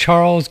Dr.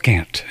 Charles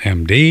Gant,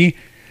 MD,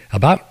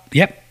 about,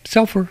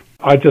 sulfur.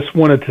 I just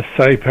wanted to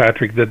say,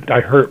 Patrick, that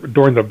I heard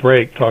during the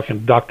break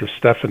talking to Dr.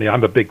 Stephanie.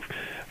 I'm a big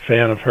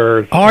fan of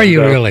hers. Are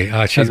you really?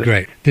 She's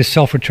great. This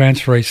sulfur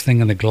transferase thing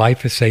and the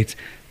glyphosates,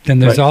 then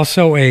there's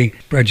also a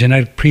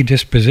genetic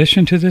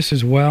predisposition to this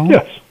as well?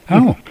 Yes.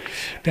 Oh,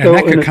 and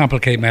that could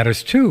complicate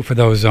matters too for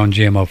those on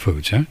GMO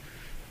foods, huh?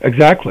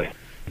 Exactly.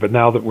 But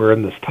now that we're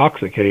in this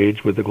toxic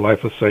age with the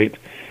glyphosate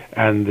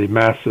and the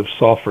massive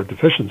sulfur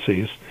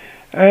deficiencies,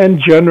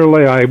 and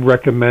generally I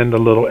recommend a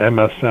little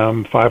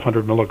MSM,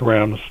 500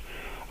 milligrams,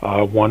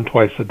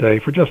 twice a day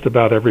for just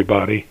about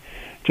everybody,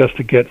 just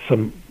to get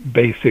some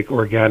basic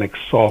organic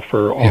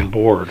sulfur on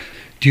board.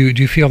 Do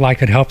you feel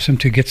like it helps them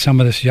to get some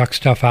of this yuck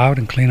stuff out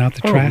and clean out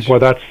the trash? Well,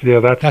 that's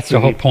the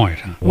whole point.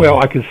 Huh? Well,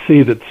 I can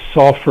see that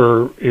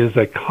sulfur is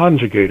a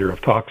conjugator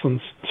of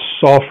toxins.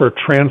 Sulfur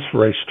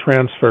transferase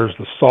transfers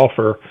the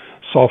sulfur.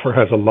 Sulfur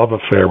has a love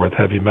affair with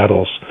heavy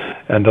metals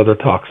and other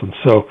toxins.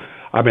 So,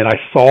 I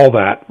saw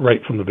that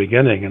right from the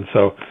beginning, and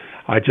so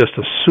I just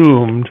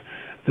assumed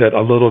that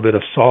a little bit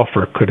of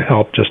sulfur could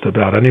help just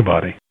about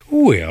anybody.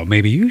 Well,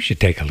 maybe you should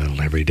take a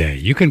little every day.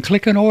 You can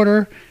click and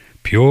order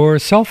Pure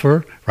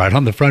Sulfur right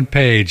on the front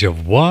page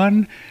of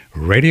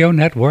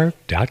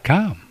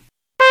OneRadioNetwork.com.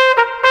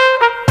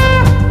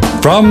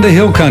 From the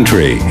Hill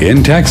Country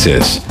in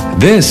Texas,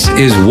 this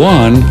is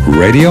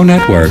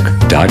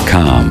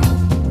OneRadioNetwork.com.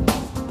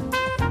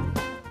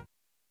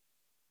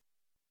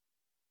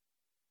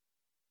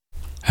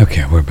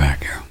 Okay, we're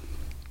back here.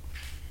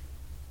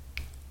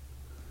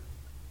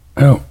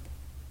 Oh.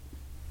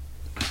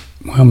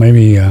 Well,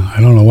 maybe,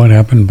 I don't know what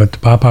happened, but the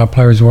pop-out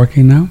player is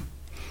working now?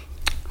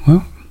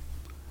 Well,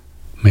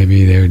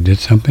 maybe they did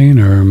something,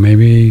 or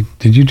maybe,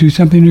 did you do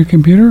something to your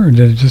computer, or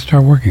did it just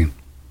start working?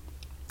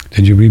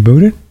 Did you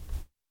reboot it?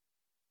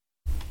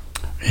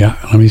 Yeah,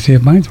 let me see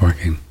if mine's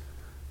working.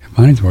 If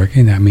mine's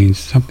working, that means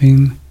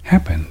something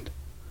happened.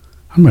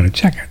 I'm going to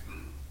check it.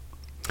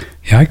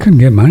 Yeah, I couldn't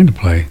get mine to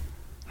play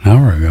an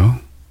hour ago.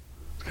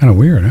 It's kind of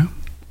weird, huh?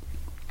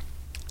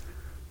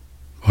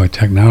 Boy,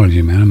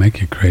 technology, man, it'll make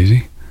you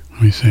crazy.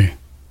 Let me see.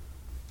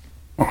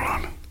 Hold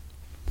on.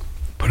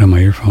 Put on my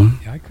earphone.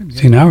 Yeah,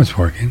 see, now it's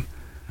working.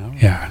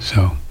 Yeah,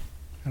 so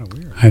kind of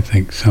weird. I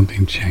think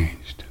something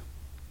changed.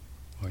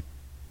 What?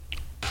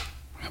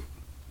 Yep.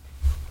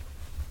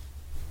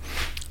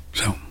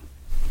 So,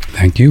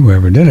 thank you,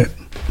 whoever did it.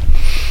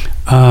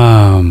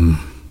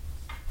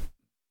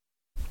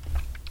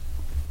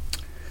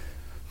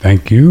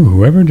 Thank you,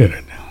 whoever did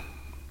it.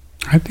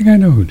 I think I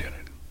know who did it.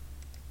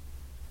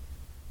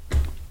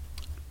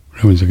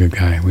 Ruben's a good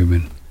guy. We've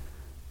been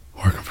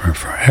working for him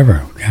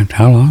forever.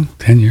 How long?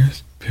 10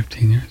 years?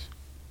 15 years?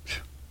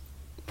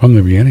 From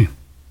the beginning.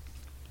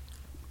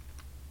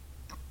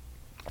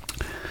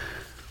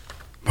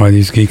 Boy,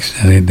 these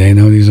geeks, they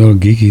know these little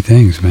geeky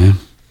things, man.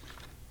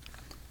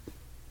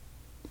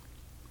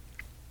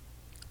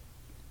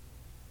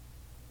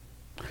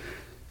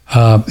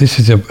 This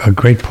is a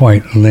great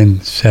point.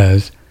 Lynn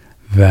says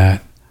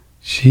that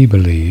she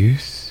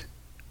believes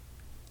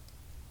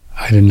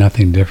I did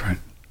nothing different.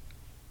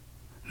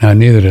 Now,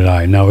 neither did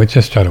I. No, it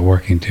just started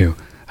working too.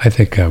 I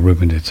think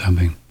Ruben did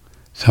something.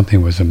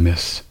 Something was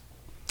amiss.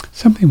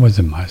 Something was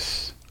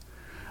amiss.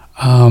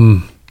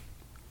 I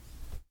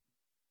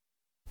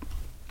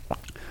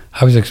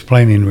was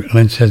explaining,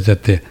 Lynn says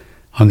that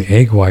on the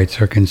egg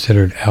whites are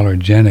considered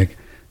allergenic.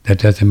 That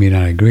doesn't mean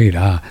I agreed.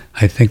 I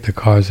think the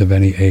cause of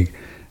any egg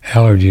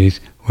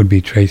allergies would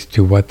be traced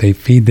to what they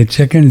feed the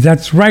chickens.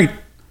 That's right.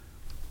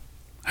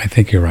 I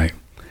think you're right.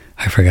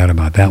 I forgot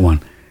about that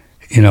one.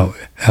 You know,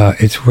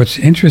 it's what's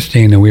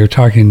interesting, and we were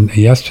talking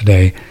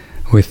yesterday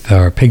with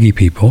our piggy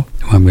people,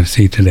 who I'm going to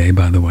see today,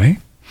 by the way.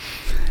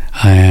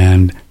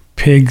 And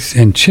pigs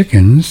and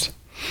chickens,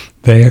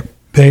 they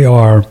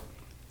are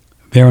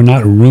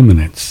not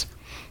ruminants.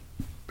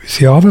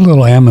 See, all the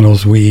little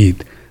animals we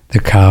eat, the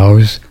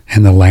cows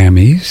and the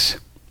lammies,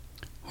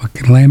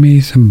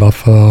 lambs and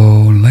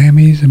buffalo,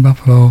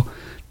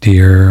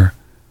 deer,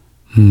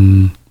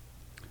 deer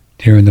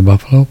and the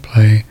buffalo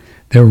play.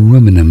 They're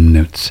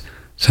ruminants,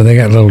 so they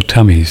got little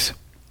tummies.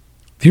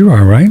 You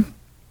are right.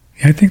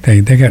 Yeah, I think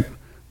they got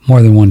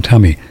more than one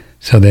tummy.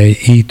 So they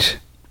eat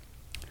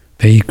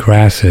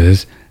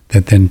grasses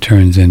that then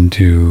turns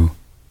into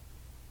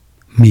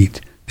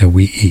meat that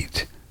we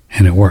eat,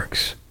 and it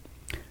works.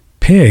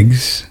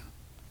 Pigs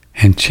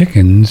and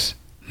chickens,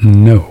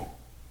 no,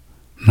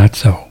 not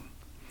so.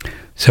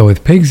 So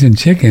with pigs and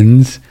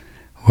chickens,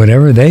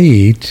 whatever they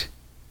eat,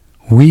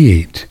 we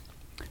eat.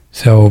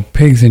 So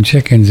pigs and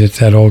chickens, it's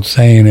that old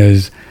saying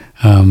is,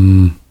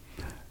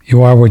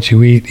 you are what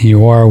you eat, and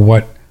you are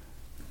what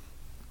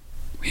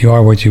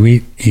you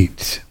eat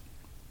eats.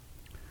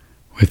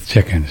 With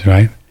chickens,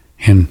 right?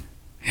 And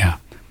yeah,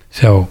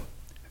 so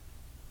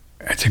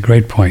it's a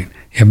great point.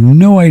 You have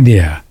no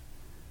idea.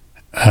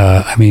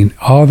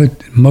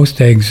 Most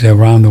eggs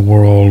around the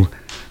world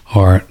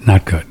are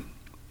not good.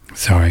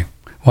 Sorry.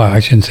 Well, I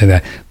shouldn't say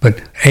that,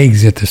 but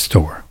eggs at the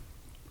store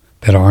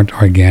that aren't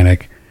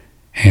organic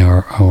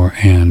and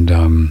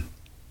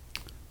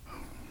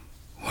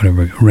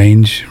whatever,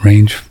 range,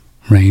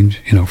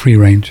 free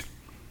range.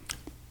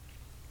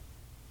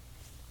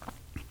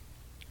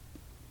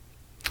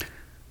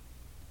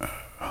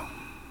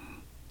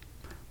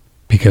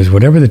 Because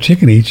whatever the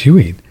chicken eats, you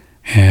eat.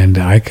 And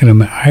I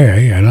don't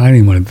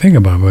even want to think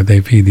about what they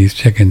feed these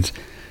chickens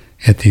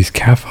at these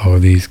CAFO,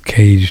 these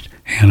caged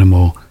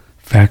animal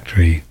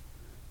factory.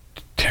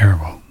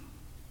 Terrible.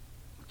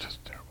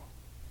 Just terrible.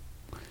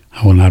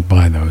 I will not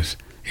buy those,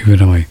 even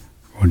though I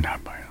would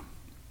not buy them.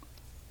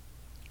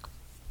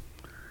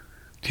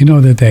 Do you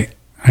know that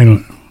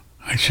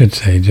I should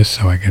say, just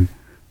so I can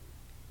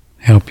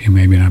help you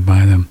maybe not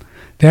buy them,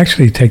 they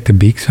actually take the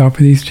beaks off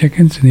of these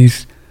chickens and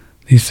these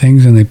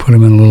things, and they put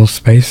them in a little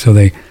space so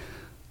they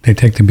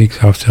take the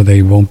beaks off so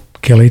they won't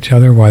kill each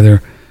other while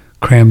they're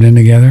crammed in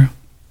together.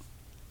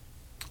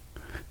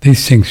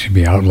 These things should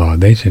be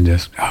outlawed. They should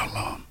just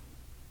outlaw them.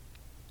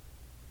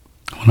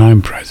 When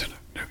I'm president,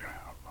 they're going to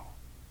outlaw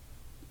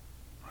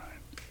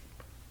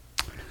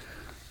them. Right.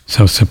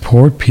 So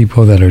support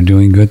people that are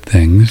doing good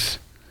things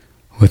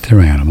with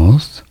their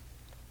animals.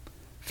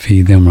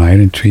 Feed them right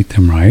and treat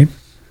them right.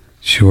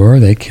 Sure,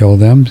 they kill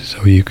them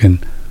so you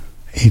can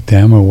eat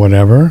them or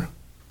whatever.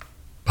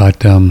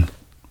 But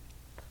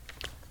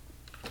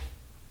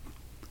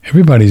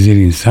everybody's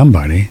eating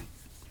somebody.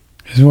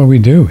 This is what we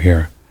do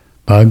here.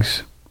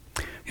 Bugs.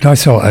 You know, I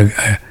saw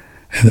I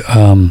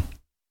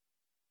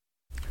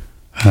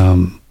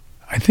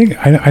think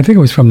it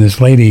was from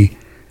this lady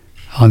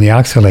on the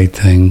oxalate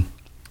thing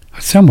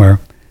somewhere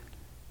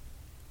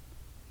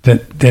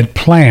that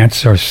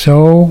plants are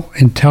so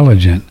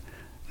intelligent.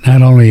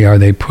 Not only are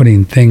they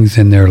putting things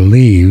in their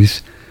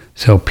leaves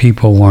so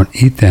people won't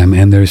eat them,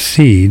 and their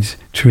seeds,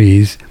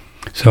 trees,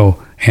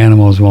 so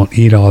animals won't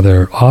eat all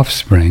their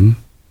offspring.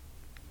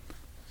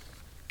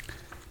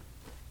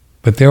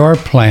 But there are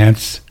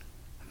plants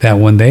that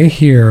when they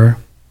hear,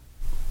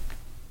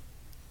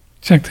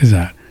 check this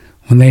out,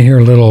 when they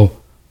hear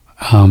little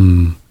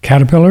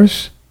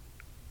caterpillars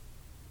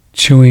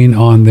chewing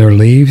on their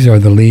leaves or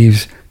the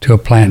leaves to a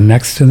plant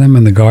next to them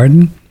in the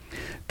garden,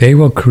 they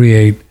will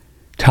create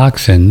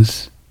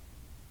toxins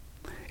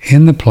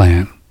in the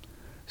plant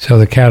so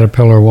the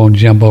caterpillar won't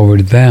jump over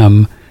to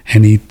them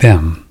and eat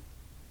them.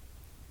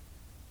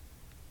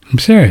 I'm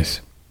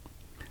serious.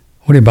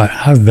 What about,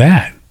 how's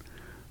that?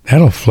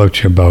 That'll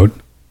float your boat.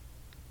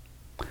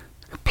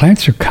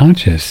 Plants are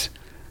conscious.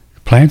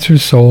 Plants are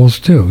souls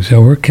too.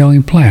 So we're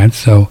killing plants.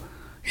 So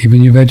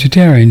even you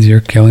vegetarians,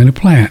 you're killing a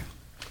plant.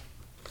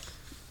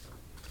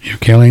 You're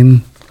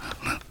killing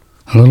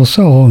a little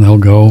soul, and they'll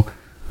go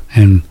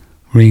and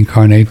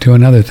reincarnate to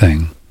another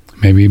thing.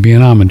 Maybe be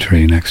an almond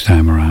tree next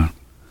time around.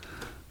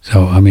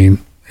 So, I mean,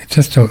 it's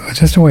just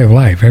a way of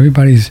life.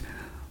 Everybody's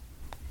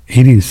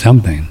eating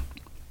something.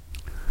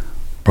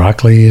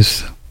 Broccoli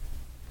is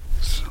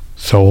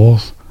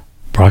souls.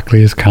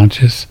 Broccoli is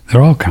conscious.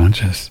 They're all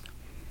conscious.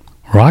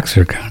 Rocks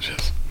are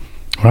conscious.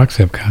 Rocks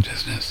have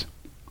consciousness.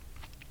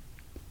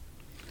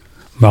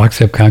 Rocks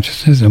have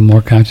consciousness and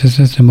more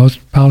consciousness than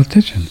most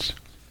politicians.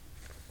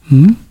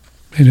 They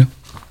do.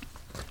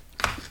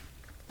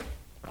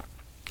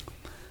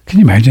 Can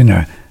you imagine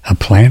a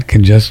plant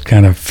can just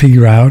kind of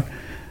figure out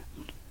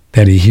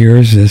that he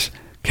hears this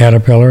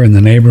caterpillar in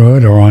the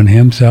neighborhood or on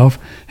himself,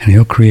 and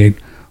he'll create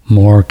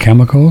more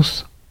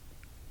chemicals,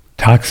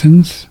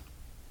 toxins,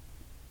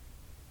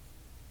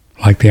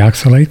 like the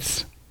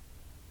oxalates?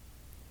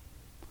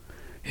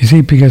 You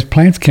see, because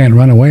plants can't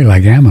run away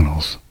like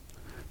aminals.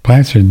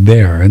 Plants are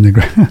there in the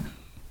ground.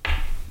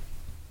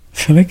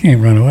 So they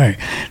can't run away.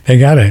 They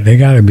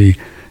gotta be,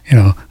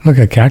 look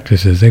at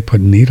cactuses. They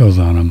put needles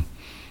on them,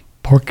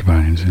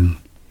 porcupines, and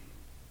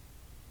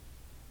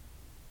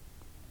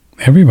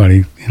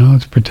everybody,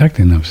 is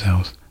protecting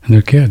themselves and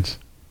their kids.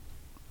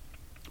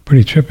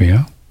 Pretty trippy,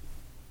 huh?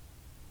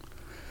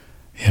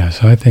 Yeah,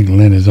 so I think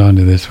Lynn is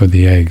onto this with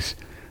the eggs.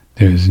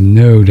 There's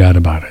no doubt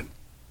about it.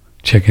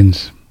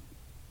 Chickens.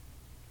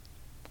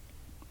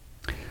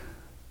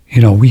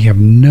 We have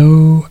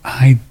no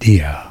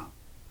idea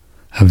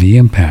of the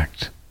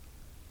impact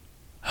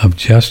of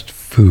just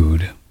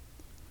food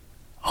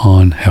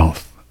on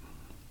health.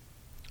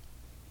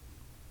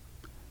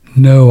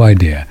 No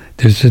idea.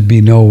 There'd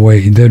be no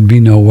way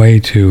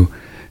to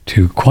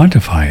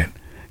quantify it.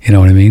 You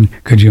know what I mean?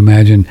 Could you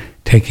imagine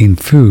taking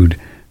food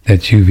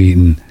that you've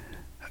eaten,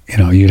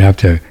 you'd have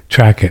to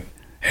track it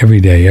every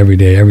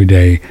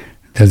day.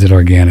 Does it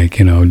organic?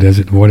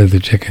 What are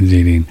the chickens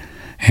eating?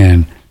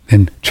 And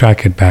then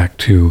track it back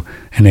to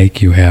an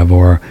ache you have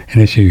or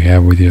an issue you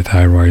have with your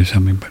thyroid or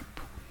something.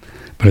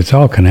 But it's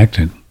all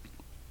connected.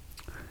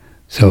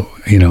 So,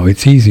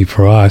 it's easy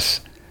for us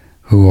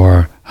who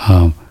are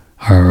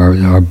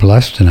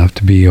blessed enough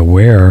to be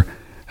aware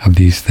of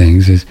these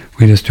things is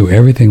we just do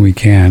everything we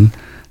can,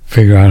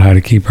 figure out how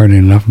to keep earning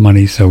enough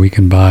money so we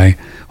can buy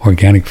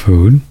organic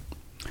food.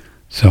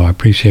 So I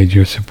appreciate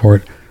your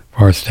support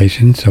for our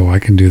station, so I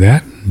can do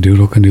that,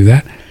 Doodle can do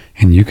that,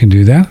 and you can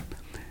do that.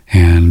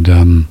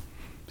 And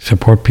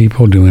support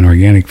people doing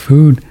organic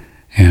food,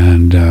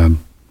 and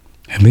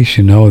at least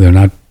they're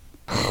not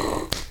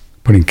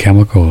putting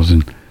chemicals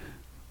and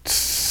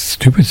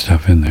stupid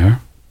stuff in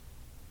there.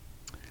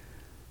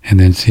 And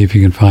then see if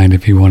you can find,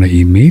 if you want to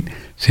eat meat,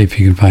 see if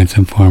you can find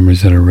some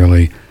farmers that are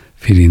really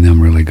feeding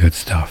them really good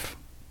stuff.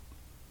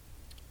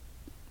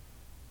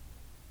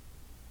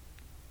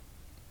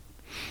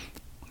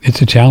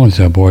 It's a challenge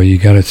though, boy. You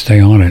got to stay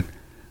on it.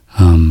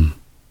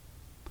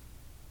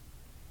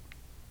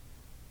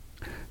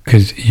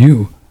 Because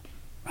you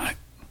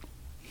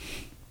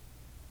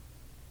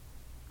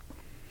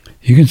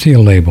can see a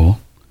label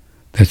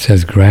that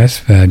says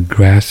grass-fed,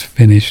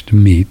 grass-finished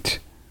meat,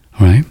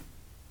 right?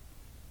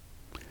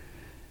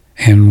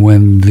 And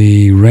when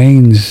the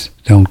rains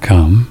don't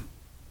come,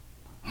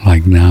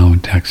 like now in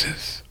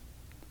Texas,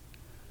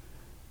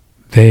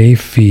 they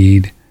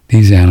feed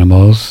these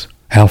animals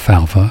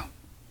alfalfa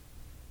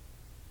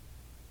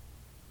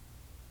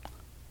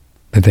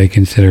that they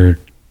consider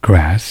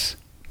grass.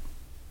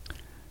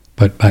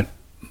 But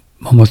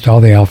almost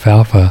all the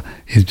alfalfa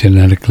is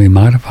genetically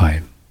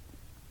modified.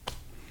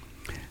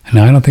 And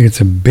I don't think it's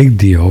a big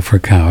deal for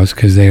cows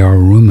because they are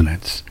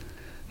ruminants.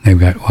 They've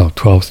got,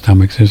 12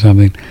 stomachs or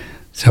something.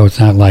 So it's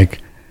not like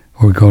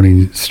we're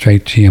going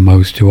straight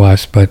GMOs to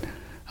us, but,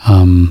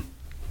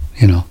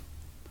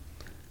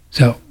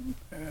 So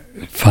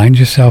find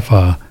yourself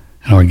an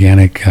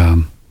organic,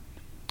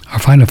 or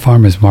find a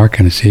farmer's market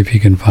and see if you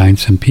can find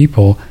some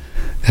people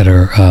that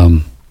are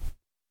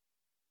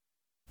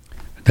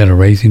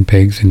raising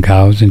pigs and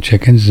cows and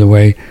chickens the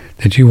way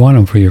that you want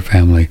them for your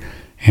family.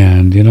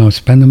 And,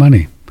 spend the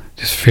money.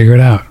 Just figure it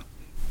out.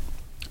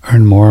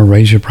 Earn more,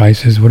 raise your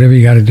prices, whatever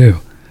you got to do.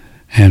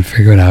 And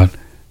figure it out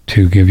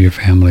to give your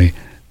family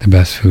the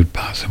best food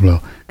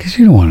possible. Because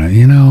you don't want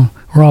to,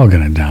 we're all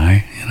going to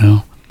die,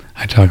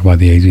 I talk about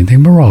the aging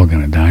thing, but we're all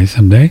going to die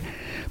someday.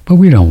 But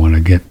we don't want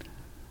to get,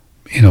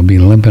 be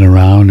limping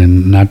around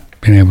and not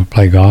being able to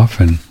play golf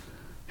and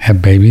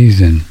have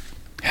babies and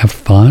have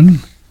fun.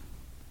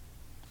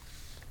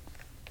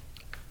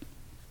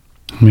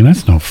 I mean,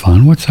 that's no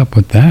fun. What's up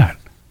with that?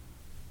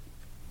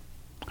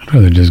 I'd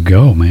rather just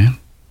go, man.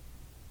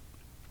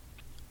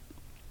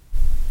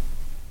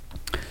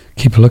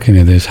 Keep looking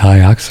at this high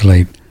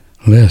oxalate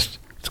list.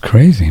 It's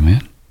crazy,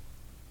 man.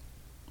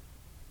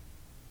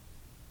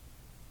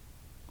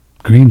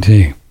 Green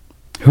tea.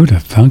 Who'd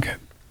have thunk it?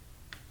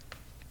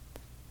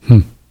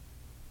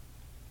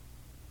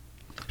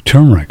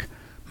 Turmeric.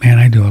 Man,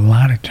 I do a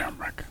lot of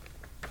turmeric.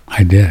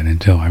 I did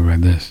until I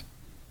read this.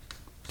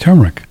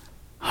 Turmeric.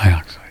 High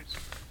oxalates.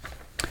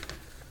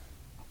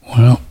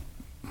 Well,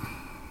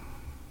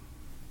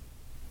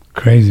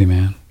 crazy,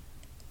 man.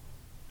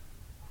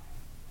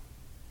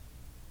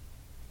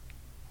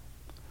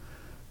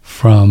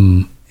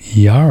 From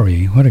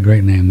Yari, what a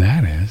great name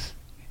that is.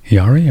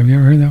 Yari, have you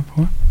ever heard that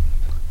before?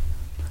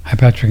 Hi,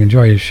 Patrick,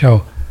 enjoy your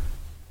show.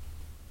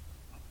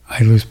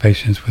 I lose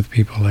patience with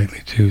people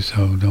lately, too,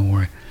 so don't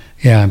worry.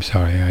 Yeah, I'm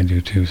sorry, I do,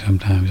 too.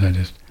 Sometimes I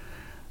just,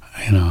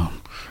 I know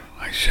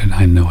I shouldn't,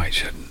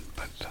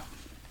 but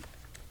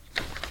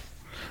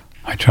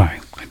I try.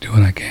 I do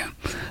what I can.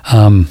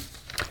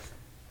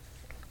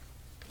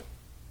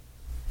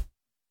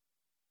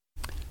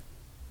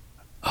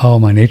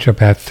 My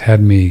naturopath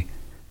had me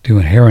do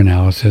a hair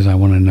analysis. I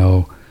want to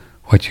know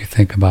what you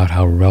think about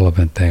how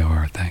relevant they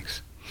are.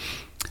 Thanks.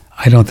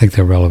 I don't think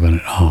they're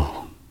relevant at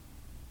all.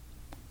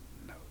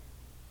 No.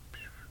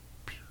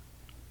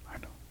 I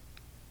don't.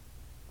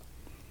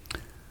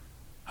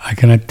 I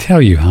cannot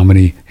tell you how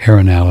many hair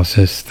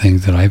analysis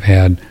things that I've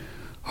had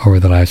over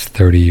the last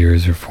 30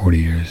 years or 40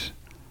 years.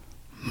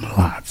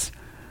 Lots.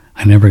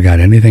 I never got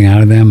anything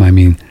out of them. I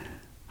mean,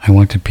 I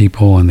went to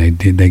people and they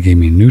gave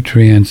me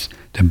nutrients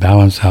to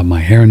balance out my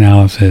hair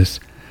analysis,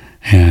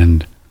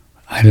 and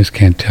I just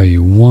can't tell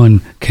you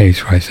one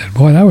case where I said,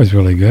 boy, that was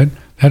really good.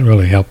 That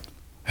really helped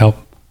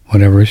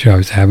whatever issue I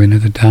was having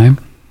at the time.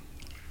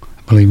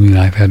 Believe me,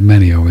 I've had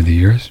many over the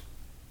years.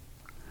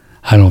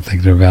 I don't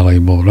think they're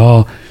valuable at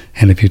all,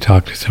 and if you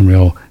talk to some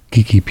real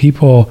geeky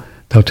people,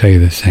 they'll tell you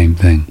the same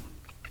thing.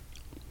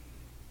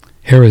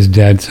 Hair is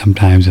dead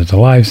sometimes, it's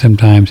alive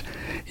sometimes.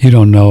 You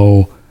don't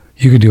know.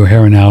 You could do a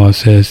hair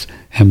analysis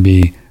and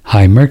be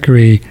high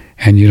mercury,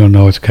 and you don't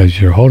know it's because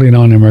you're holding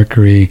on to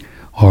mercury,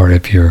 or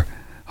if you're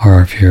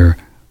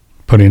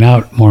putting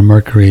out more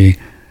mercury.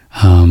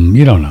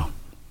 You don't know.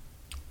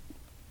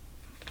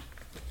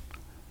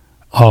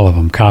 All of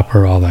them,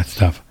 copper, all that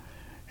stuff.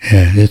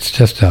 It's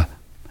just I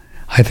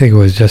think it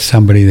was just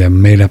somebody that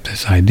made up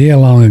this idea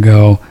long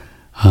ago,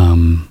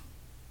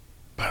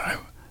 but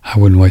I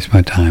wouldn't waste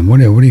my time.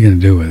 What are you going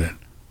to do with it?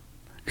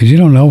 Because you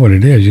don't know what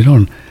it is. You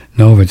don't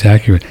know if it's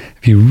accurate.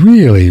 If you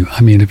really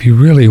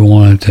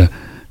wanted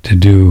to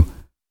do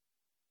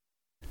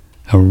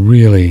a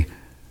really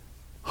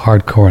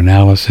hardcore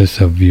analysis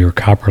of your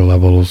copper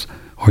levels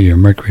or your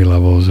mercury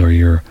levels or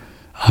your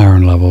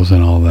iron levels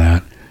and all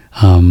that,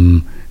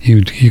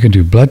 you could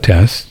do blood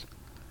tests,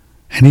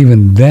 and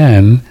even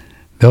then,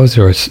 those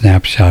are a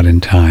snapshot in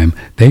time.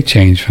 They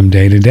change from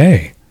day to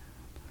day.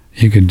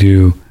 You could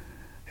do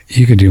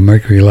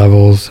mercury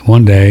levels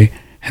one day,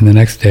 and the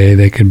next day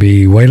they could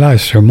be way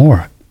less or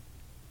more,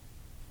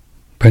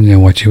 depending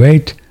on what you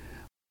ate,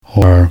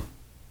 or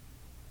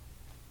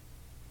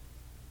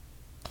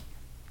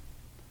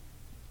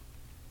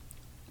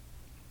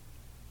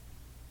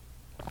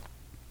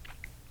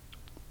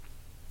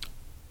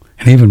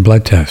and even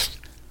blood tests.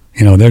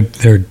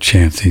 They're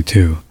chancy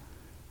too.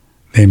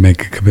 They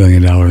make $1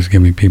 billion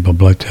giving people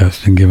blood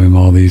tests and giving them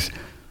all these.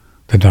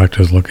 The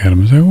doctors look at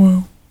them and say,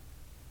 "Well,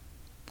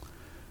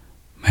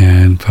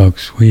 man,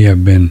 folks,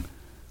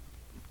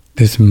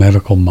 this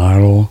medical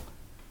model,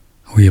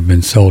 we have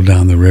been sold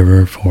down the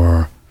river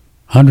for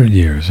 100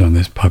 years on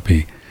this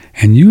puppy."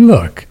 And you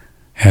look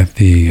at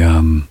the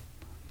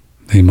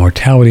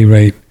mortality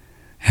rate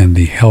and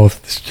the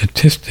health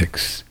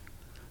statistics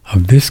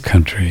of this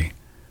country,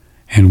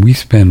 and we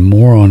spend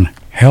more on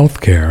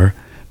health care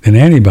than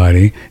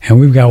anybody, and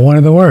we've got one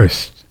of the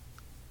worst.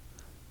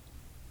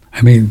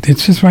 I mean,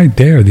 it's just right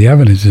there. The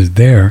evidence is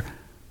there.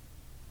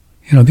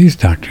 These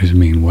doctors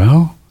mean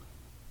well,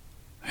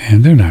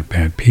 and they're not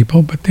bad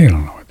people, but they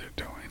don't know what they're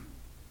doing.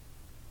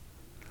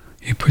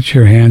 You put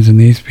your hands in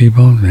these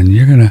people, and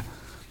you're going to...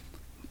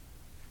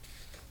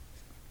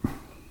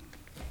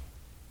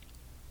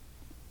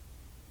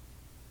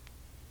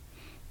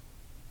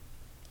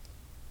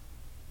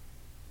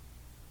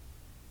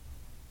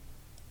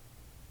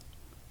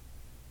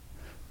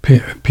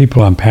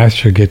 People on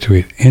pasture get to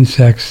eat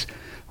insects,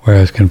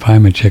 whereas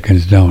confinement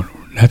chickens don't.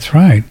 That's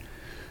right.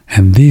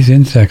 And these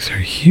insects are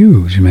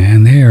huge,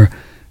 man. They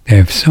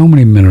have so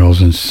many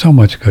minerals and so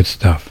much good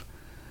stuff.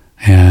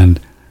 And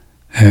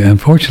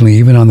unfortunately,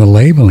 even on the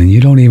labeling,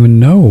 you don't even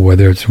know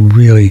whether it's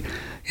really,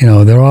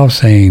 they're all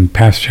saying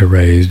pasture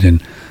raised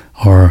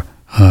or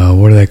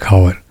what do they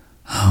call it?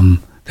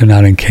 They're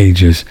not in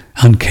cages,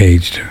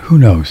 uncaged. Who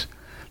knows?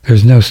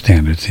 There's no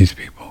standards, these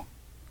people.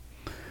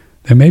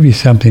 There may be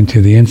something to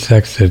the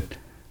insects that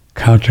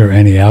counter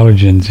any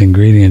allergens,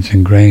 ingredients,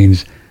 and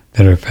grains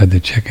that are fed the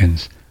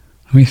chickens.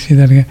 Let me see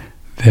that again.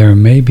 There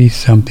may be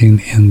something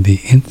in the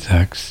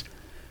insects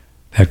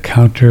that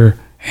counter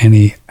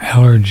any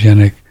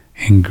allergenic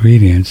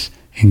ingredients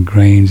in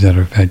grains that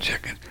are fed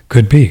chickens.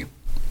 Could be.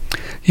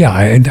 Yeah,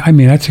 I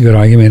mean, that's a good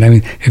argument. I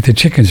mean, if the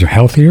chickens are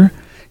healthier,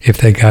 if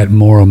they got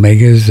more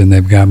omegas and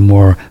they've got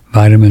more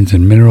vitamins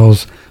and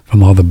minerals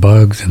from all the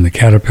bugs and the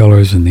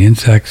caterpillars and the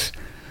insects,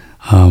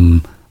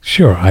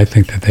 sure, I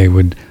think that they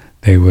would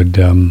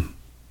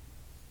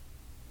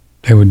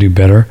do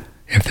better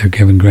if they're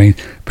given grain.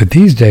 But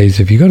these days,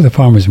 if you go to the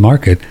farmer's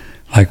market,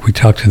 like we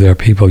talked to their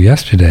people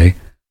yesterday,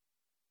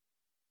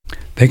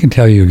 they can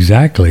tell you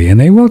exactly, and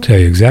they will tell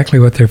you exactly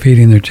what they're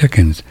feeding their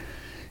chickens.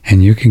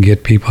 And you can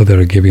get people that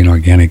are giving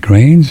organic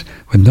grains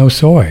with no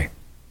soy.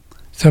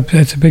 So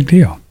it's a big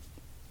deal.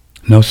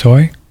 No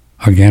soy,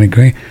 organic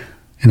grain,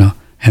 and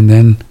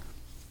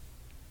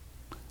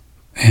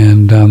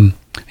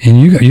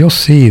you'll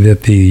see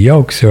that the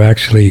yolks are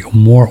actually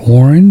more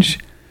orange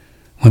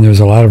when there's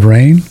a lot of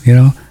rain.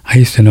 I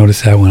used to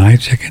notice that when I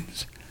had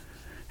chickens.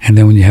 And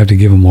then when you have to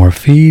give them more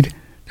feed,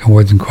 it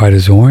wasn't quite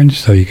as orange,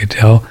 so you could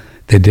tell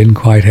they didn't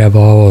quite have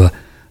all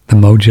the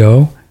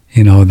mojo,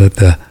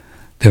 that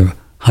the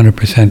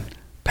 100%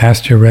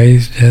 pasture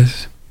raised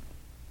is.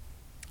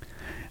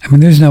 I mean,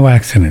 there's no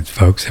accidents,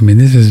 folks. I mean,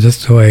 this is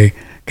just the way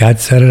God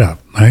set it up,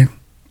 right?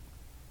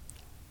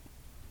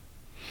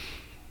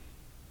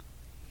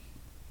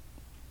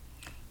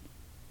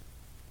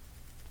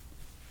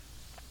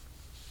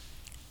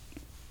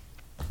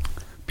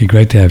 Be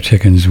great to have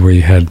chickens where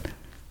you had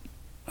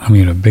a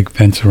a big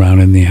fence around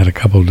it, and they had a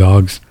couple of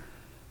dogs.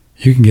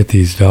 You can get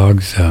these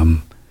dogs,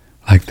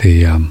 like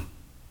the,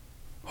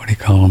 what do you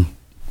call them?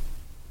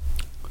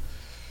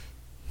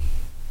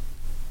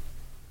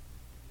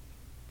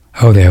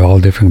 Oh, they have all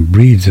different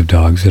breeds of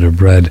dogs that are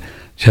bred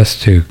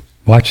just to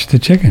watch the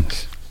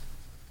chickens.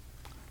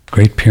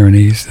 Great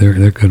Pyrenees,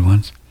 they're good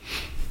ones.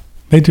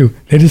 They do.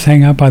 They just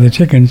hang out by the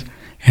chickens,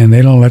 and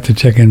they don't let the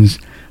chickens,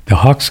 the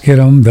hawks get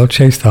them. They'll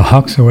chase the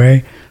hawks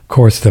away. Of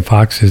course, the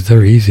foxes,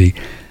 they're easy,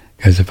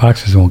 because the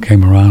foxes won't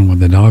come around when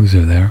the dogs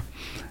are there.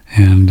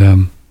 And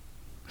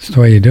that's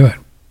the way you do it.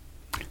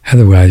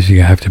 Otherwise,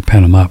 you have to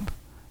pen them up,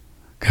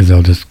 because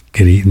they'll just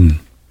get eaten.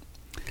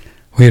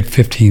 We had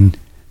 15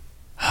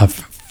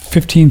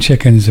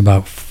 chickens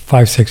about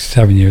 5, 6,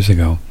 7 years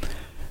ago.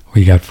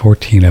 We got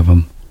 14 of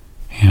them,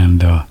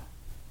 and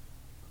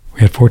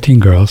we had 14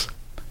 girls,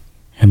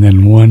 and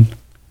then one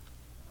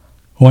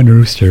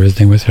rooster. His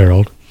name was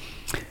Harold,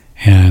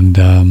 and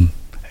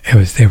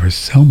they were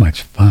so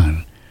much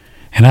fun.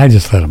 And I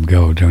just let them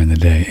go during the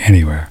day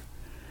anywhere,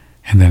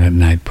 and then at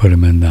night put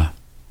them in the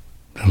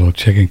little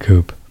chicken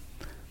coop.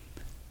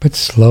 But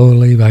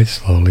slowly by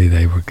slowly,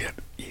 they would get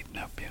eaten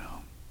up,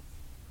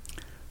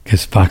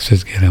 because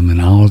foxes get them, and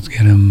owls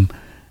get them,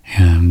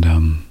 and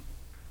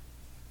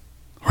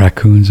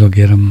raccoons will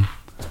get them.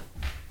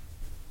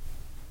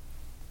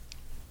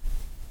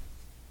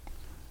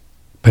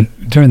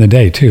 But during the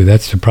day, too,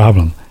 that's the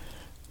problem.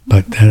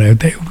 But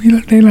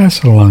they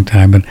lasted a long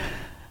time, but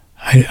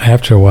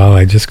after a while,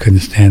 I just couldn't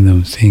stand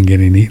them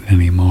getting eaten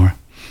anymore,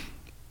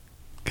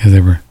 because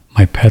they were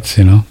my pets,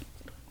 So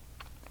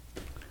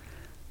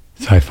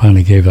I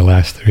finally gave the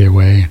last 3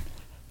 away.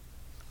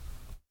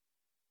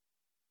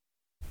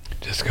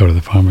 Just go to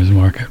the farmer's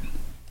market.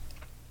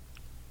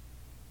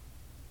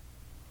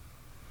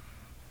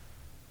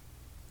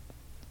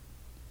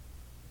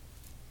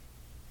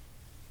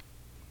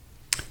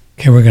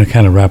 Okay, we're going to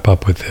kind of wrap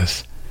up with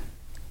this.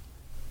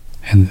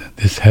 And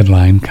this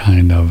headline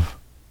kind of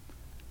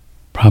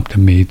prompted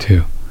me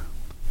to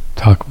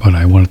talk what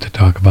I wanted to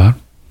talk about.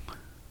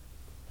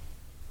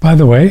 By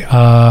the way,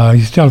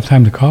 you still have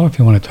time to call if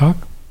you want to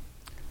talk.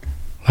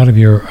 A lot of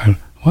your,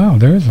 wow,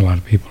 there is a lot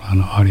of people on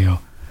the audio.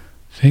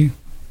 See,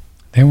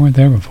 they weren't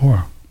there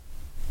before.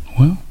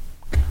 Well,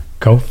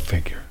 go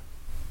figure.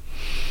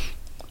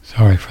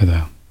 Sorry for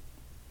the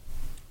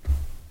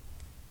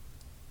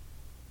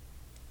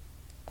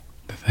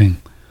thing.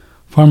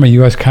 Former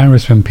U.S.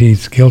 Congressman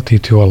pleads guilty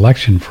to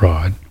election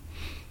fraud.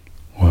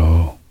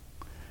 Whoa.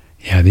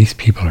 Yeah, these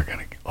people are going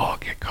to all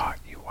get caught.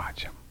 You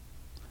watch them.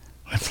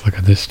 Let's look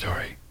at this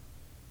story.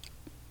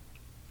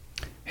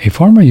 A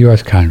former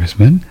U.S.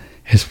 Congressman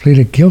has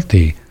pleaded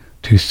guilty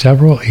to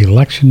several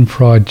election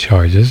fraud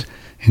charges,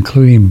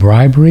 including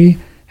bribery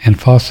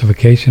and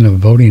falsification of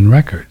voting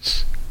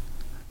records.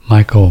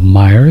 Michael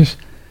Myers,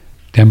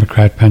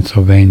 Democrat,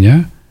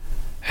 Pennsylvania,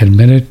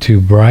 admitted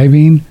to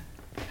bribing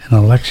an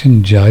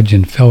election judge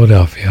in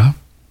Philadelphia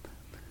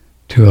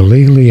to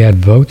illegally add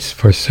votes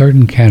for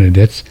certain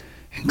candidates,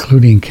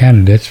 including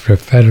candidates for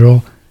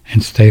federal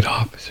and state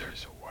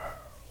officers. Wow.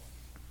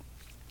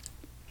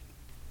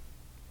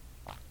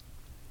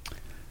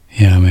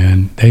 Yeah,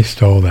 man, they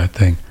stole that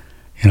thing.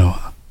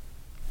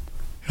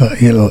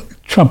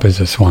 Trump is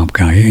a swamp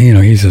guy.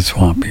 He's a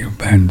swamp,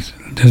 and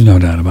there's no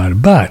doubt about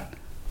it.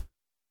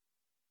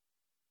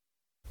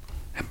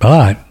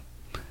 But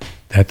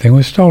that thing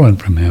was stolen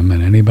from him,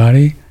 and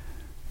anybody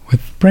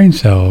with brain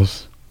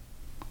cells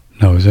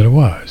knows that it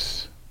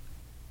was.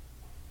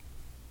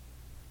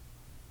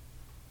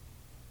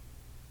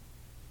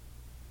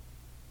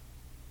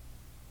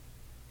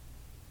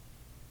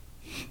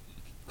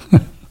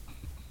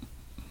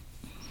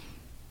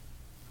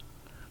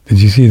 Did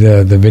you see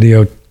the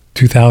video,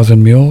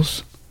 2,000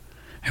 Mules?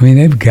 I mean,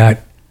 they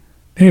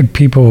had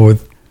people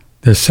with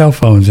their cell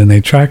phones, and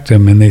they tracked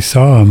them, and they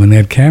saw them, and they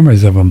had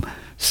cameras of them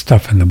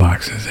stuffing the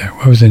boxes there.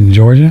 What was it, in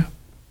Georgia?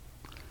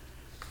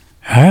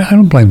 I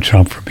don't blame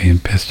Trump for being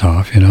pissed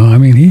off, I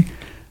mean,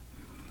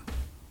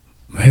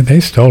 they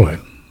stole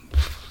it.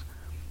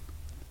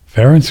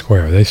 Fair and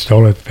square. They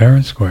stole it fair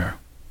and square.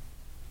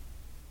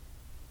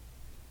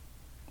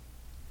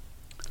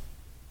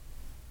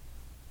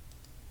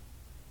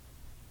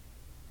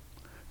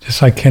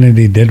 Just like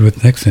Kennedy did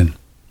with Nixon.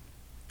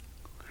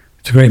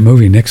 It's a great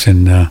movie,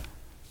 Nixon.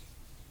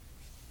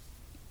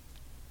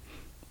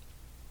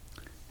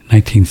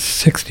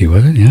 1960,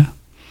 was it? Yeah.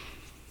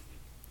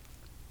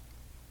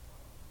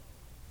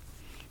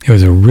 It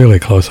was a really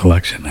close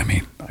election. I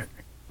mean,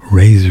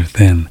 razor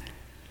thin.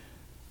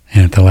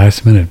 And at the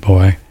last minute,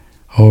 boy,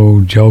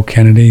 Joe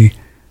Kennedy,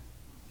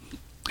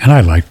 and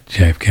I liked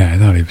JFK. I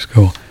thought he was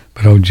cool.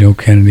 But Joe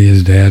Kennedy,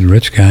 his dad,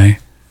 rich guy,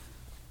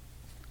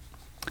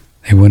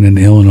 they went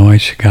into Illinois,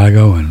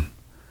 Chicago, and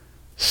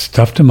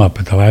stuffed him up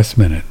at the last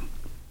minute.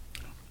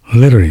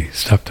 Literally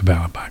stuffed the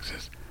ballot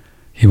boxes.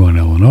 He won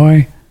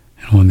Illinois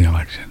and won the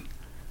election.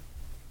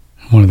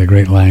 One of the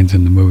great lines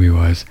in the movie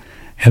was,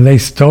 "And they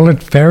stole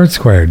it fair and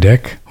square,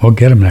 Dick. We'll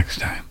get him next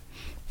time."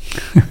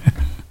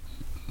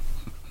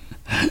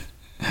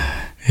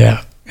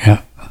 Yeah.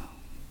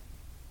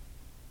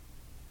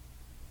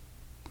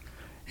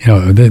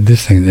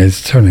 this thing is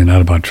certainly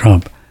not about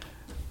Trump,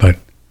 but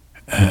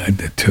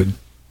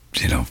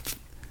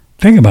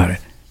think about it.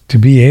 To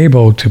be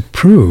able to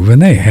prove,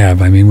 and they have,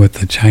 with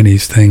the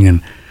Chinese thing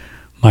and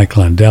Mike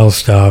Lindell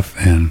stuff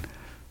and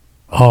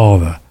all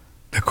the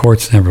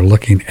courts never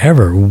looking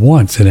ever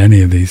once at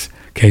any of these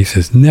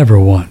cases, never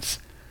once.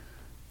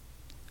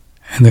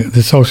 And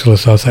the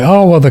socialists all say,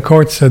 oh, well, the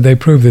courts said they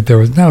proved that there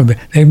was, no,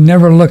 they've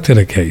never looked at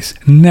a case,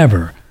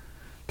 never.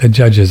 The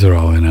judges are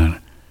all in on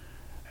it.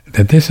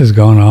 That this has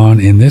gone on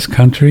in this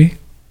country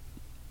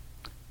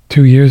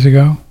 2 years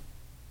ago.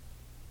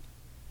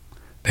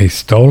 They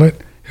stole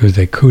it. It was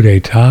a coup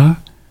d'etat.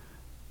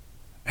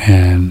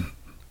 And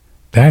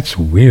that's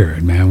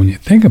weird, man, when you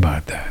think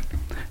about that.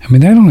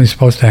 That only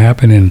supposed to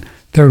happen in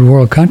third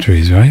world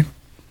countries, right?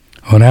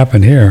 What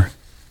happened here,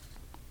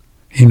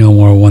 he no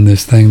more won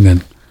this thing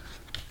than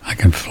I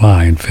can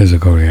fly in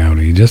physical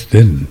reality. He just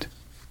didn't.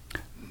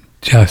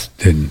 Just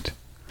didn't.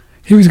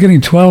 He was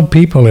getting 12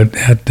 people at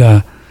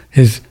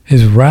his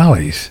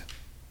rallies.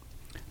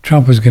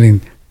 Trump was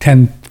getting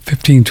 10,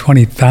 15,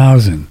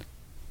 20,000.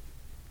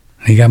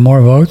 And he got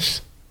more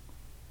votes?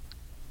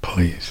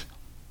 Please.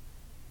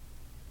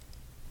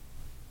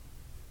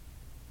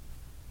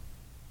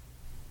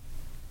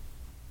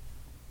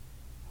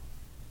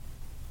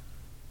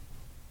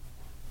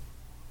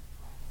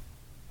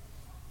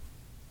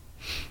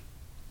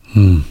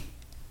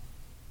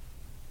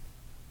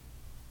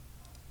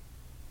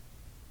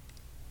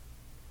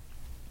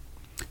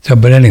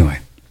 But anyway,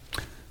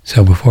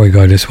 before we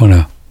go, I just want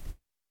to,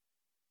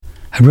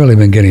 I've really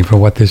been getting, for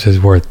what this is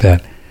worth,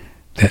 that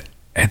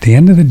at the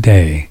end of the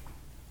day,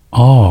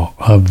 all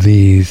of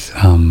these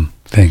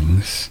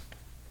things,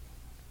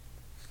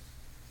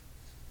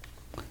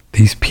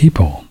 these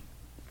people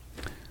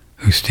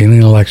who are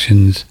stealing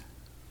elections,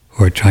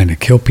 who are trying to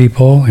kill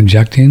people,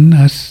 injecting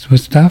us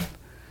with stuff,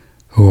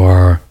 who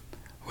are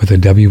with the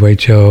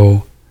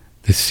WHO,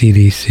 the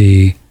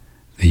CDC,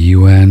 the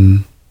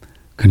UN,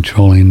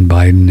 controlling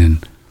Biden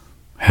and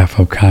half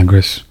of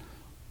Congress,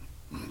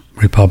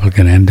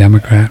 Republican and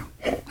Democrat,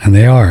 and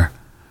they are.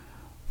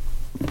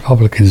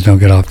 Republicans don't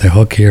get off the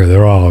hook here.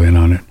 They're all in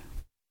on it.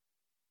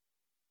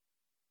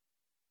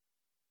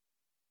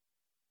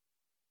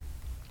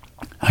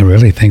 I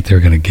really think they're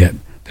going to get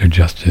their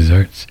just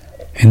desserts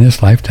in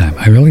this lifetime.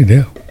 I really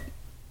do.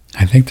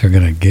 I think they're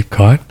going to get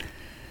caught.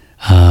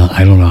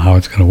 I don't know how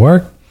it's going to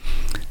work.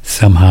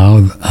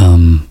 Somehow,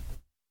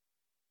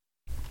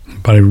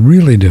 but I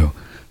really do.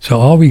 So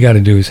all we got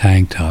to do is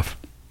hang tough,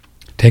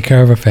 take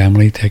care of our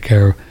family, take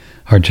care of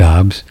our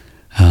jobs,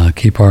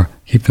 keep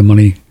the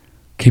money,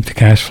 keep the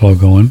cash flow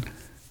going,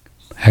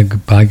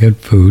 buy good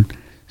food,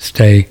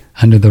 stay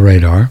under the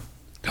radar,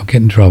 don't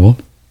get in trouble,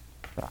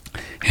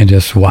 and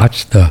just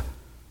watch the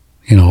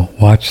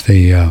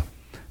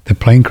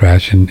plane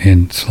crash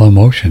in slow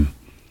motion.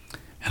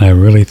 And I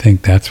really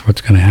think that's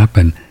what's going to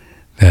happen.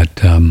 That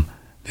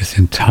this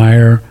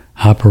entire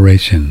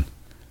operation,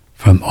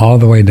 from all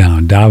the way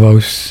down,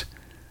 Davos,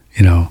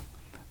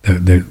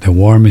 the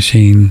war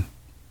machine,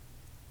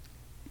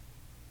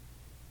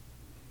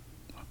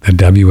 the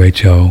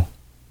WHO.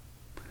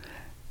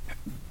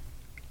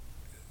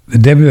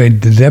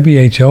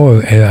 The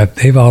WHO,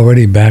 they've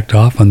already backed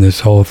off on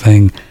this whole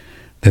thing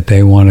that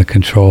they want to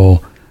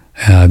control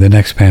the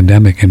next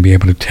pandemic and be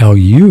able to tell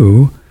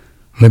you,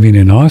 living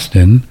in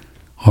Austin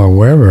or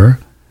wherever,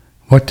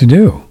 what to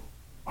do.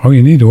 Oh,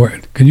 you need to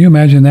work. Can you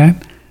imagine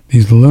that?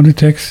 These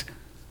lunatics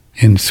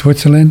in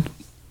Switzerland,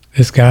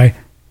 this guy's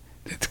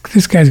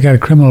got a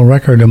criminal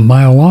record a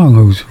mile long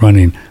who's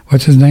running.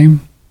 What's his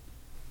name?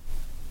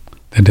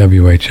 The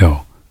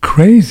WHO.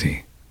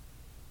 Crazy.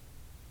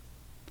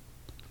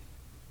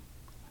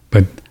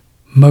 But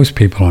most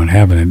people aren't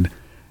having it.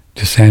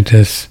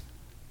 DeSantis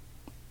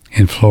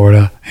in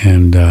Florida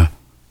and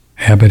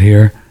Abbott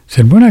here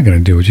said, we're not going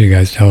to do what you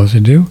guys tell us to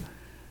do.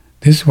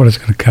 This is what it's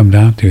going to come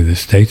down to. The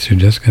states are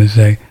just going to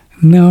say,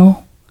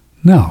 no,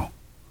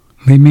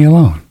 leave me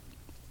alone.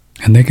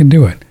 And they can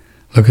do it.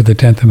 Look at the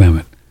 10th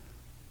Amendment.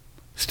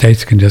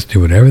 States can just do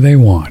whatever they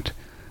want.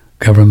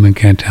 Government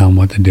can't tell them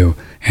what to do.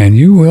 And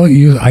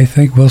I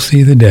think we'll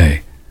see the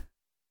day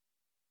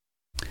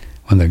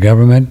when the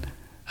government,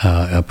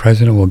 a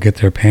president will get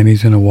their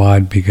panties in a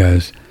wad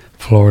because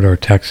Florida or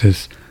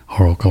Texas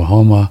or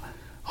Oklahoma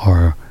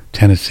or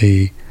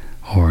Tennessee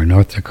or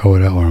North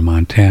Dakota or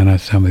Montana,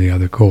 some of the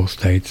other cool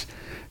states,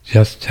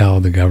 just tell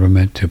the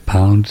government to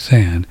pound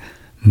sand.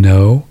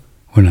 No,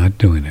 we're not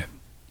doing it.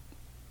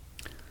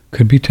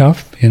 Could be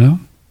tough,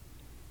 And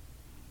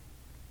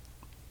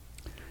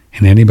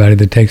anybody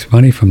that takes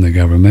money from the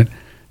government,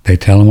 they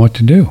tell them what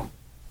to do.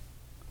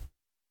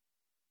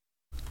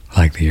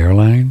 Like the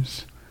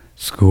airlines,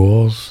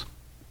 schools.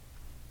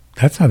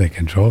 That's how they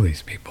control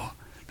these people.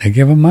 They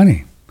give them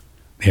money.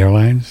 The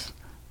airlines,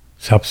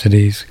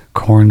 subsidies,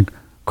 corn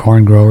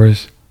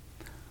growers.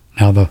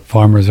 Now the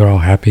farmers are all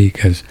happy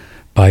because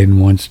Biden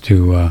wants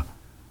to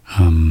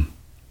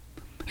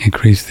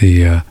increase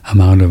the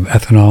amount of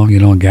ethanol,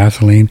 in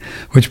gasoline,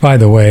 which, by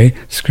the way,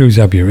 screws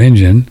up your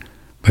engine,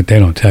 but they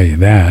don't tell you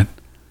that.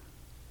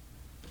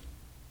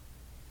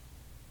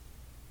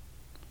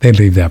 they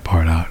leave that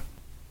part out.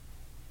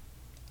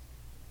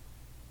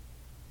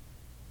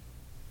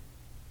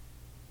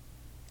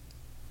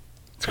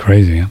 It's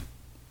crazy, huh?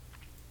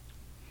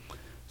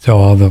 So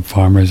all the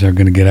farmers are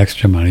going to get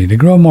extra money to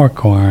grow more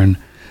corn,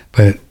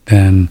 but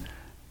then,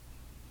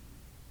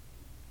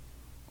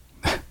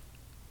 but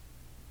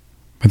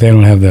they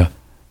don't have the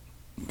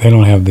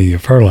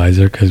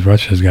fertilizer because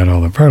Russia's got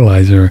all the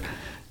fertilizer,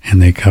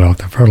 and they cut off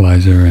the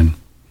fertilizer, and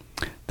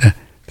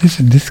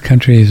this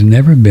country has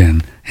never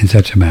been in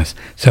such a mess.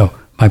 So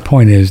my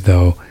point is,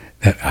 though,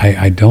 that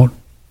I don't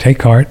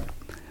take heart.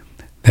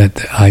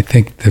 That I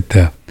think that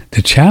the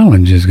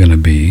challenge is going to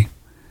be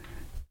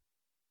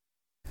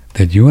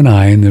that you and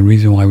I, and the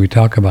reason why we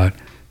talk about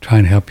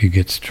trying to help you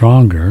get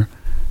stronger,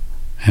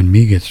 and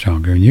me get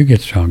stronger, and you get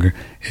stronger,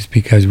 is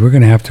because we're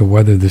going to have to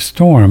weather the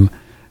storm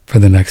for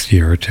the next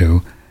year or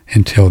two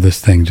until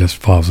this thing just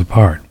falls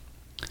apart.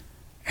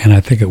 And I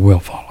think it will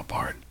fall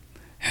apart.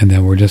 And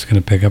then we're just going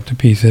to pick up the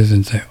pieces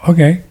and say,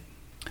 okay,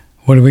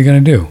 what are we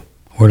going to do?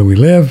 Where do we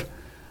live?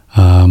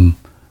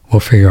 We'll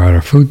figure out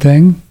our food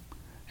thing,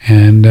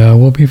 and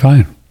we'll be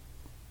fine.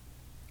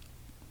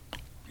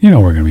 You know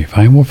we're going to be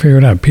fine. We'll figure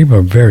it out. People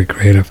are very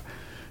creative.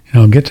 You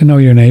know, get to know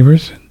your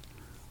neighbors.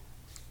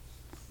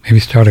 Maybe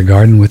start a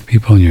garden with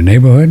people in your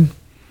neighborhood.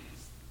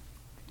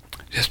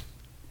 Just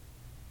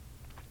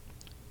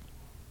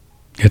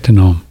get to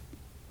know them.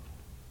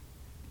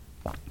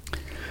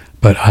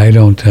 But I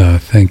don't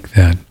think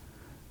that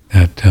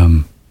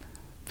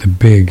the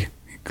big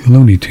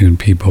Looney Tune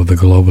people, the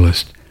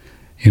globalists,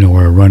 you know,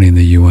 are running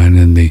the UN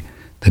and the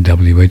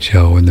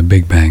WHO and the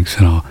big banks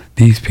and all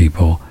these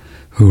people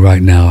who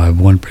right now have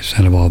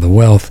 1% of all the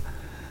wealth.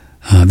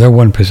 They're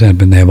 1%,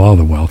 but they have all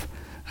the wealth.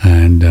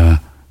 And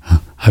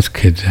us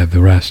kids have the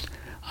rest.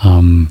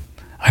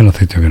 I don't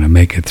think they're going to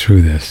make it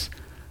through this.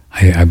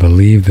 I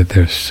believe that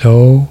they're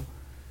so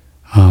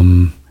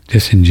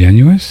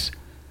disingenuous,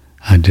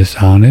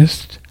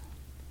 dishonest,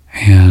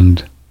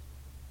 and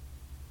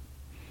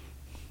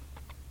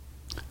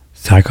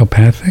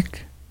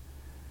psychopathic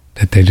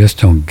that they just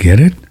don't get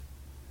it.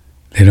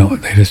 They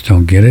just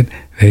don't get it.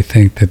 They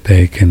think that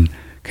they can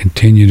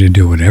continue to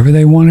do whatever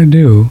they want to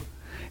do,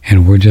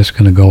 and we're just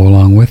going to go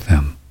along with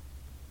them,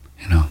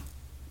 you know.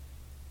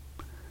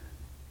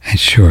 And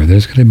sure,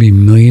 there's going to be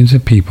millions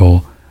of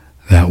people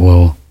that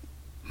will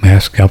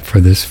mask up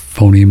for this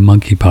phony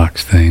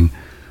monkeypox thing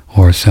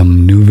or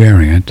some new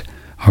variant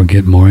or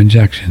get more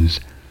injections.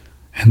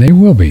 And they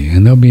will be,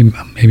 and there'll be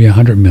maybe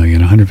 100 million,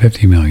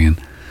 150 million,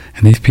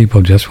 and these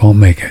people just won't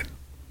make it.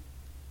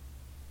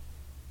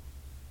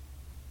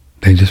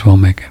 They just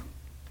won't make it.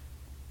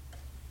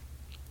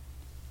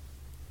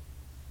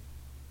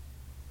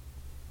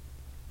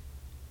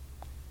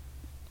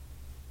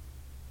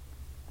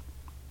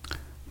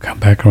 Come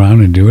back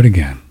around and do it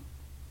again.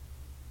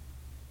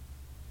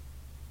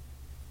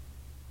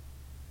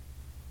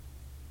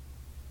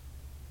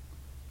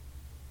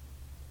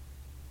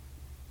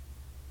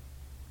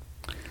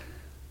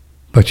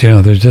 But, you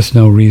know, there's just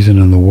no reason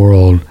in the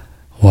world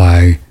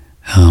why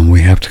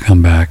we have to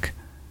come back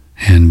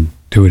and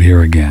do it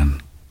here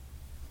again.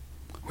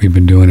 We've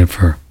been doing it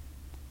for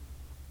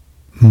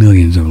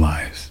millions of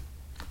lives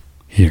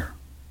here.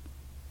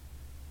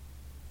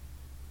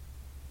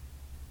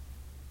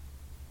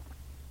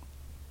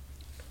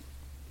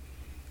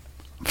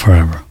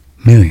 Forever.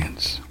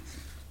 Millions.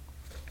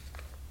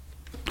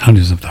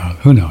 Hundreds of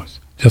thousands. Who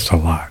knows? Just a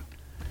lot.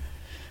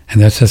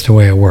 And that's just the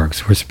way it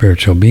works. We're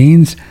spiritual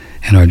beings,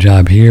 and our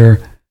job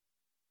here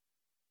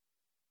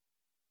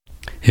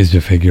is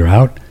to figure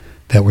out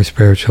that we're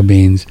spiritual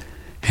beings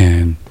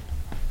and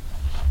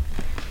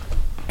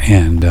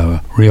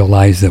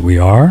realize that we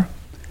are,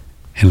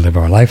 and live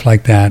our life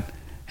like that,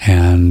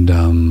 and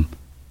do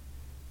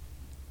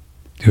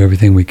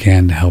everything we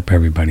can to help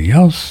everybody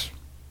else.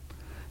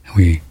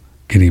 We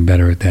getting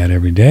better at that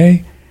every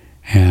day,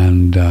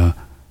 and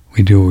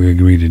we do what we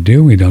agree to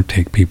do. We don't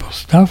take people's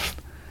stuff,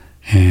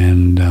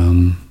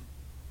 and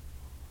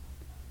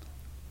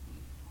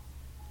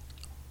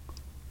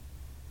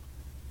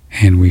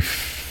we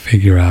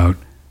figure out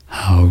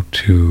how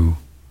to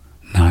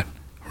not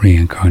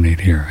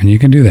reincarnate here. And you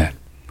can do that,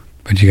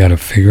 but you got to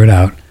figure it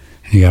out,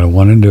 and you got to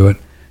want to do it,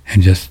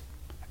 and just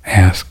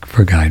ask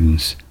for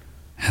guidance,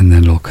 and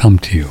then it'll come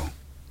to you.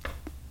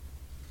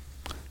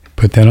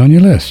 Put that on your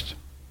list.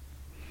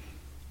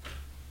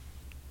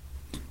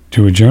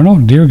 Do a journal.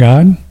 Dear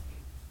God,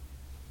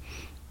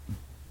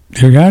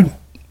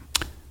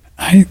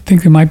 I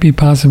think it might be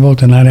possible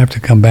to not have to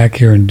come back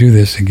here and do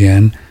this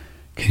again.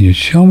 Can you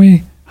show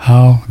me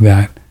how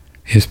that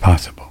is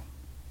possible?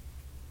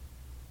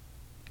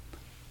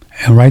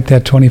 And write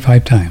that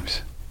 25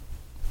 times,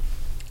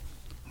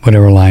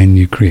 whatever line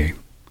you create.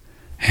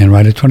 And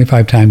write it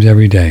 25 times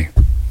every day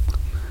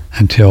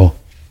until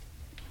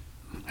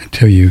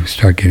you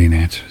start getting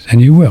answers.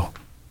 And you will.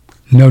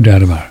 No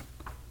doubt about it.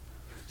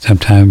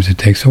 Sometimes it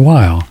takes a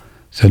while.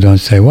 So don't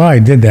say, well, I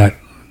did that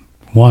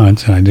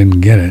once and I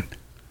didn't get it.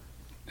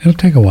 It'll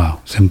take a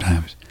while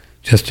sometimes.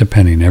 Just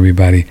depending.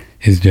 Everybody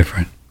is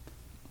different.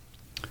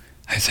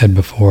 I said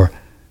before,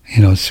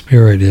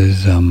 spirit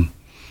is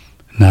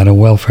not a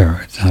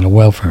welfare. It's not a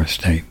welfare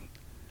state.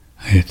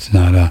 It's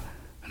not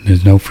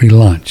there's no free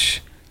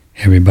lunch.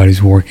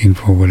 Everybody's working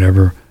for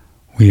whatever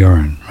we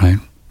earn, right?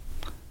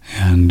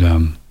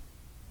 And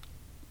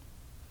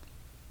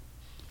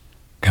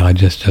God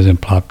just doesn't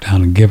plop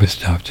down and give us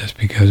stuff just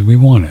because we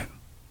want it.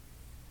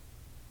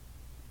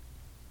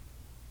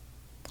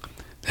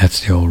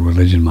 That's the old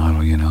religion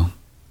model,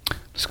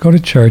 Just go to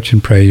church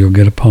and pray, you'll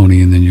get a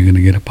pony, and then you're going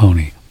to get a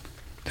pony.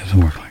 It doesn't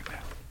work like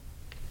that.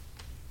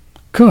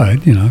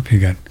 Could, if you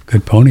got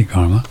good pony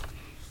karma.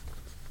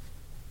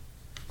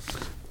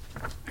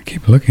 I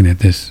keep looking at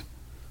this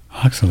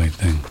oxalate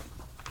thing.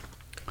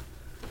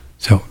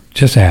 So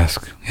just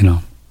ask,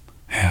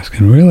 ask,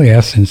 and really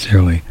ask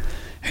sincerely.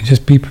 And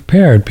just be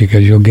prepared,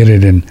 because you'll get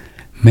it in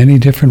many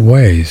different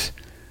ways.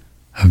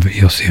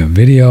 You'll see a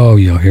video,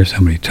 you'll hear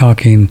somebody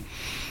talking,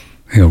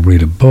 you'll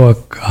read a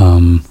book,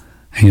 and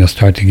you'll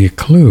start to get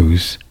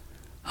clues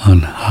on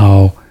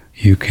how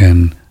you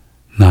can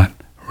not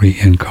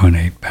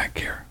reincarnate back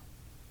here.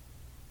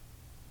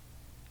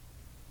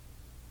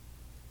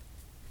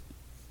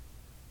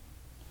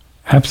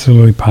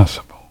 Absolutely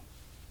possible.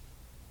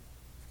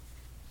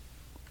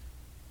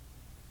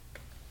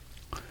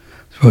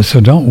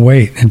 So don't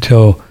wait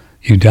until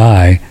you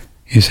die.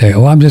 You say,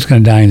 I'm just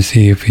going to die and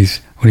see if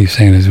what he's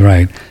saying is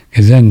right.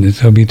 Because then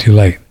it'll be too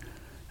late.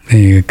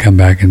 Then you come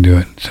back and do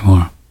it some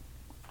more.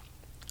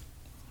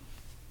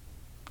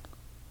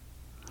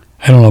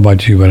 I don't know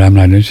about you, but I'm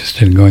not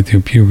interested in going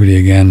through puberty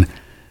again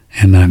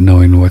and not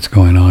knowing what's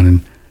going on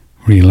and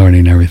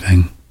relearning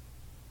everything.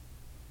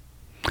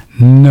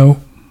 Nope.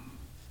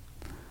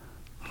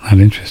 Not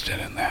interested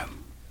in that.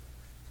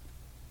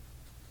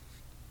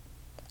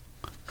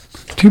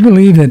 Do you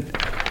believe that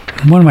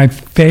one of my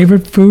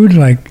favorite food,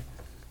 like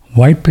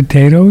white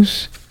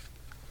potatoes,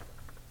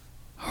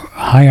 or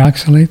high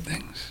oxalate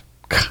things?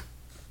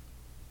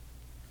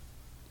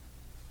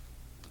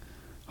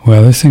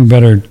 Well, this thing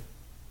better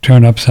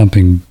turn up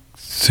something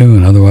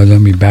soon, otherwise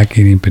I'll be back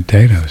eating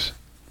potatoes.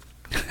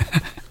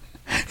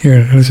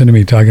 Here, listen to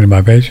me talking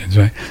about patience,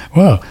 right?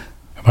 Well,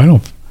 if I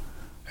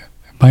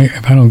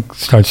don't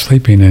start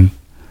sleeping in,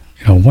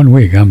 1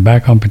 week, I'm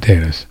back on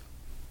potatoes.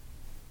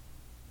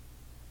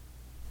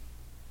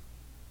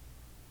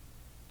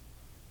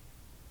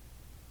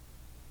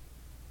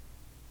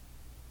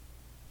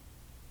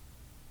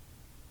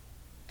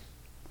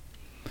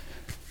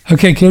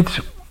 Okay,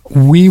 kids,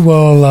 we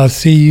will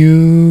see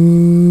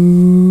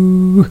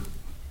you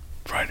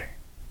Friday.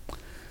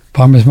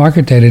 Farmers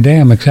Market Day today.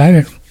 I'm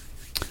excited.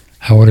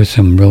 I ordered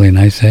some really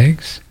nice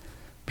eggs.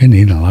 Been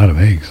eating a lot of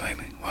eggs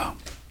lately. Wow.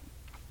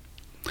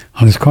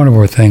 On this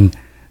carnivore thing,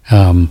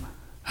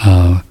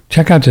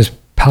 check out this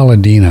Paul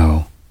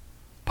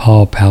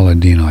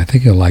Palladino. I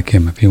think you'll like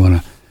him if you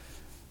want to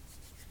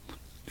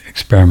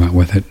experiment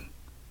with it.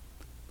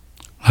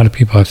 A lot of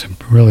people have some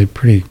really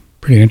pretty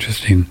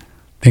interesting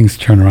things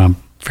turn around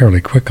fairly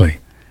quickly,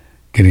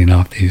 getting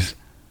off these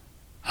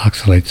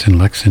oxalates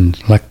and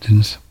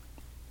lectins.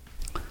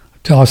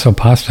 It's also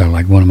pasta,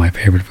 like one of my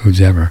favorite foods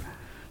ever.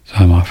 So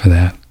I'm off of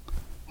that.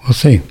 We'll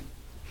see.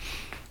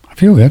 I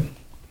feel good.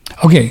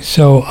 Okay,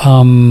 so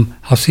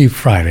I'll see you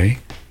Friday,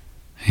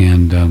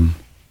 and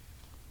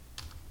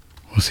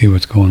we'll see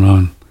what's going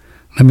on.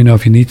 Let me know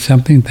if you need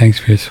something. Thanks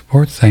for your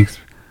support. Thanks.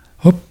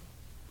 Oh,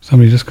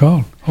 somebody just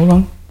called. Hold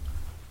on.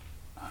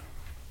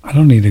 I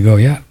don't need to go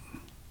yet.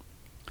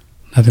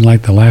 Nothing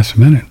like the last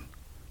minute.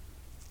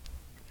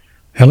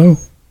 Hello?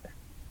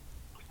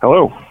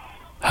 Hello.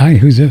 Hi,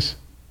 who's this?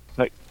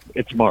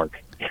 It's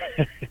Mark.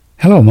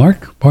 Hello,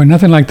 Mark. Boy,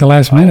 nothing like the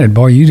last minute.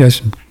 Boy, you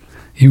just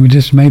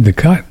made the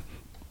cut.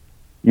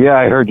 Yeah,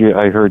 I heard you.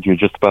 I heard you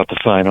just about to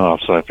sign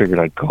off, so I figured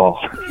I'd call.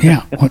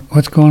 Yeah.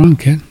 What's going on,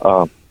 kid?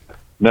 I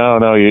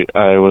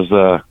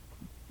was,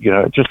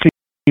 it just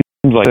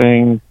seems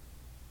like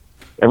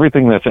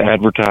everything that's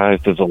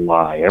advertised is a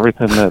lie.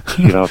 Everything that's,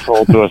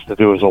 told to us to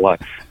do is a lie.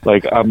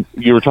 Like,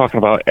 you were talking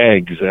about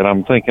eggs, and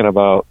I'm thinking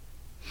about,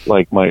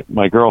 like,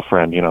 my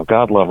girlfriend,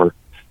 God love her.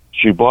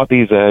 She bought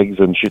these eggs,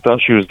 and she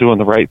thought she was doing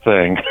the right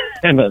thing.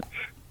 and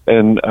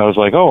I was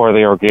like, oh, are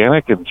they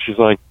organic? And she's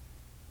like,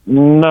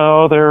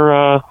 no,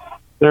 they're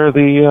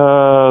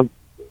the,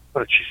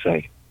 what did she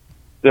say?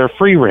 They're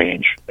free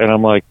range. And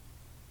I'm like,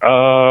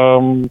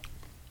 well,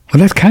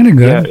 that's kind of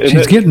good. Yeah,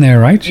 she's getting there,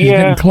 right? She's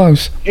getting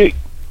close.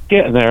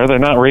 Getting there. They're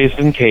not raised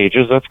in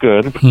cages. That's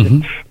good.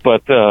 Mm-hmm.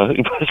 but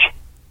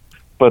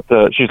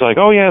she's like,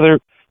 oh yeah,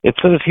 it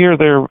says here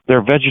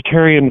they're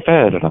vegetarian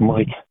fed. And I'm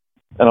like,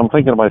 and I'm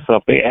thinking to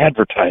myself, they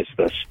advertise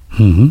this.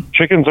 Mm-hmm.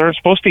 Chickens aren't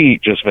supposed to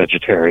eat just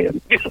vegetarian.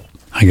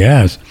 I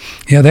guess.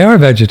 Yeah, they are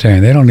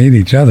vegetarian. They don't eat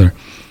each other.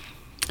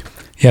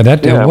 Yeah,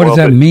 what does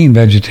that mean,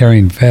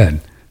 vegetarian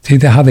fed? See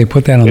how they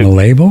put that on the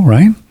label,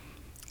 right?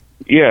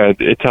 Yeah,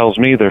 it tells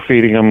me they're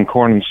feeding them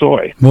corn and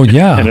soy. Well,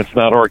 yeah. And it's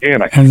not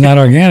organic. And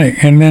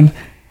then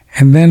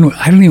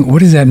I don't even, what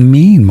does that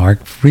mean,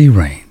 Mark? Free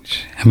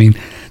range. I mean,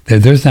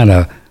 there's not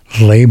a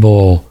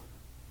label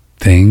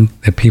thing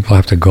that people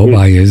have to go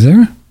by, is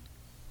there?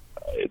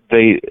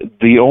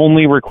 the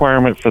only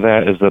requirement for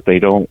that is that they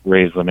don't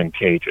raise them in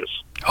cages.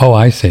 Oh,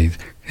 I see.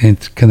 And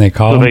can they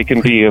call So them? they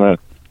can be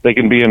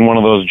in one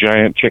of those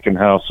giant chicken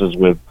houses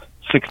with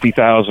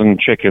 60,000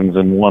 chickens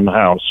in one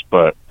house,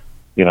 but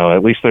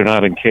at least they're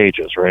not in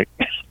cages, right?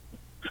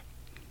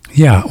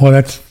 Yeah, well,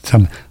 that's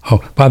some.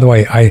 Oh, by the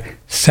way,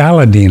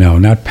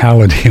 Saladino, not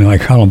Palladino. I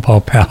call him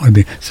Paul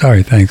Palladino.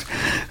 Sorry, thanks.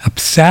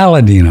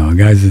 Saladino,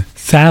 guys,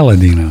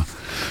 Saladino.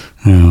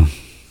 Yeah.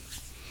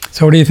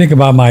 So, what do you think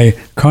about my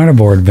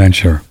carnivore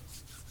adventure?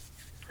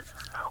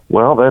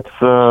 Well, that's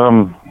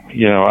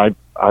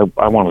I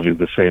want to do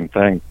the same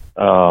thing.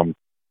 I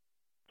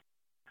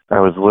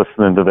was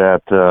listening to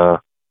that.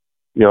 A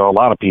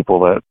lot of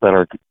people that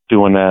are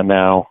doing that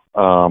now.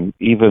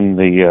 Even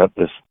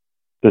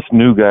this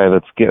new guy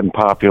that's getting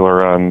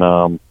popular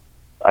on.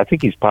 I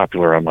think he's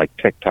popular on like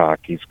TikTok.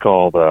 He's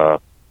called the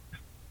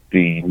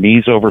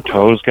Knees Over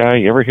Toes guy.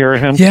 You ever hear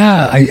of him?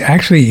 Yeah, I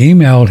actually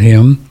emailed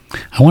him.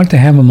 I wanted to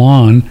have him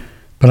on,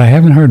 but I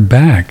haven't heard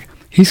back.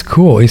 He's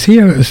cool. Is he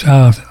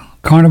a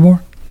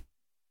carnivore?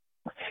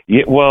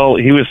 Yeah, well,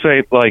 he was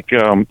saying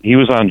he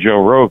was on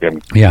Joe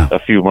Rogan a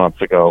few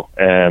months ago,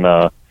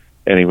 and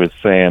he was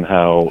saying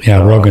how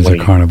Rogan's a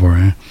carnivore.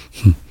 Eh?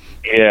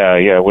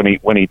 Yeah.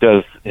 When he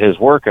does his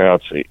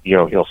workouts,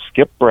 he'll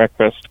skip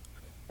breakfast,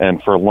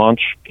 and for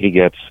lunch he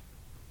gets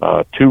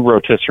 2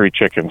 rotisserie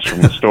chickens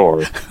from the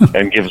store,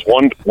 and gives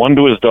one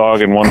to his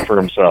dog and one for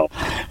himself.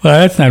 Well,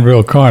 that's not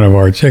real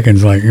carnivore.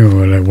 Chicken's like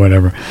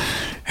whatever.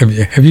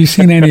 Have you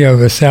seen any of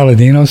the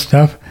Saladino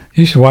stuff?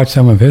 You should watch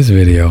some of his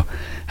video.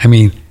 I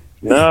mean,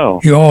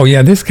 no. Oh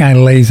yeah, this guy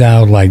lays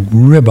out like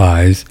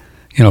ribeyes,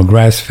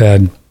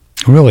 grass-fed,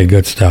 really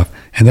good stuff,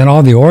 and then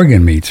all the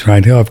organ meats.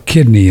 Right, he'll have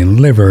kidney and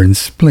liver and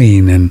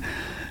spleen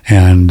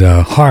and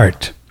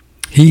heart.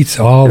 He eats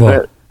all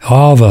the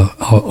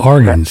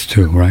organs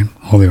too, right?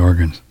 All the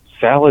organs.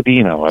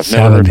 Saladino. I've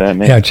never heard that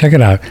name. Yeah, check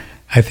it out.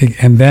 I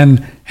think, and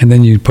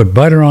then you put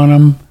butter on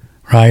them,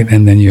 right?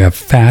 And then you have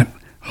fat.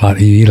 You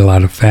eat a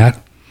lot of fat.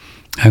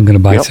 I'm going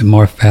to buy some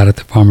more fat at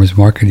the farmer's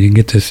market. You can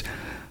get this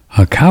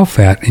cow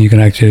fat, and you can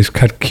actually just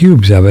cut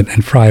cubes of it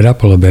and fry it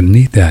up a little bit and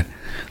eat that.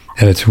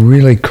 And it's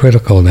really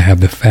critical to have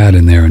the fat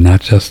in there and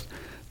not just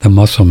the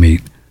muscle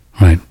meat,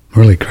 right?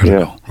 Really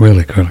critical. Yeah.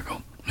 Really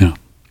critical. Yeah.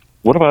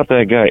 What about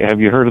that guy?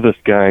 Have you heard of this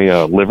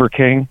guy, Liver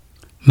King?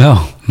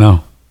 No.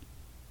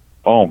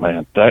 Oh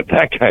man, that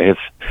guy.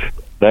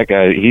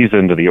 He's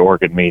into the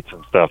organ meats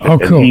and stuff. Oh,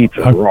 and cool. He eats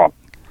it raw.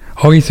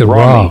 Oh, he eats it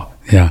raw.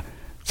 Yeah.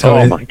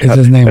 So my God. Is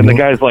his name? And the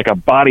guy's like a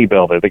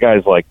bodybuilder. The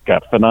guy's like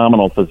got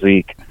phenomenal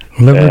physique.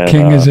 Liver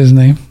King is his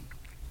name?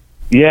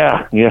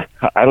 Yeah.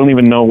 I don't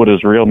even know what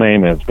his real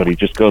name is, but he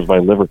just goes by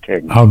Liver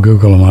King. I'll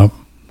Google him up.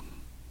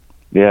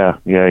 Yeah.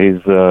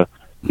 He's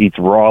eats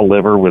raw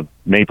liver with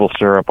maple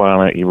syrup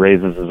on it. He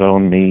raises his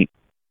own meat.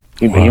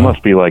 He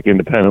must be like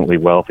independently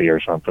wealthy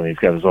or something. He's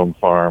got his own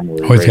farm.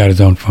 He's got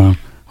his own farm.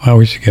 Well,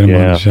 we should get him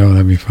on the show.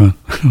 That'd be fun.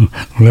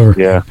 Liver.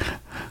 Yeah.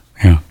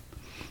 Yeah.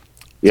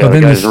 Yeah, so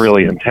the guy's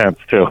really intense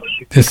too.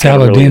 This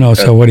Saladino, really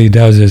so what he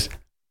does is,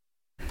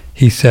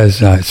 he says,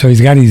 so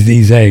he's got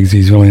these eggs,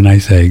 these really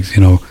nice eggs,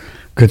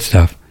 good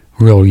stuff,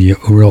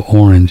 real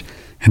orange,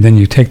 and then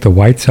you take the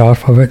whites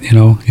off of it, you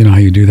know how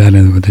you do that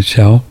with the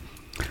shell.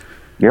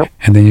 Yep.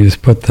 And then you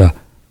just put the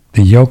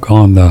yolk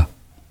on the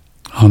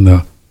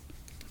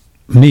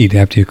meat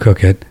after you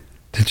cook it.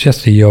 It's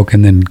just the yolk,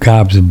 and then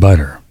gobs of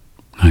butter.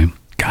 Right?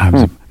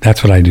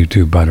 That's what I do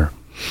too, butter.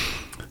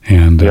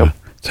 And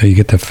so you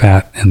get the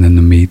fat and then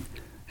the meat,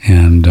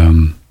 and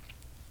then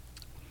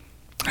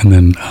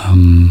and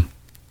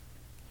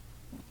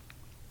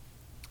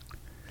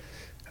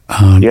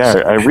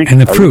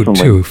the fruit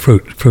too.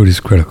 Fruit is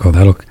critical.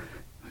 That'll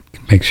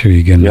make sure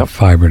you get enough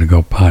fiber to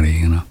go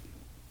potty.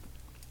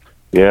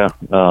 Yeah,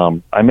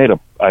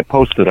 I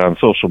posted on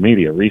social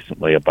media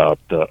recently about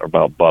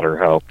butter.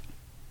 How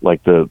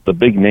like the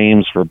big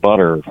names for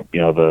butter,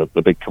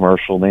 the big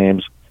commercial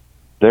names,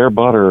 their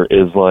butter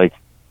is like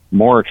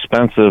more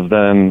expensive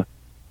than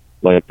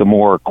like the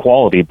more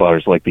quality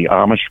butters, like the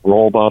Amish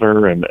roll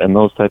butter and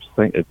those types of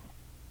things.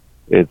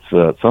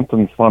 It's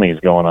something funny is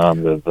going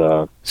on with.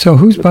 So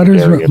whose butter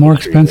is more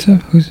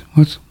expensive?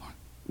 What's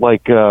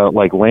like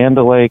Land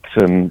O'Lakes,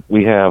 and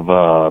we have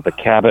the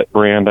Cabot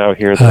brand out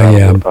here.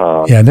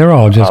 Yeah, they're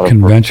all just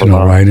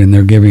conventional, right? And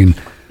they're giving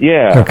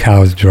their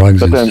cows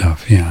drugs and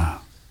stuff. Yeah.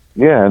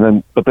 Yeah,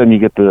 but then you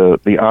get the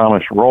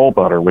Amish roll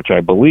butter, which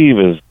I believe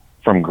is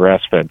from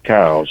grass-fed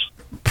cows.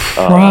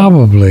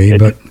 Probably,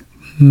 and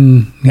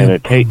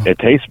it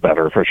tastes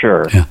better for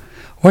sure. Yeah.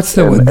 What's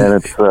isn't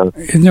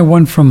there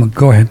one from?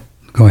 Go ahead.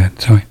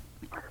 Sorry.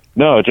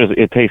 No,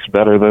 it tastes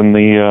better than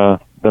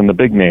the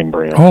big name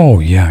brand. Oh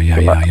yeah.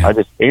 And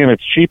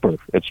it's cheaper.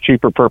 It's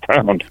cheaper per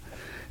pound.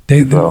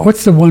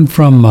 What's the one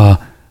from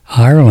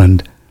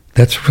Ireland?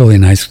 That's really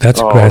nice. That's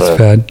grass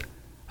fed.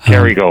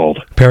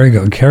 Kerrygold.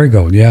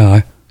 Kerrygold.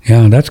 Yeah,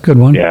 that's a good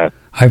one. Yeah,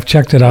 I've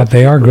checked it out.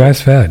 They are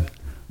grass fed.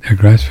 They're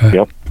grass fed.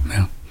 Yep.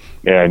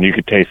 Yeah, and you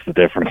could taste the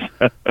difference.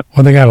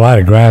 Well, they got a lot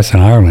of grass in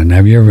Ireland.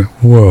 Have you ever?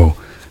 Whoa,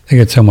 they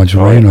get so much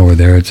rain over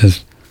there. It's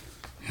just,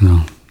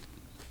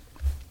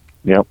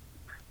 Yep.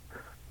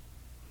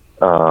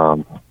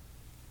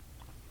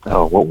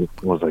 What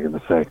was I going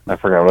to say? I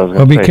forgot what I was going to say.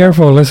 Well, be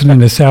careful listening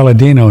to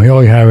Saladino.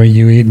 He'll have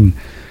you eating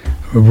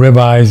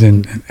ribeyes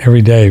and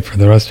every day for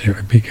the rest of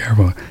your. Be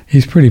careful.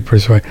 He's pretty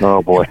persuasive.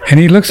 Oh boy! And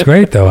he looks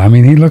great, though. I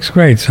mean, he looks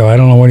great. So I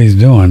don't know what he's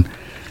doing.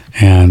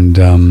 And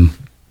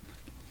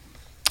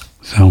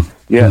so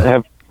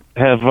yeah.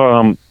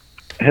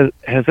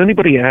 Has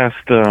anybody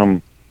asked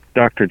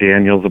Dr.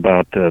 Daniels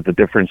about the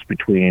difference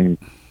between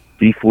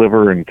beef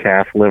liver and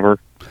calf liver?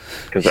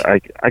 Because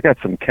I got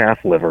some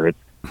calf liver. It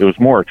was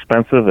more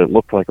expensive. It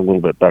looked like a little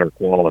bit better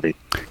quality.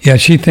 Yeah,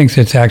 she thinks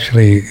it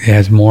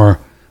has more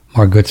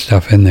good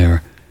stuff in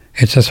there.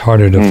 It's just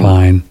harder to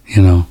find,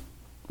 you know.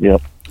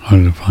 Yep.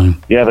 Harder to find.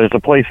 Yeah, there's a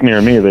place near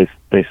me. They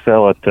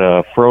sell it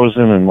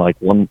frozen in like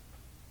 1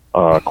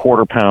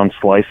 quarter-pound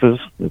slices.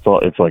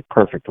 It's like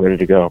perfect, ready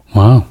to go.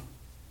 Wow,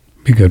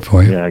 be good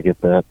for you. Yeah, I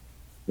get that.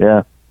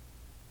 Yeah,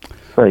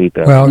 I eat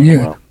that. Well,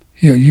 you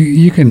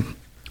can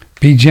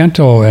be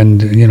gentle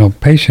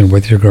and patient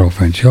with your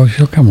girlfriend. She'll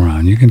come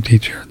around. You can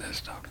teach her this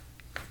stuff.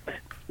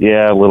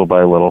 Yeah, little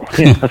by little.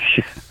 She's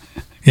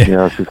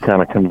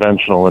kind of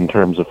conventional in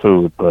terms of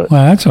food, but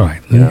well, that's all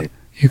right. Yeah.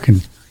 You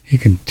can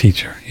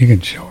teach her. You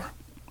can show her.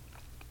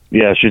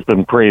 Yeah, she's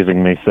been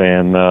praising me,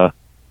 saying that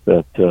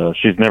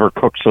she's never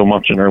cooked so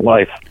much in her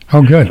life.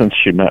 Oh, good. Since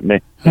she met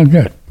me. Oh,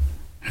 good.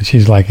 And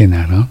she's liking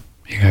that, huh?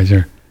 You guys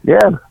are.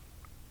 Yeah.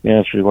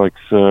 She likes.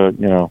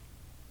 Yeah,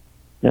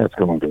 it's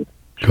going good.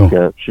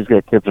 Cool. She's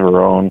got kids of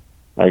her own.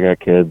 I got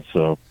kids,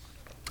 so.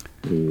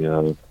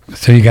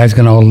 So you guys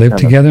gonna all live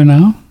together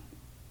now?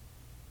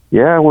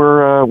 Yeah,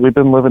 we've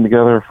been living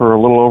together for a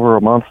little over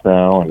a month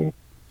now, and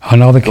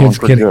all the kids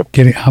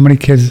getting. How many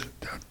kids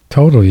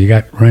total you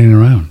got running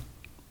around?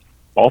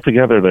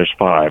 Altogether, there's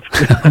 5.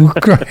 Oh,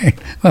 great!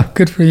 Well,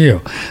 good for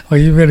you. Well,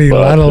 you've got a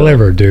lot of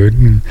liver, dude.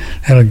 And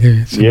that'll give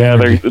you some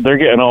energy. They're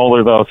getting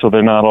older though, so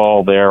they're not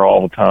all there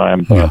all the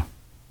time. But,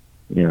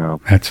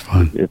 that's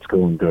fun. It's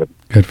going good.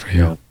 Good for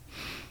you. Yeah.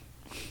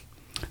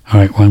 All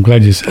right. Well, I'm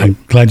glad you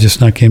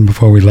snuck in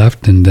before we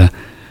left, and let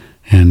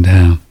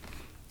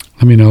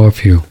me know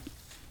if you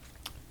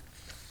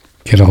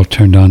get all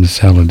turned on to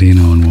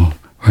Saladino, and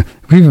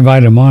we've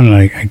invited him on, and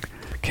I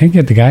can't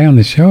get the guy on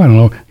the show. I don't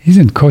know. He's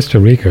in Costa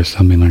Rica or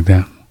something like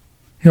that.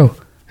 He'll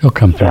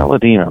come through.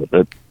 Saladino.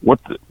 What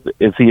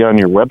is he on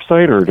your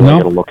website, or do I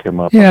got to look him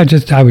up? Yeah,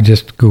 I would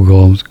just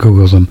Google him.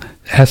 Salidino,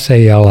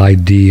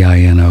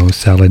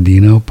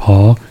 Saladino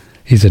Paul.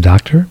 He's a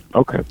doctor.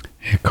 Okay.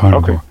 A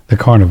carnivore. Okay. The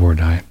carnivore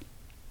diet.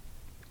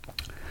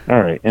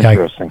 All right.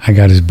 Interesting. I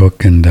got his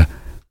book, and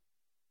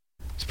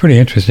it's pretty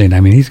interesting. I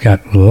mean, he's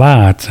got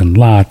lots and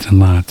lots and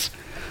lots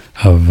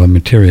of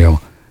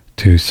material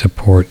to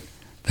support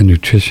the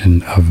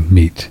nutrition of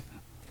meat.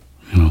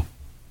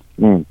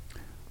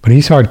 But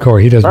he's hardcore.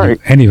 He doesn't do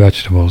any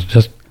vegetables,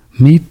 just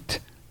meat,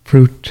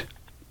 fruit,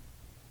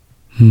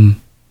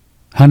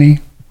 honey,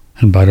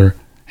 and butter,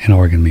 and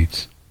organ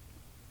meats.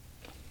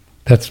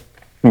 That's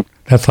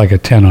like a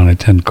 10 on a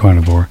 10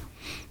 carnivore.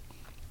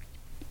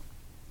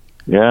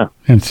 Yeah.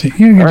 And see,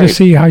 you can just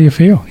see how you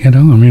feel, I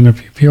mean,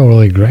 if you feel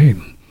really great,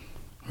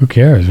 who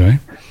cares, right?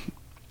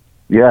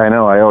 Yeah, I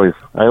know. I always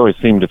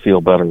seem to feel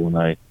better when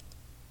I,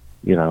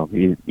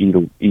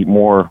 eat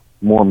more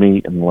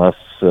meat and less.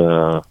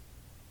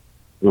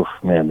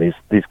 Man, these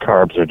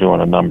carbs are doing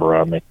a number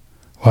on me.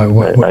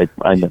 What?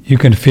 You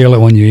can feel it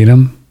when you eat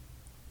them?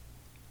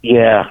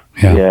 Yeah.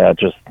 It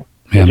just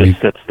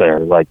sits there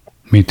like.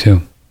 Me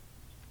too.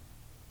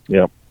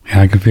 Yep.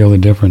 Yeah, I can feel the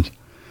difference.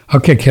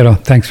 Okay, kiddo.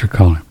 Thanks for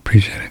calling.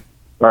 Appreciate it.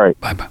 All right.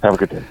 Bye-bye. Have a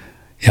good day.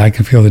 Yeah, I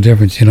can feel the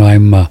difference.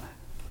 I'm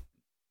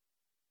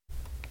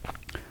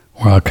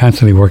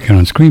constantly working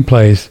on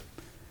screenplays,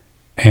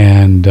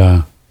 and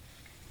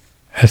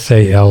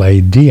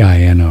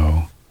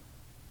Saladino,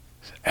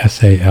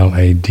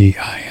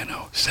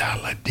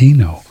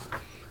 Saladino,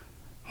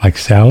 like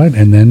salad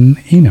and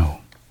then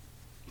Eno.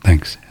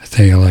 Thanks.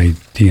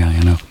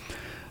 Saladino.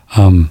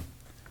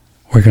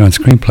 Working on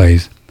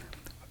screenplays,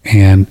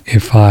 and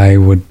if I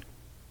would, a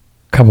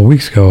couple of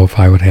weeks ago, if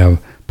I would have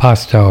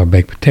pasta or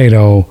baked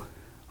potato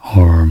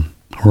or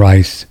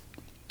rice,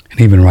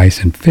 and even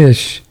rice and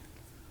fish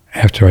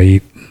after I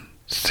eat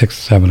 6,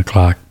 7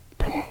 o'clock,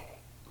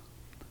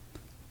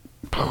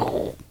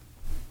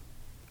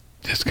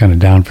 just kind of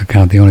down for the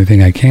count. The only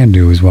thing I can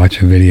do is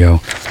watch a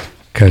video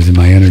because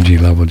my energy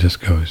level just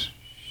goes.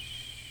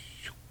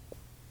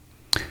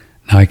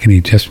 Now I can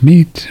eat just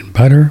meat and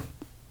butter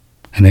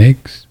and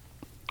eggs,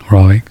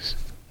 raw eggs,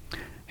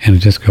 and it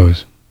just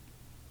goes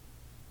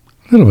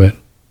a little bit,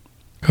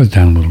 goes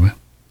down a little bit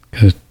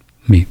because it's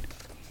meat.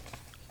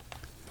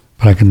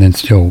 But I can then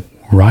still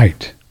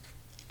write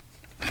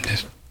and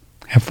just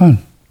have fun.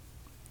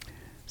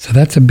 So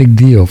that's a big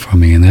deal for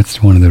me, and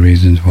that's one of the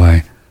reasons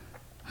why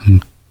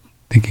I'm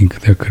thinking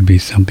there could be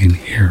something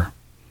here.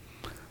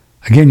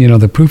 Again,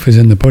 the proof is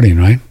in the pudding,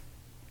 right?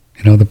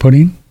 The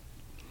pudding?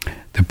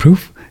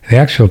 The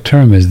actual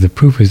term is the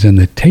proof is in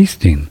the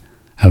tasting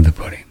of the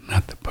pudding.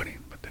 Not the pudding,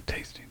 but the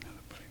tasting of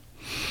the pudding.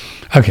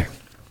 Okay.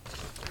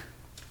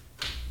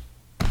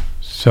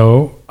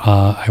 So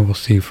I will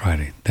see you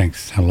Friday.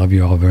 Thanks. I love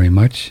you all very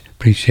much.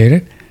 Appreciate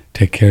it.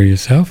 Take care of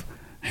yourself,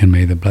 and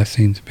may the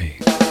blessings be.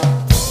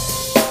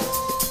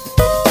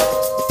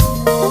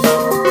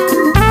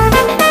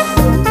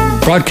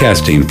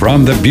 Broadcasting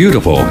from the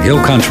beautiful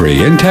Hill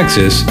Country in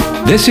Texas,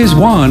 this is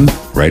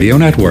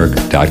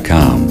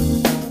OneRadioNetwork.com.